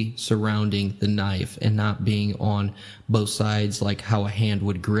totally surrounding the knife and not being on both sides like how a hand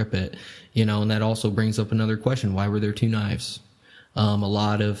would grip it. You know, and that also brings up another question. Why were there two knives? A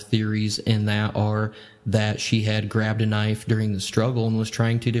lot of theories in that are that she had grabbed a knife during the struggle and was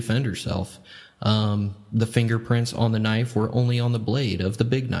trying to defend herself. The fingerprints on the knife were only on the blade of the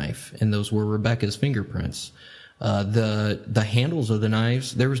big knife, and those were Rebecca's fingerprints. The handles of the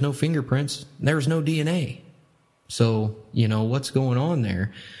knives, there was no fingerprints, there was no DNA. So, you know, what's going on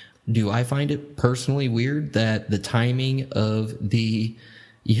there? Do I find it personally weird that the timing of the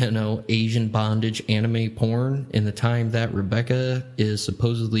Asian bondage anime porn in the time that Rebecca is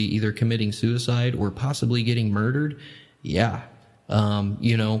supposedly either committing suicide or possibly getting murdered? Yeah.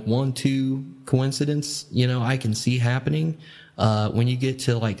 1-2 coincidence, I can see happening. When you get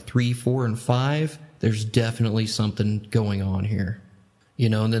to like 3, 4, and 5, there's definitely something going on here.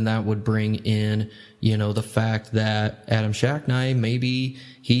 And then that would bring in, the fact that Adam Shacknai, maybe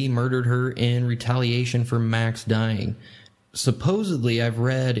he murdered her in retaliation for Max dying. Supposedly, I've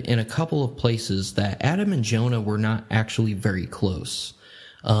read in a couple of places that Adam and Jonah were not actually very close.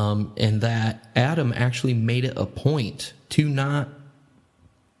 And that Adam actually made it a point to not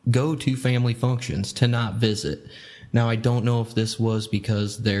go to family functions, to not visit. Now, I don't know if this was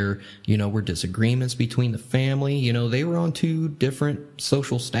because there, were disagreements between the family. They were on two different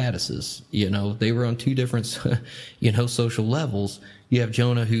social statuses. They were on two different, social levels. You have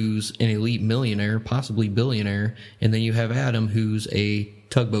Jonah, who's an elite millionaire, possibly billionaire, and then you have Adam, who's a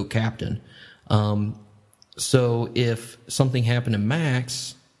tugboat captain. So if something happened to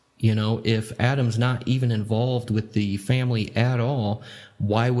Max, if Adam's not even involved with the family at all,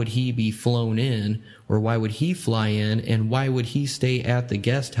 why would he be flown in, or why would he fly in, and why would he stay at the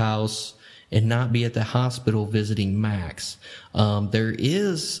guest house and not be at the hospital visiting Max? There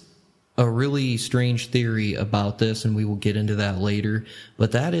is a really strange theory about this, and we will get into that later.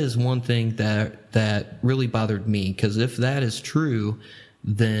 But that is one thing that really bothered me, because if that is true,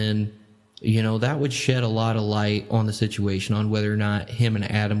 then, you know, that would shed a lot of light on the situation, on whether or not him and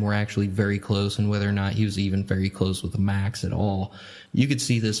Adam were actually very close, and whether or not he was even very close with Max at all. You could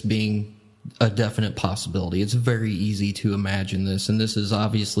see this being a definite possibility. It's very easy to imagine this, and this is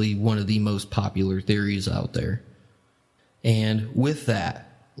obviously one of the most popular theories out there. And with that,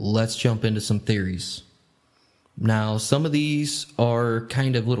 let's jump into some theories. Now, some of these are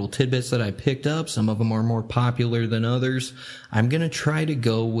kind of little tidbits that I picked up. Some of them are more popular than others. I'm going to try to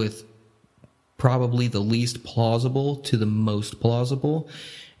go with probably the least plausible to the most plausible.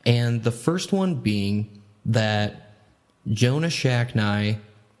 And the first one being that Jonah Shacknai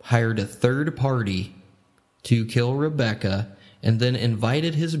hired a third party to kill Rebecca and then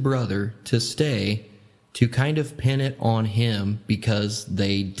invited his brother to stay to kind of pin it on him because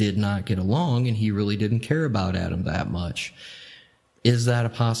they did not get along and he really didn't care about Adam that much. Is that a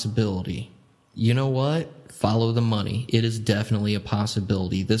possibility? You know what? Follow the money. It is definitely a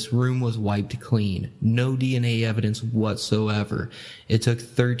possibility. This room was wiped clean. No DNA evidence whatsoever. It took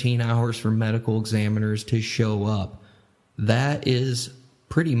 13 hours for medical examiners to show up. That is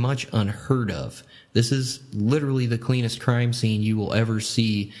pretty much unheard of. This is literally the cleanest crime scene you will ever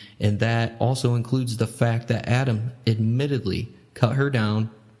see, and that also includes the fact that Adam admittedly cut her down,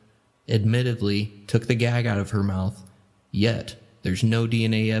 admittedly took the gag out of her mouth, yet there's no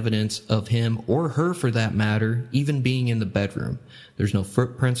DNA evidence of him, or her for that matter, even being in the bedroom. There's no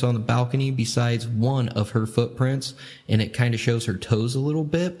footprints on the balcony besides one of her footprints, and it kind of shows her toes a little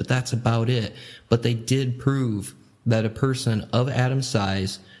bit, but that's about it. But they did prove that a person of Adam's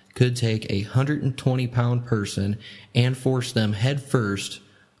size could take a 120-pound person and force them head first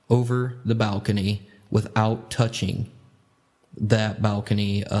over the balcony without touching that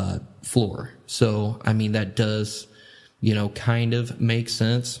balcony floor. So, I mean, that does, you know, kind of make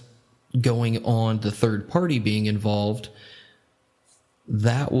sense. Going on the third party being involved,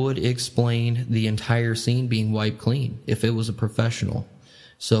 that would explain the entire scene being wiped clean if it was a professional.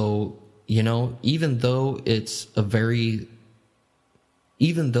 So, you know, even though it's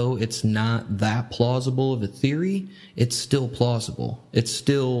not that plausible of a theory, it's still plausible. It's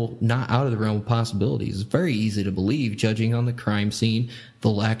still not out of the realm of possibilities. It's very easy to believe, judging on the crime scene, the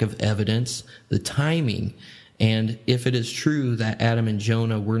lack of evidence, the timing. And if it is true that Adam and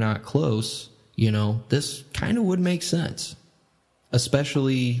Jonah were not close, you know, this kind of would make sense.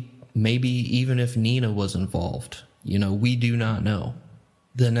 Especially maybe even if Nina was involved. You know, we do not know.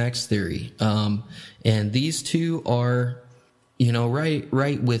 The next theory. And these two are, you know,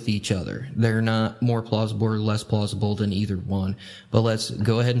 right with each other. They're not more plausible or less plausible than either one. But let's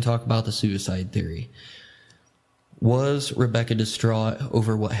go ahead and talk about the suicide theory. Was Rebecca distraught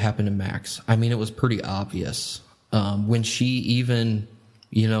over what happened to Max? I mean, it was pretty obvious. When she even,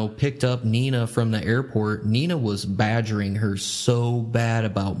 you know, picked up Nina from the airport, Nina was badgering her so bad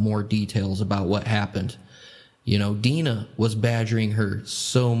about more details about what happened. You know, Dina was badgering her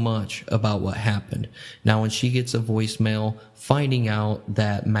so much about what happened. Now, when she gets a voicemail finding out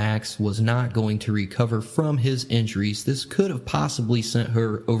that Max was not going to recover from his injuries, this could have possibly sent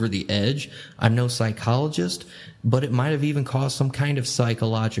her over the edge. I'm no psychologist, but it might have even caused some kind of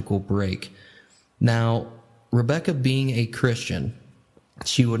psychological break. Now, Rebecca being a Christian,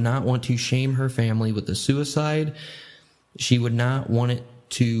 she would not want to shame her family with the suicide. She would not want it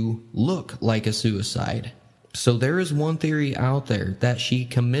to look like a suicide. So there is one theory out there that she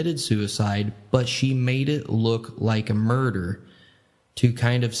committed suicide, but she made it look like a murder to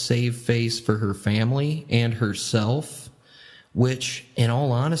kind of save face for her family and herself, which, in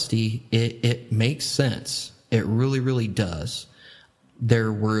all honesty, it makes sense. It really, really does.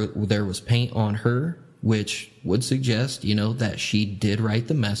 There was paint on her, which would suggest, you know, that she did write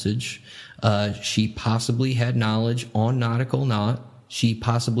the message. She possibly had knowledge on nautical knot. She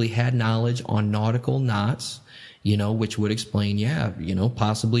possibly had knowledge on nautical knots, you know, which would explain, yeah, you know,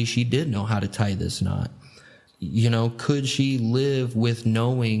 possibly she did know how to tie this knot. You know, could she live with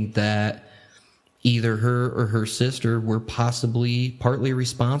knowing that either her or her sister were possibly partly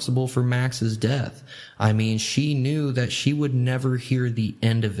responsible for Max's death? I mean, she knew that she would never hear the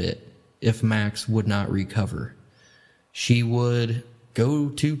end of it if Max would not recover. She would go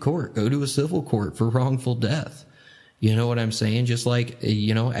to court, go to a civil court for wrongful death. You know what I'm saying? Just like,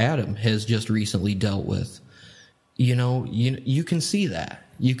 you know, Adam has just recently dealt with. You know, you can see that.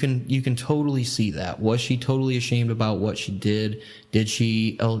 You can totally see that. Was she totally ashamed about what she did? Did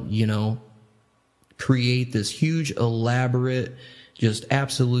she, you know, create this huge, elaborate, just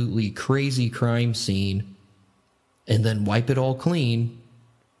absolutely crazy crime scene and then wipe it all clean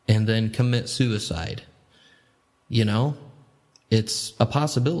and then commit suicide. You know, it's a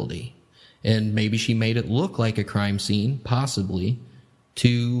possibility. And maybe she made it look like a crime scene, possibly,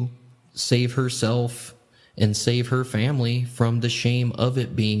 to save herself and save her family from the shame of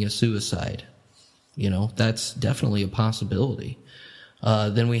it being a suicide. You know, that's definitely a possibility.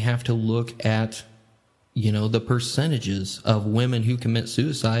 Then we have to look at, you know, the percentages of women who commit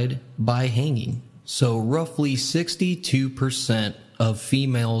suicide by hanging. So roughly 62% of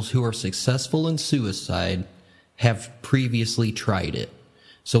females who are successful in suicide have previously tried it.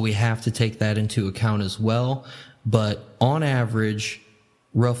 So we have to take that into account as well. But on average,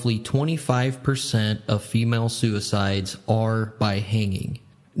 roughly 25% of female suicides are by hanging.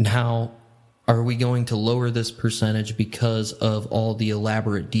 Now, are we going to lower this percentage because of all the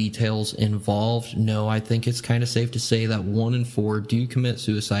elaborate details involved? No, I think it's kind of safe to say that 1 in 4 do commit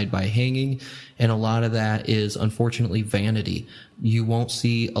suicide by hanging, and a lot of that is unfortunately vanity. You won't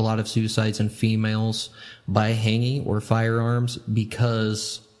see a lot of suicides in females by hanging or firearms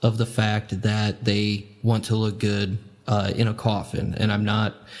because of the fact that they want to look good in a coffin. And I'm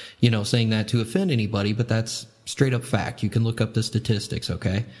not, you know, saying that to offend anybody, but that's straight up fact. You can look up the statistics,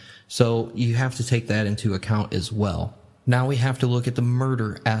 okay? So you have to take that into account as well. Now we have to look at the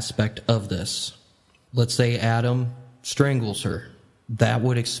murder aspect of this. Let's say Adam strangles her. That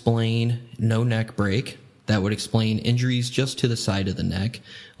would explain no neck break. That would explain injuries just to the side of the neck.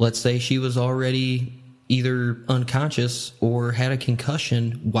 Let's say she was already either unconscious or had a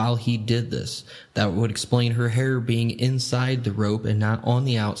concussion while he did this. That would explain her hair being inside the rope and not on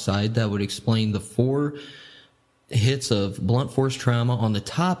the outside. That would explain the 4 hits of blunt force trauma on the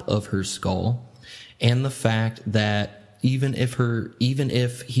top of her skull, and the fact that even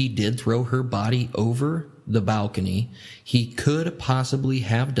if he did throw her body over the balcony, he could possibly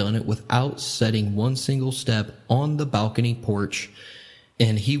have done it without setting one single step on the balcony porch,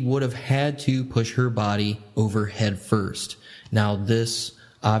 and he would have had to push her body over head first. Now this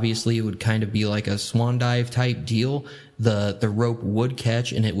obviously it would kind of be like a swan dive type deal. The rope would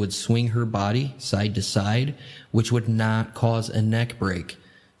catch and it would swing her body side to side, which would not cause a neck break.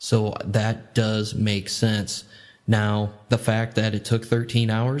 So that does make sense. Now, the fact that it took 13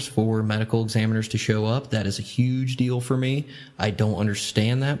 hours for medical examiners to show up, that is a huge deal for me. I don't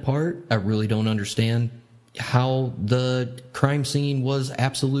understand that part. I really don't understand how the crime scene was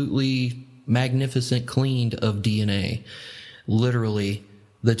absolutely magnificent cleaned of DNA. Literally,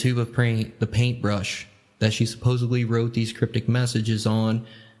 the tube of paint, the paintbrush that she supposedly wrote these cryptic messages on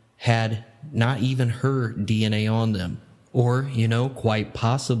had not even her DNA on them. Or, you know, quite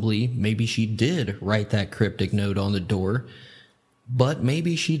possibly, maybe she did write that cryptic note on the door, but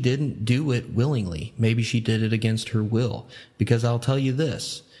maybe she didn't do it willingly. Maybe she did it against her will. Because I'll tell you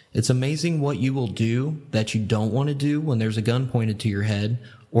this, it's amazing what you will do that you don't want to do when there's a gun pointed to your head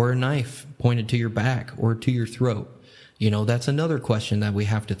or a knife pointed to your back or to your throat. You know, that's another question that we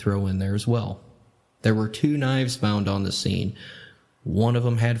have to throw in there as well. There were 2 knives found on the scene. One of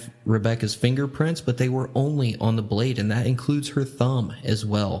them had Rebecca's fingerprints, but they were only on the blade, and that includes her thumb as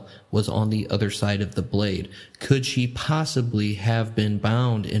well, was on the other side of the blade. Could she possibly have been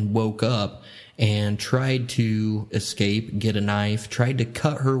bound and woke up and tried to escape, get a knife, tried to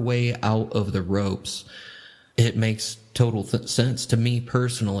cut her way out of the ropes? It makes total sense to me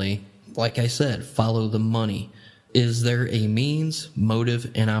personally. Like I said, follow the money. Is there a means,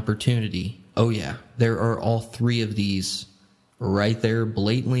 motive, and opportunity? Oh yeah, there are all 3 of these right there,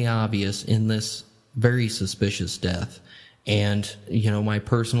 blatantly obvious in this very suspicious death. And, you know, my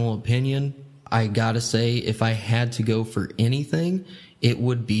personal opinion, I gotta say, if I had to go for anything, it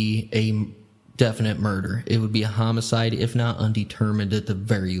would be a definite murder. It would be a homicide, if not undetermined at the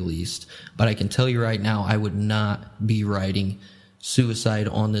very least. But I can tell you right now, I would not be writing suicide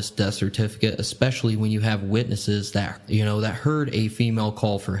on this death certificate, especially when you have witnesses that, you know, that heard a female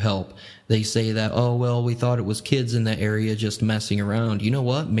call for help. They say that, oh, well, we thought it was kids in the area just messing around. You know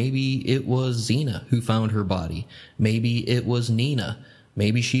what? Maybe it was Zena who found her body. Maybe it was Nina.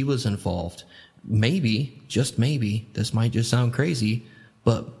 Maybe she was involved. Maybe, just maybe, this might just sound crazy,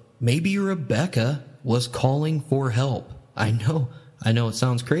 but maybe Rebecca was calling for help. I know it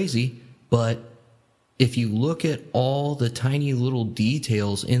sounds crazy, but if you look at all the tiny little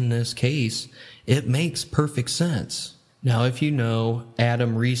details in this case, it makes perfect sense. Now, if you know,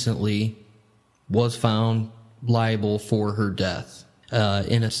 Adam recently was found liable for her death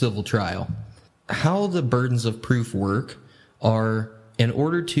in a civil trial. How the burdens of proof work are, in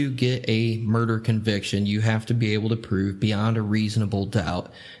order to get a murder conviction, you have to be able to prove beyond a reasonable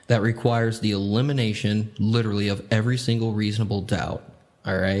doubt. That requires the elimination, literally, of every single reasonable doubt.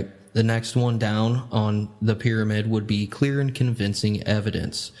 All right? The next one down on the pyramid would be clear and convincing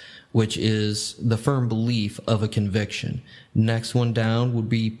evidence, which is the firm belief of a conviction. Next one down would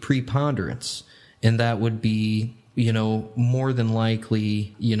be preponderance, and that would be, more than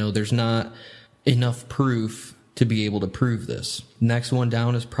likely, there's not enough proof to be able to prove this. Next one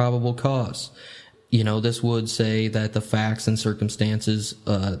down is probable cause. This would say that the facts and circumstances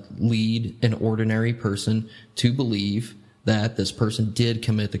lead an ordinary person to believe that this person did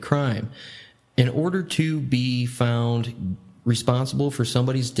commit the crime. In order to be found responsible for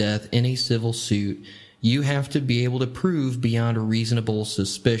somebody's death in a civil suit, you have to be able to prove beyond a reasonable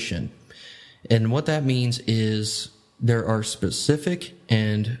suspicion. And what that means is there are specific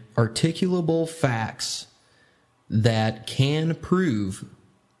and articulable facts that can prove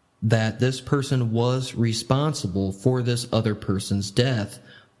that this person was responsible for this other person's death,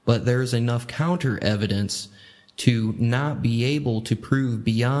 but there's enough counter evidence to not be able to prove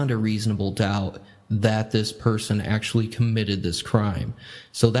beyond a reasonable doubt that this person actually committed this crime.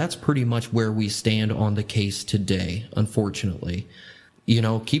 So that's pretty much where we stand on the case today, unfortunately.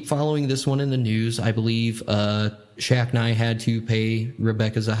 Keep following this one in the news. I believe Shaq Nye had to pay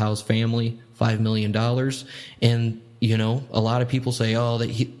Rebecca Zahau's family $5 million. And, a lot of people say,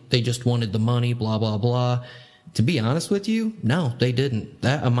 they just wanted the money, blah, blah, blah. To be honest with you, no, they didn't.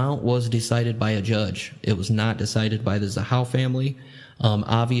 That amount was decided by a judge. It was not decided by the Zahau family.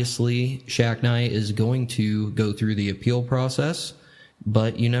 Obviously, Shaq Nye is going to go through the appeal process,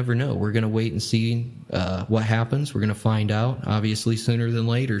 but you never know. We're going to wait and see what happens. We're going to find out, obviously, sooner than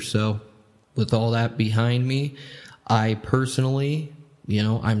later. So with all that behind me, I personally,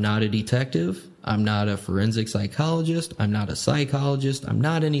 I'm not a detective. I'm not a forensic psychologist. I'm not a psychologist. I'm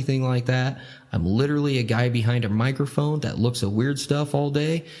not anything like that. I'm literally a guy behind a microphone that looks at weird stuff all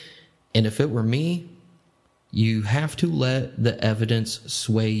day. And if it were me, you have to let the evidence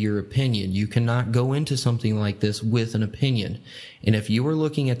sway your opinion. You cannot go into something like this with an opinion. And if you are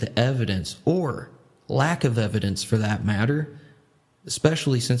looking at the evidence, or lack of evidence for that matter,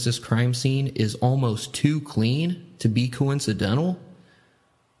 especially since this crime scene is almost too clean to be coincidental,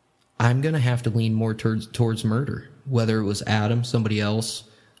 I'm going to have to lean more towards murder. Whether it was Adam, somebody else,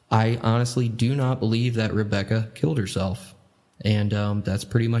 I honestly do not believe that Rebecca killed herself. And that's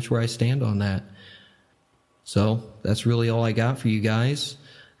pretty much where I stand on that. So that's really all I got for you guys.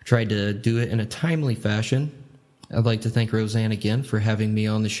 I tried to do it in a timely fashion. I'd like to thank Roseanne again for having me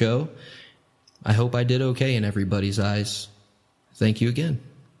on the show. I hope I did okay in everybody's eyes. Thank you again.